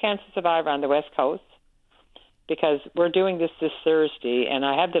breast cancer survivor on the West Coast, because we're doing this Thursday, and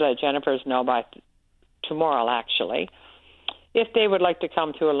I have to let Jennifer's know by tomorrow, actually, if they would like to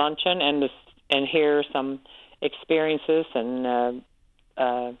come to a luncheon and hear some experiences and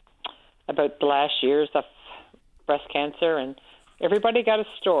about the last years of breast cancer, and everybody got a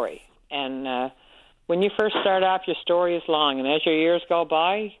story. And when you first start off, your story is long, and as your years go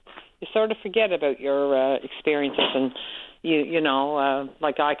by, you sort of forget about your experiences. And you know,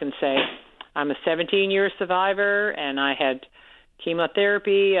 like I can say, I'm a 17-year survivor, and I had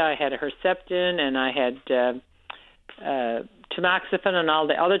chemotherapy, I had a Herceptin, and I had tamoxifen and all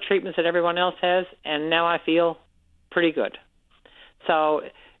the other treatments that everyone else has, and now I feel pretty good. So,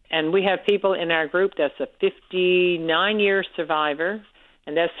 and we have people in our group that's a 59-year survivor,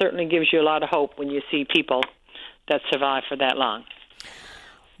 and that certainly gives you a lot of hope when you see people that survive for that long.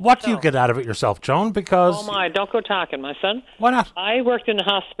 What do you get out of it yourself, Joan? Because oh my, don't go talking, my son. Why not? I worked in the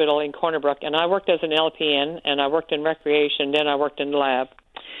hospital in Corner Brook, and I worked as an LPN, and I worked in recreation, then I worked in the lab.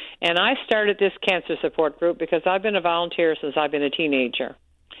 And I started this cancer support group because I've been a volunteer since I've been a teenager.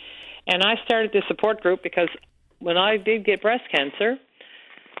 And I started this support group because when I did get breast cancer,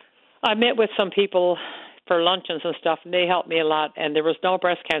 I met with some people for luncheons and stuff, and they helped me a lot, and there was no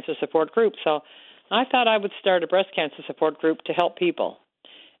breast cancer support group. So I thought I would start a breast cancer support group to help people.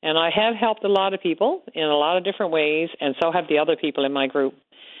 And I have helped a lot of people in a lot of different ways, and so have the other people in my group.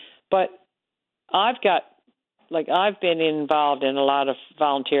 But I've been involved in a lot of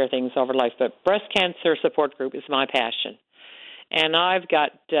volunteer things over life, but breast cancer support group is my passion. And I've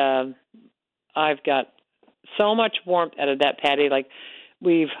got so much warmth out of that, Patty. Like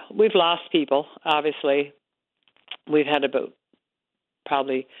we've lost people, obviously. We've had about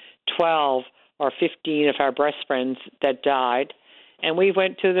probably 12 or 15 of our breast friends that died. And we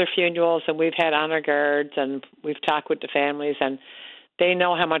went to their funerals, and we've had honor guards, and we've talked with the families, and they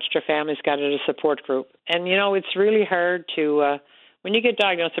know how much their families got at a support group. And, you know, it's really hard to, when you get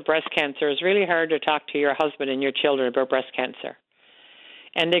diagnosed with breast cancer, it's really hard to talk to your husband and your children about breast cancer.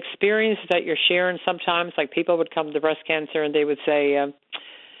 And the experience that you're sharing sometimes, like people would come to breast cancer and they would say,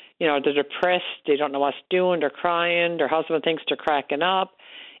 you know, they're depressed, they don't know what's doing, they're crying, their husband thinks they're cracking up.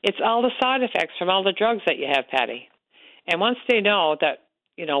 It's all the side effects from all the drugs that you have, Patty. And once they know that,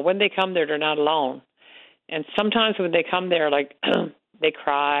 you know, when they come there, they're not alone. And sometimes when they come there, like they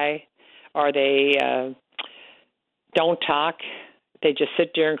cry or they don't talk. They just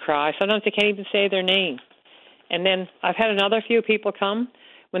sit there and cry. Sometimes they can't even say their name. And then I've had another few people come.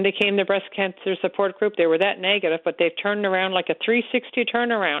 When they came to breast cancer support group, they were that negative, but they've turned around like a 360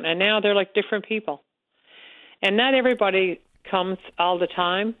 turnaround, and now they're like different people. And not everybody comes all the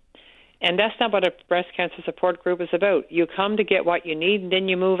time. And that's not what a breast cancer support group is about. You come to get what you need, and then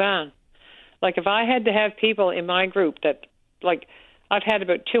you move on. Like if I had to have people in my group that, like, I've had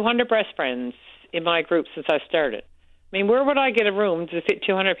about 200 breast friends in my group since I started. I mean, where would I get a room to fit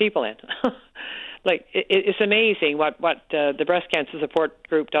 200 people in? Like, it's amazing what the breast cancer support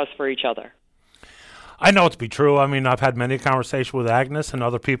group does for each other. I know it to be true. I mean, I've had many conversations with Agnes and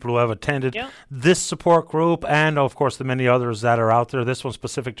other people who have attended this support group and, of course, the many others that are out there. This one's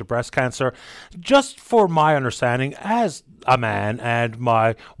specific to breast cancer. Just for my understanding, as a man and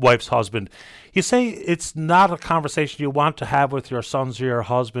my wife's husband, you say it's not a conversation you want to have with your sons or your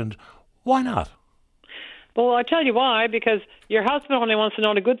husband. Why not? Well, I tell you why, because your husband only wants to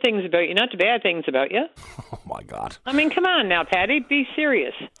know the good things about you, not the bad things about you. Oh, my God. I mean, come on now, Patty, be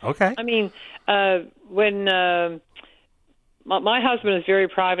serious. Okay. I mean, when my husband is very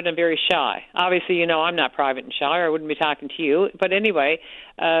private and very shy. Obviously, you know I'm not private and shy, or I wouldn't be talking to you. But anyway,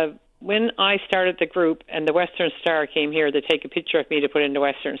 when I started the group and the Western Star came here to take a picture of me to put in the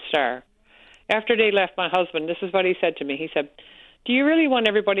Western Star, after they left, my husband, this is what he said to me. He said, "Do you really want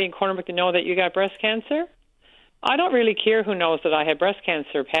everybody in Corner Brook to know that you got breast cancer?" I don't really care who knows that I have breast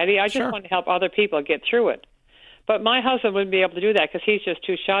cancer, Patty. I just want to help other people get through it. But my husband wouldn't be able to do that because he's just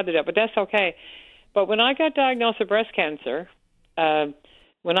too shy to do it. But that's okay. But when I got diagnosed with breast cancer,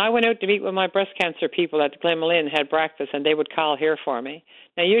 when I went out to meet with my breast cancer people at Glenmalin, had breakfast, and they would call here for me.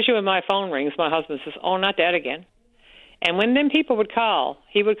 Now, usually when my phone rings, my husband says, "Oh, not that again." And when them people would call,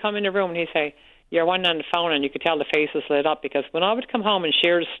 he would come in the room and he'd say, "You're one on the phone," and you could tell the faces lit up, because when I would come home and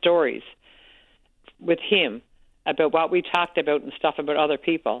share the stories with him about what we talked about and stuff about other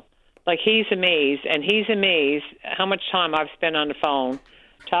people, like he's amazed how much time I've spent on the phone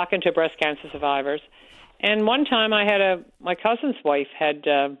talking to breast cancer survivors. And one time I had my cousin's wife had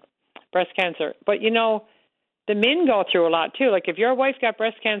breast cancer. But, you know, the men go through a lot, too. Like if your wife got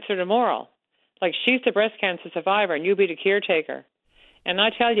breast cancer tomorrow, like she's the breast cancer survivor and you be the caretaker. And I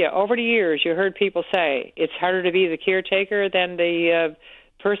tell you, over the years, you heard people say it's harder to be the caretaker than the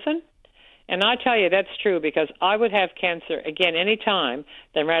person. And I tell you, that's true, because I would have cancer again any time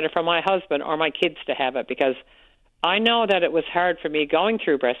than rather for my husband or my kids to have it, because I know that it was hard for me going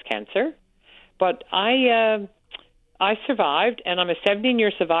through breast cancer. But I I survived, and I'm a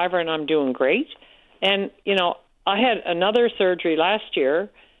 17-year survivor, and I'm doing great. And, I had another surgery last year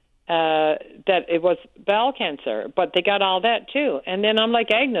that it was bowel cancer, but they got all that too. And then I'm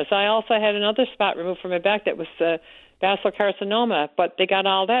like Agnes. I also had another spot removed from my back that was basal carcinoma, but they got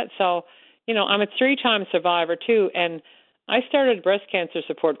all that. So, I'm a 3-time survivor too. And I started a breast cancer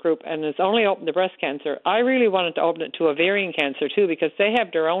support group, and it's only open to breast cancer. I really wanted to open it to ovarian cancer too, because they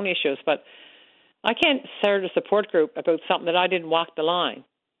have their own issues. But I can't start a support group about something that I didn't walk the line.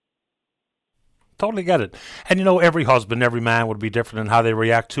 Totally get it. And every husband, every man would be different in how they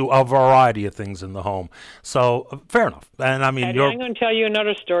react to a variety of things in the home. So, fair enough. And I mean, I'm going to tell you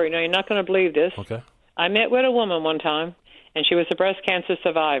another story. Now, you're not going to believe this. Okay. I met with a woman one time, and she was a breast cancer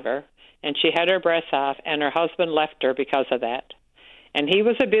survivor, and she had her breasts off, and her husband left her because of that. And he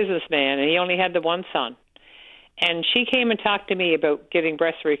was a businessman, and he only had the one son. And she came and talked to me about getting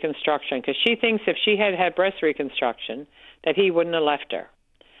breast reconstruction, because she thinks if she had had breast reconstruction, that he wouldn't have left her.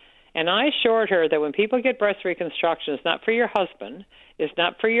 And I assured her that when people get breast reconstruction, it's not for your husband, it's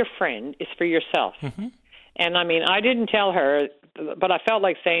not for your friend, it's for yourself. Mm-hmm. And I mean, I didn't tell her, but I felt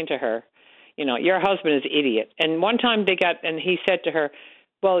like saying to her, your husband is an idiot. And one time and he said to her,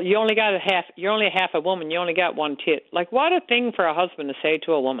 well, you're only half a woman, you only got one tit. Like, what a thing for a husband to say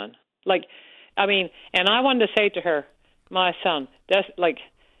to a woman. Like, I mean, and I wanted to say to her, my son, that's like,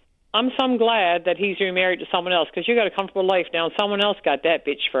 I'm so glad that he's remarried to someone else, because you got a comfortable life now, and someone else got that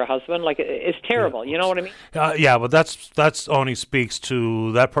bitch for a husband. Like, it's terrible. You know what I mean? Yeah, but that's only speaks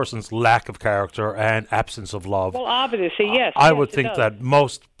to that person's lack of character and absence of love. Well, obviously, yes. I would think that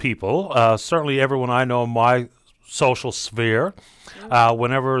most people, certainly everyone I know in my social sphere,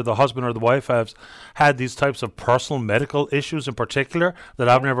 whenever the husband or the wife has had these types of personal medical issues in particular, that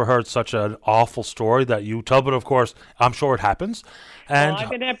I've never heard such an awful story that you tell, but of course, I'm sure it happens. And I've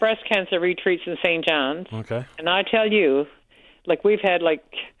been at breast cancer retreats in St. John's. Okay. And I tell you, like, we've had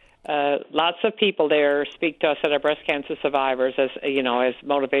lots of people there speak to us that are breast cancer survivors as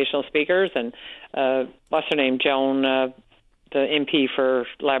motivational speakers. And what's her name? Joan, the MP for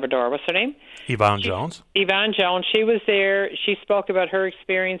Labrador. What's her name? Yvonne Jones. Yvonne Jones. She was there. She spoke about her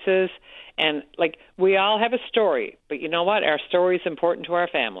experiences. And, we all have a story. But you know what? Our story is important to our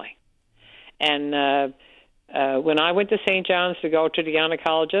family. And when I went to St. John's to go to the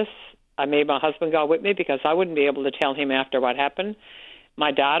gynecologist, I made my husband go with me because I wouldn't be able to tell him after what happened.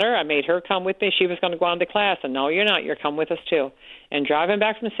 My daughter, I made her come with me. She was going to go on to class, and no, you're not. You're come with us too. And driving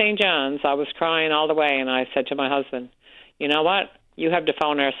back from St. John's, I was crying all the way, and I said to my husband, you know what? You have to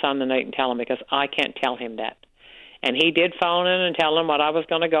phone our son tonight and tell him, because I can't tell him that. And he did phone in and tell him what I was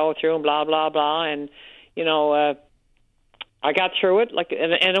going to go through and blah, blah, blah. And, I got through it,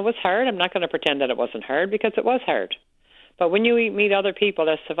 and it was hard. I'm not going to pretend that it wasn't hard, because it was hard. But when you meet other people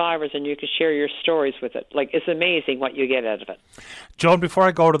as survivors and you can share your stories with it, it's amazing what you get out of it. Joan, before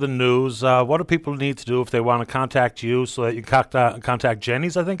I go to the news, what do people need to do if they want to contact you so that you contact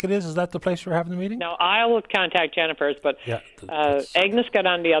Jenny's, I think it is? Is that the place you're having the meeting? No, I will contact Jennifer's, but yeah, Agnes got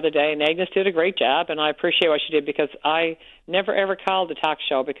on the other day, and Agnes did a great job, and I appreciate what she did, because I never ever called the talk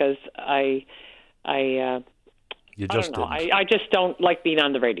show because I just don't like being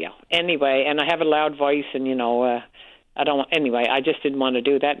on the radio anyway, and I have a loud voice, and I just didn't want to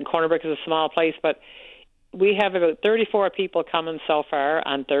do that. And Corner Brook is a small place, but we have about 34 people coming so far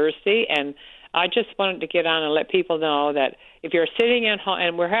on Thursday, and I just wanted to get on and let people know that if you're sitting at home,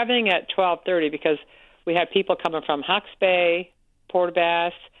 and we're having it at 12:30 because we have people coming from Hawke's Bay,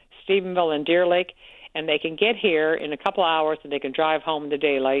 Portabass, Stephenville, and Deer Lake, and they can get here in a couple of hours, and they can drive home in the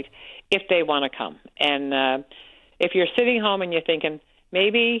daylight if they want to come. And if you're sitting home and you're thinking,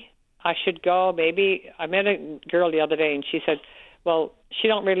 maybe I should go, maybe I met a girl the other day and she said, well, she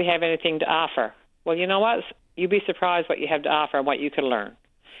don't really have anything to offer. Well, you know what? You'd be surprised what you have to offer and what you can learn.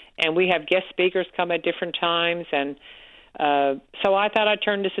 And we have guest speakers come at different times. And so I thought I'd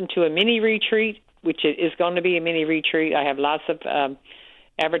turn this into a mini retreat, which is going to be a mini retreat. I have lots of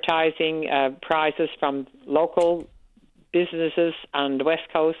advertising prizes from local businesses on the West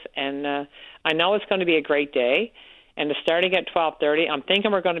Coast. And I know it's going to be a great day. And it's starting at 12:30. I'm thinking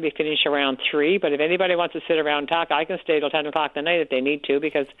we're going to be finished around 3, but if anybody wants to sit around and talk, I can stay till 10 o'clock tonight if they need to,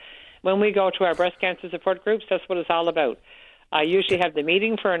 because when we go to our breast cancer support groups, that's what it's all about. I usually have the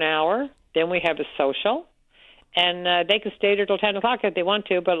meeting for an hour, then we have a social, and they can stay there till 10 o'clock if they want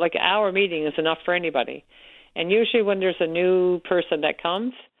to, but an hour meeting is enough for anybody. And usually when there's a new person that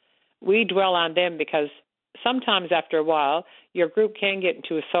comes, we dwell on them, because sometimes after a while, your group can get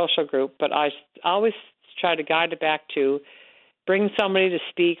into a social group, but I always try to guide it back to bring somebody to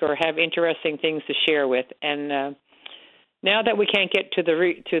speak or have interesting things to share with. And Now that we can't get to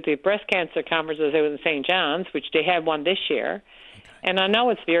the breast cancer conferences in St. John's, which they had one this year, and I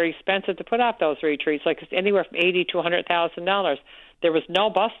know it's very expensive to put off those retreats, like it's anywhere from $80,000 to $100,000. There was no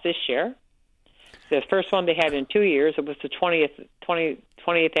bus this year. The first one they had in 2 years. It was the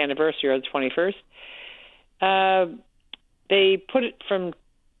 20th anniversary, or the 21st. They put it from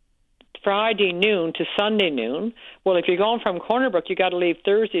Friday noon to Sunday noon. Well, if you're going from Corner Brook, you got to leave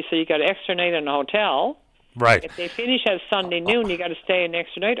Thursday, so you got an extra night in a hotel. Right. If they finish at Sunday noon, you got to stay an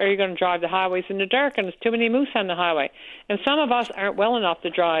extra night, or you're going to drive the highways in the dark, and there's too many moose on the highway. And some of us aren't well enough to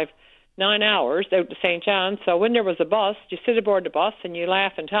drive 9 hours out to St. John's. So when there was a bus, you sit aboard the bus and you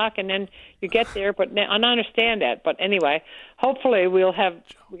laugh and talk, and then you get there. But I understand that. But anyway, hopefully we'll have.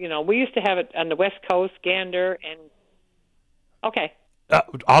 We used to have it on the West Coast, Gander, and okay.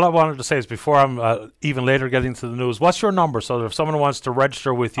 All I wanted to say is before I'm even later getting to the news, what's your number so that if someone wants to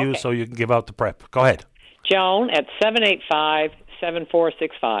register with you so you can give out the prep? Go ahead. Joan at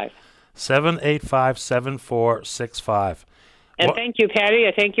 785-7465. 785-7465. And thank you, Patty.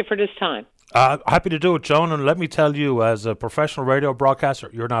 I thank you for this time. Happy to do it, Joan. And let me tell you, as a professional radio broadcaster,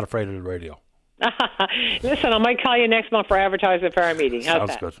 you're not afraid of the radio. Listen, I might call you next month for advertising for our meeting. How's Sounds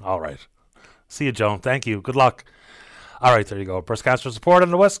that? good. All right. See you, Joan. Thank you. Good luck. All right, there you go. Breast cancer support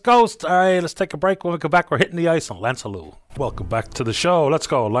on the West Coast. All right, let's take a break. When we come back, we're hitting the ice on Lansaloo. Welcome back to the show. Let's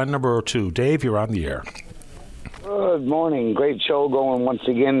go. Line number 2. Dave, you're on the air. Good morning. Great show going once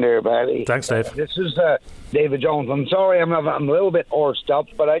again there, Patty. Thanks, Dave. This is David Jones. I'm sorry I'm a little bit horsed up,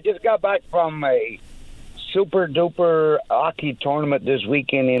 but I just got back from a super-duper hockey tournament this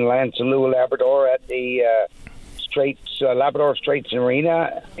weekend in Lansaloo, Labrador, at the Labrador Straits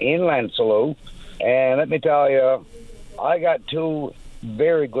Arena in Lansaloo. And let me tell you, I got 2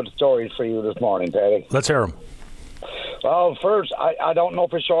 very good stories for you this morning, Patty. Let's hear them. Well, first, I don't know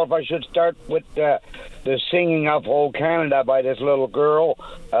for sure if I should start with the singing of Old Canada by this little girl.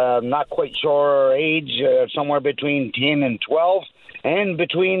 Not quite sure her age, somewhere between 10 and 12, and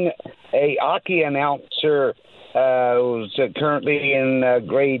between a hockey announcer who's currently in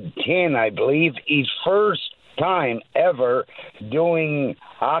grade 10, I believe. His first time ever doing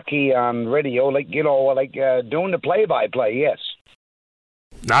hockey on radio, like doing the play-by-play, yes.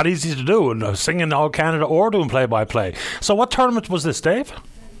 Not easy to do, singing All Canada or doing play-by-play. So what tournament was this, Dave?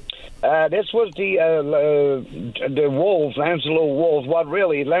 This was the Wolves, Lansaloo Wolves. What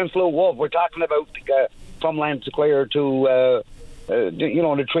really, Lansaloo Wolves, we're talking about from Landsclare to,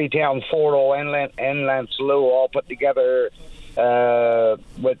 the three towns, Fordo and Lansaloo, all put together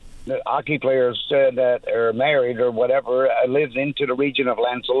with hockey players that are married or whatever, lives into the region of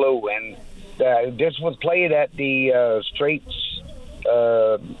Lansaloo. And this was played at the Straits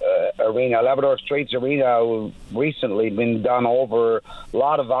Arena, Labrador Straits Arena, recently been done over. A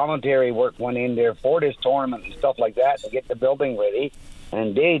lot of voluntary work went in there for this tournament and stuff like that to get the building ready,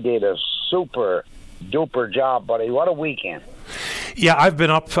 and they did a super duper job, buddy. What a weekend. Yeah, I've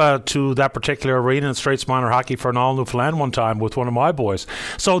been up to that particular arena in Straits Minor Hockey for an all Newfoundland one time with one of my boys.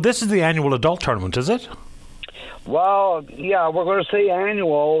 So this is the annual adult tournament, is it? Well, yeah, we're going to say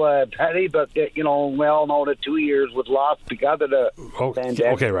annual, Patty, but, we all know that 2 years was lost because of the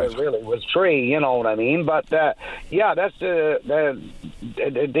pandemic. Okay, right. It really was 3, you know what I mean? But, that's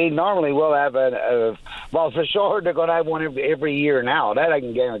they normally will have well, for sure, they're going to have one every year now. That I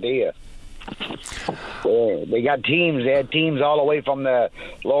can guarantee you. They got teams. They had teams all the way from the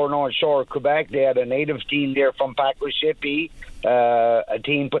lower North Shore of Quebec. They had a native team there from Pakwashipi, a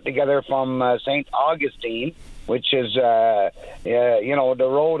team put together from St. Augustine, which is, the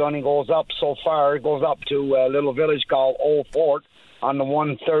road only goes up so far. It goes up to a little village called Old Fort on the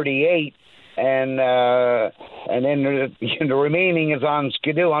 138, and then the remaining is on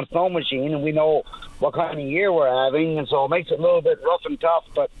Skidoo, on Snow Machine, and we know what kind of year we're having, and so it makes it a little bit rough and tough,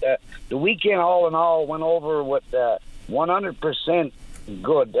 but the weekend all in all went over with 100%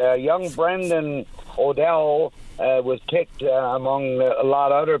 good. Young Brendan Odell was picked among a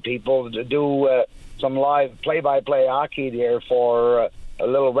lot of other people to do some live play-by-play hockey there for a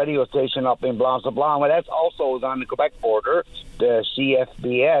little radio station up in Blanc Blanc. Well, that's also on the Quebec border, the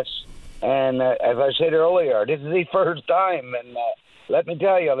CFBS. And as I said earlier, this is the first time. And let me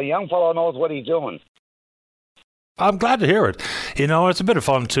tell you, the young fellow knows what he's doing. I'm glad to hear it. It's a bit of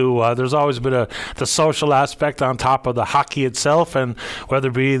fun, too. There's always a bit of the social aspect on top of the hockey itself, and whether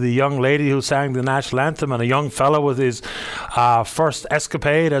it be the young lady who sang the national anthem and a young fellow with his first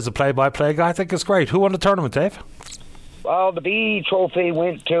escapade as a play-by-play guy, I think it's great. Who won the tournament, Dave? Well, the B trophy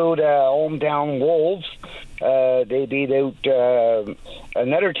went to the hometown Wolves. They beat out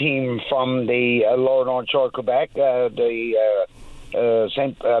another team from the lower North Shore, Quebec, the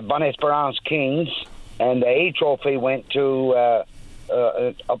Saint Bonne Esperance Kings. and the A trophy went to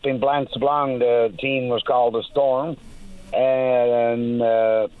up in Blanc-Sablon. The team was called the Storm, and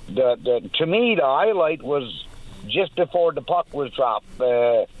to me the highlight was just before the puck was dropped.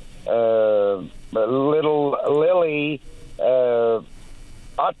 Little Lily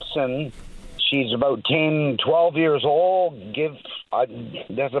Hudson, she's about 10, 12 years old.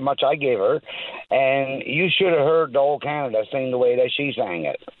 That's how much I gave her. And you should have heard the whole Canada sing the way that she sang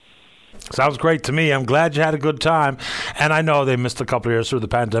it. Sounds great to me. I'm glad you had a good time. And I know they missed a couple of years through the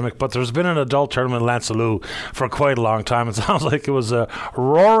pandemic, but there's been an adult tournament in Lansalou for quite a long time. It sounds like it was a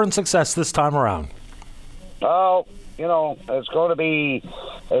roaring success this time around. Oh, it's going to be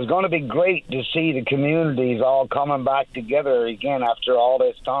great to see the communities all coming back together again after all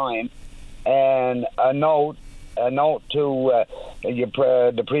this time. And a note to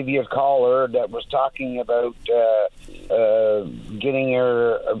the previous caller that was talking about getting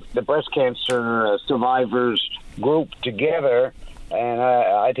the breast cancer survivors group together, and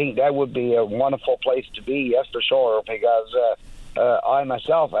I think that would be a wonderful place to be, that's for sure, because I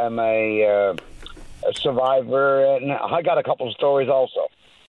myself am a survivor, and I got a couple of stories also.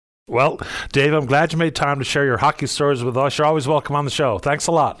 Well, Dave, I'm glad you made time to share your hockey stories with us. You're always welcome on the show. Thanks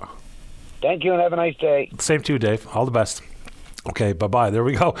a lot. Thank you, and have a nice day. Same to you, Dave. All the best. Okay, bye-bye. There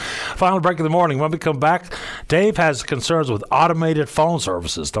we go. Final break of the morning. When we come back, Dave has concerns with automated phone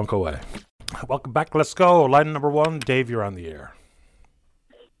services. Don't go away. Welcome back. Let's go. Line number 1. Dave, you're on the air.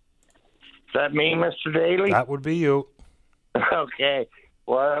 Is that me, Mr. Daly? That would be you. Okay.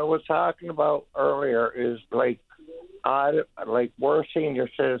 What I was talking about earlier is like we're senior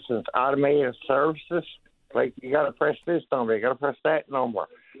citizens, automated services. Like, you got to press this number, you got to press that number.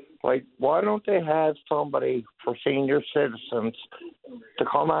 Like, why don't they have somebody for senior citizens to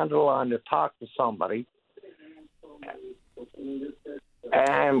come on the line to talk to somebody,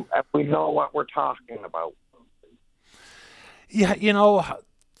 and we know what we're talking about? Yeah,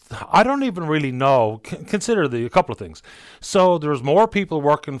 I don't even really know. Consider a couple of things. So there's more people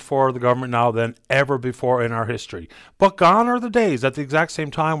working for the government now than ever before in our history. But gone are the days at the exact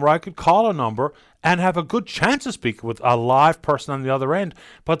same time where I could call a number and have a good chance of speaking with a live person on the other end.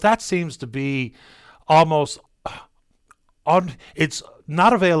 But that seems to be almost it's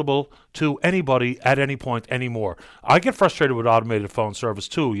not available to anybody at any point anymore. I get frustrated with automated phone service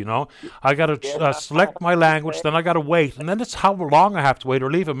too, I got to select my language, then I got to wait, and then it's how long I have to wait,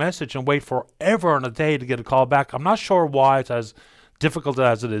 or leave a message and wait forever and a day to get a call back. I'm not sure why it's as difficult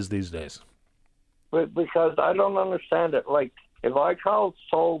as it is these days. But because I don't understand it. Like, if I call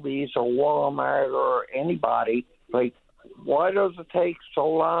Sobeys or Walmart or anybody, like, why does it take so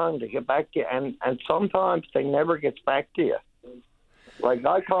long to get back to you? And sometimes they never get back to you. Like,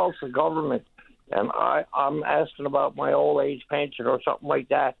 I call the government, and I'm asking about my old age pension or something like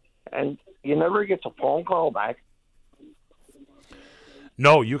that, and you never get a phone call back.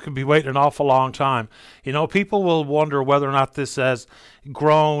 No, you can be waiting an awful long time. People will wonder whether or not this has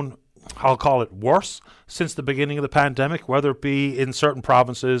grown, I'll call it, worse since the beginning of the pandemic, whether it be in certain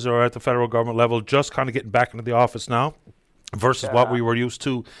provinces or at the federal government level, just kind of getting back into the office now versus what we were used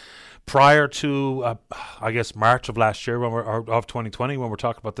to prior to, March of last year, of 2020, when we're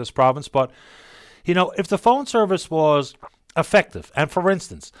talking about this province. But, if the phone service was effective, and for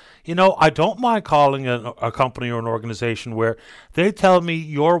instance, I don't mind calling a company or an organization where they tell me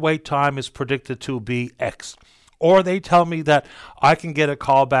your wait time is predicted to be X, or they tell me that I can get a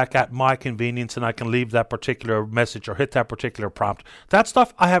call back at my convenience and I can leave that particular message or hit that particular prompt. That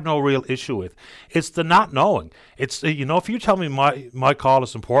stuff I have no real issue with. It's the not knowing. It's, if you tell me my call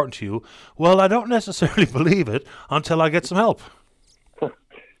is important to you, well, I don't necessarily believe it until I get some help.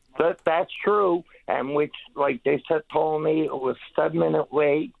 That's true. And which, like they told me it was 7-minute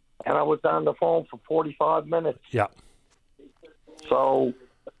wait, and I was on the phone for 45 minutes. Yeah. So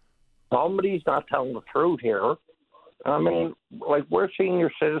somebody's not telling the truth here. I mean, like, we're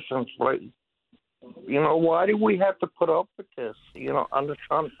senior citizens. Like, why do we have to put up with this?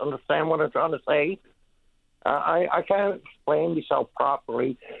 Understand what I'm trying to say? I can't explain myself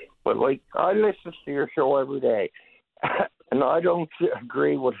properly, but, like, I listen to your show every day, and I don't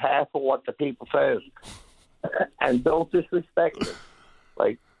agree with half of what the people says. And don't disrespect it.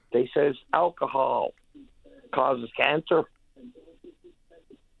 Like, they says alcohol causes cancer.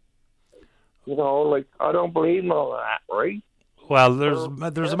 Like, I don't believe in all that, right? Well,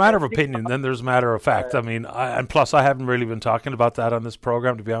 there's a matter of opinion, then there's a matter of fact. I mean, and plus, I haven't really been talking about that on this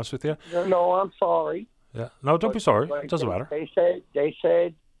program, to be honest with you. No, I'm sorry. Yeah, no, don't be sorry. It doesn't matter. They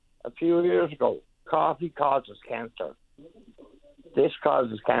said a few years ago, coffee causes cancer. This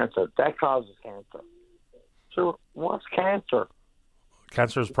causes cancer. That causes cancer. So what's cancer?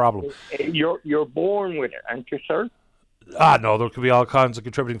 Cancer is a problem. You're born with it, aren't you, sir? No, there could be all kinds of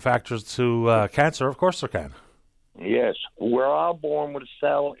contributing factors to cancer. Of course there can. Yes, we're all born with a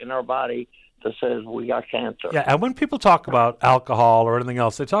cell in our body that says we got cancer. Yeah, and when people talk about alcohol or anything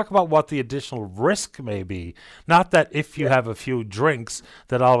else, they talk about what the additional risk may be. Not that if you have a few drinks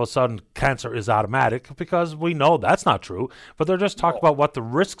that all of a sudden cancer is automatic, because we know that's not true, but they're just talking about what the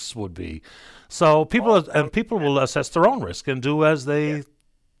risks would be. So people will assess their own risk and do as they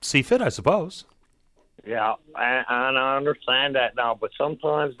see fit, I suppose. Yeah, and I understand that now, but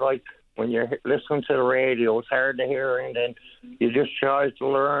sometimes, like, when you're listening to the radio, it's hard to hear, and then you just try to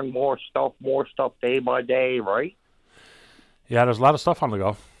learn more stuff day by day, right? Yeah, there's a lot of stuff on the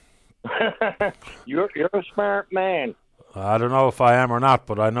go. You're a smart man. I don't know if I am or not,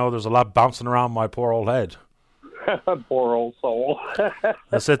 but I know there's a lot bouncing around my poor old head. Poor old soul.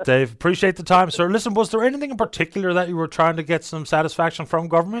 That's it, Dave. Appreciate the time, sir. Listen, was there anything in particular that you were trying to get some satisfaction from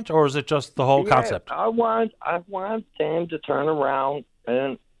government, or is it just the whole concept? I want them to turn around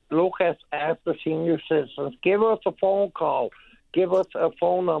and look after senior citizens. Give us a phone call. Give us a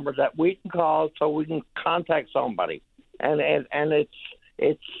phone number that we can call so we can contact somebody. And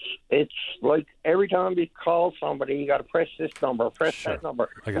it's like every time you call somebody, you got to press this number, press that number.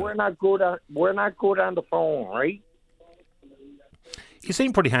 We're not good on the phone, right? You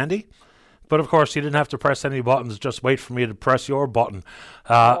seem pretty handy, but of course you didn't have to press any buttons. Just wait for me to press your button.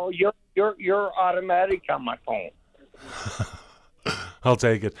 You're automatic on my phone. I'll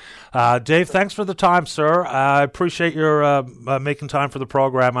take it. Dave, thanks for the time, sir. I appreciate your making time for the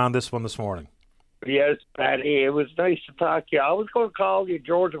program on this one this morning. Yes, Patty, it was nice to talk to you. I was going to call you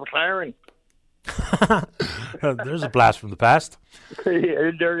George McLaren. There's a blast from the past.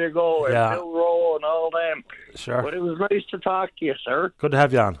 Yeah, there you go. Yeah. And Bill Rowe and all them. Sure. But it was nice to talk to you, sir. Good to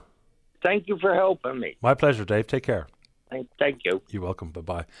have you on. Thank you for helping me. My pleasure, Dave. Take care. Thank you. You're welcome.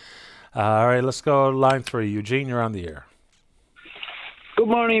 Bye-bye. All right, let's go to line 3. Eugene, you're on the air. Good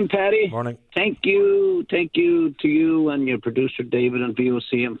morning, Patty. Morning. Thank you to you and your producer, David, and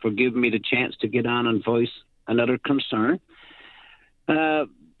VOCM for giving me the chance to get on and voice another concern.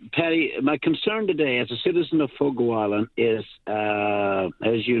 Patty, my concern today as a citizen of Fogo Island is,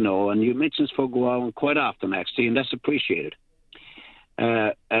 as you know, and you mention Fogo Island quite often, actually, and that's appreciated.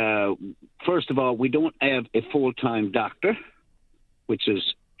 First of all, we don't have a full-time doctor, which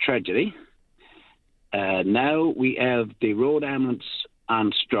is tragedy. Now we have the road ambulance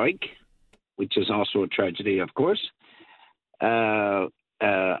on strike, which is also a tragedy, of course. I'm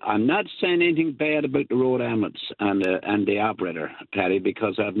not saying anything bad about the road ambulance and the operator, Patty,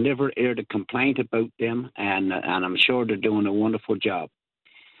 because I've never heard a complaint about them, and I'm sure they're doing a wonderful job.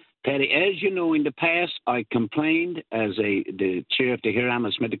 Patty, as you know, in the past, I complained as the chair of the Air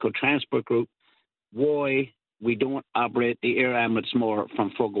Ambulance Medical Transport Group why we don't operate the air ambulance more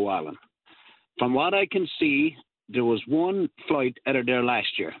from Fogo Island. From what I can see, there was one flight out of there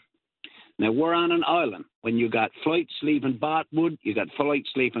last year. Now, we're on an island. When you got flights leaving Botwood, you got flights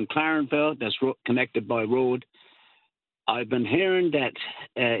leaving Clarenville, that's connected by road. I've been hearing that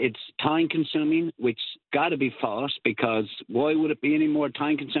it's time-consuming, which got to be false, because why would it be any more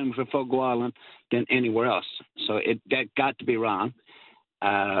time-consuming for Fogo Island than anywhere else? So that got to be wrong.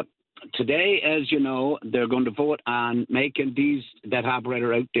 Today, as you know, they're going to vote on making that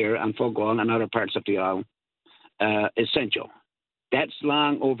operator out there on Fogo Island and other parts of the island essential. That's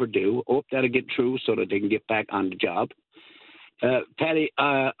long overdue. Hope that'll get through so that they can get back on the job. Patty,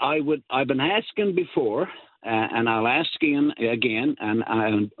 I've been asking before, and I'll ask again,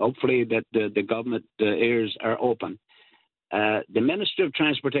 and hopefully that the government ears are open. The Minister of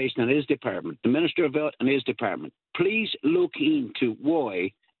Transportation and his department, the Minister of Health and his department, please look into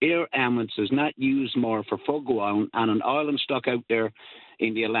why air ambulance is not used more for Fogo Island on an island stuck out there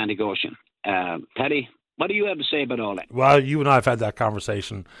in the Atlantic Ocean. Patty, what do you have to say about all that? Well, you and I have had that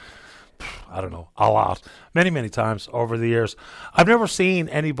conversation, I don't know, a lot, many, many times over the years. I've never seen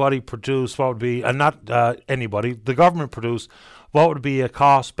anybody produce what would be, and not anybody, the government produce what would be a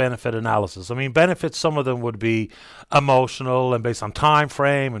cost-benefit analysis. I mean, benefits, some of them would be emotional and based on time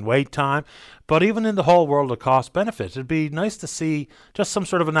frame and wait time. But even in the whole world of cost-benefit, it'd be nice to see just some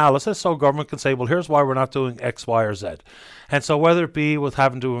sort of analysis so government can say, well, here's why we're not doing X, Y, or Z. And so whether it be with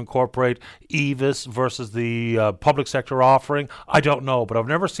having to incorporate EVIS versus the public sector offering, I don't know. But I've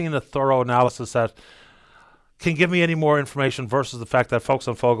never seen a thorough analysis that can give me any more information versus the fact that folks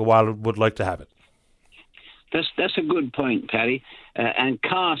on Fogo Island would like to have it. That's a good point, Patty. And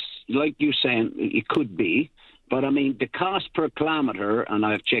costs, like you're saying, it could be. But I mean, the cost per kilometre, and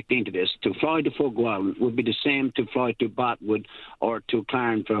I've checked into this, to fly to Fogo Island would be the same to fly to Botwood or to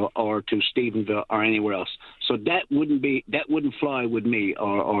Clarendon or to Stephenville or anywhere else. So that wouldn't fly with me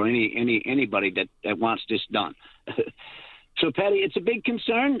or anybody that wants this done. So, Paddy, it's a big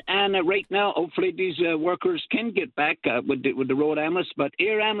concern, and right now, hopefully, these workers can get back with the road ambulance. But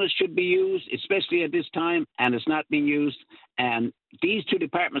air ambulance should be used, especially at this time, and it's not being used. And these two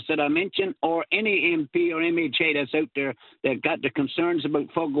departments that I mentioned, or any MP or MHA that's out there that got the concerns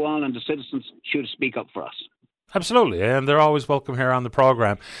about Fogo Island and the citizens, should speak up for us. Absolutely, and they're always welcome here on the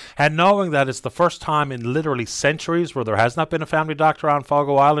program. And knowing that it's the first time in literally centuries where there has not been a family doctor on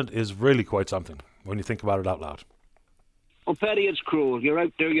Fogo Island is really quite something when you think about it out loud. Well, Paddy, it's cruel. You're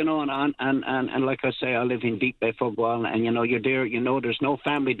out there, and like I say, I live in Deep Bay, Fogo Island, and you're there. There's no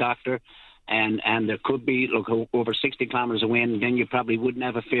family doctor, and there could be over 60 kilometres away, and then you probably wouldn't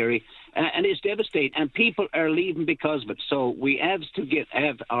have a ferry, and it's devastating. And people are leaving because of it. So we have to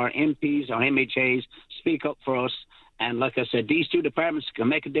have our MPs, our MHAs speak up for us. And like I said, these two departments can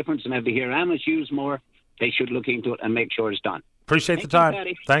make a difference, and if they hear ambulance used more, they should look into it and make sure it's done. Appreciate the time.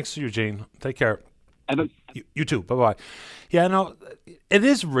 Thanks, Eugene. Take care. You too. Bye-bye. Yeah, no, it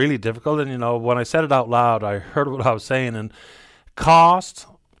is really difficult. And, when I said it out loud, I heard what I was saying. And cost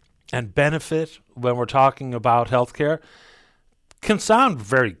and benefit when we're talking about healthcare can sound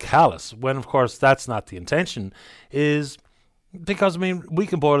very callous when, of course, that's not the intention. Is because, we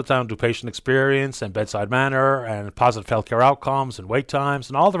can boil it down to patient experience and bedside manner and positive healthcare outcomes and wait times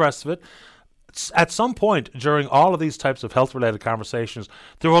and all the rest of it. At some point during all of these types of health-related conversations,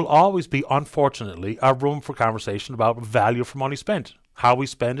 there will always be, unfortunately, a room for conversation about value for money spent, how we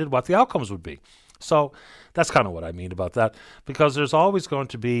spend it, what the outcomes would be. So that's kind of what I mean about that, because there's always going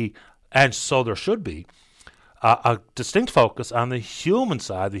to be, and so there should be, a distinct focus on the human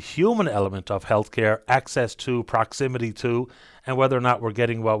side, the human element of healthcare, access to, proximity to, and whether or not we're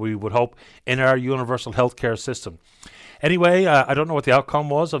getting what we would hope in our universal healthcare system. Anyway, I don't know what the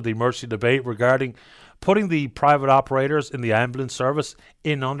outcome was of the emergency debate regarding putting the private operators in the ambulance service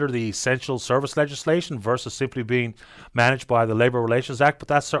in under the essential service legislation versus simply being managed by the Labour Relations Act, but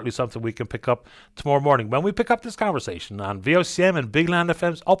that's certainly something we can pick up tomorrow morning when we pick up this conversation on VOCM and Big Land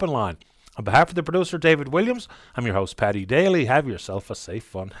FM's Open Line. On behalf of the producer, David Williams, I'm your host, Paddy Daly. Have yourself a safe,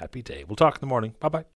 fun, happy day. We'll talk in the morning. Bye-bye.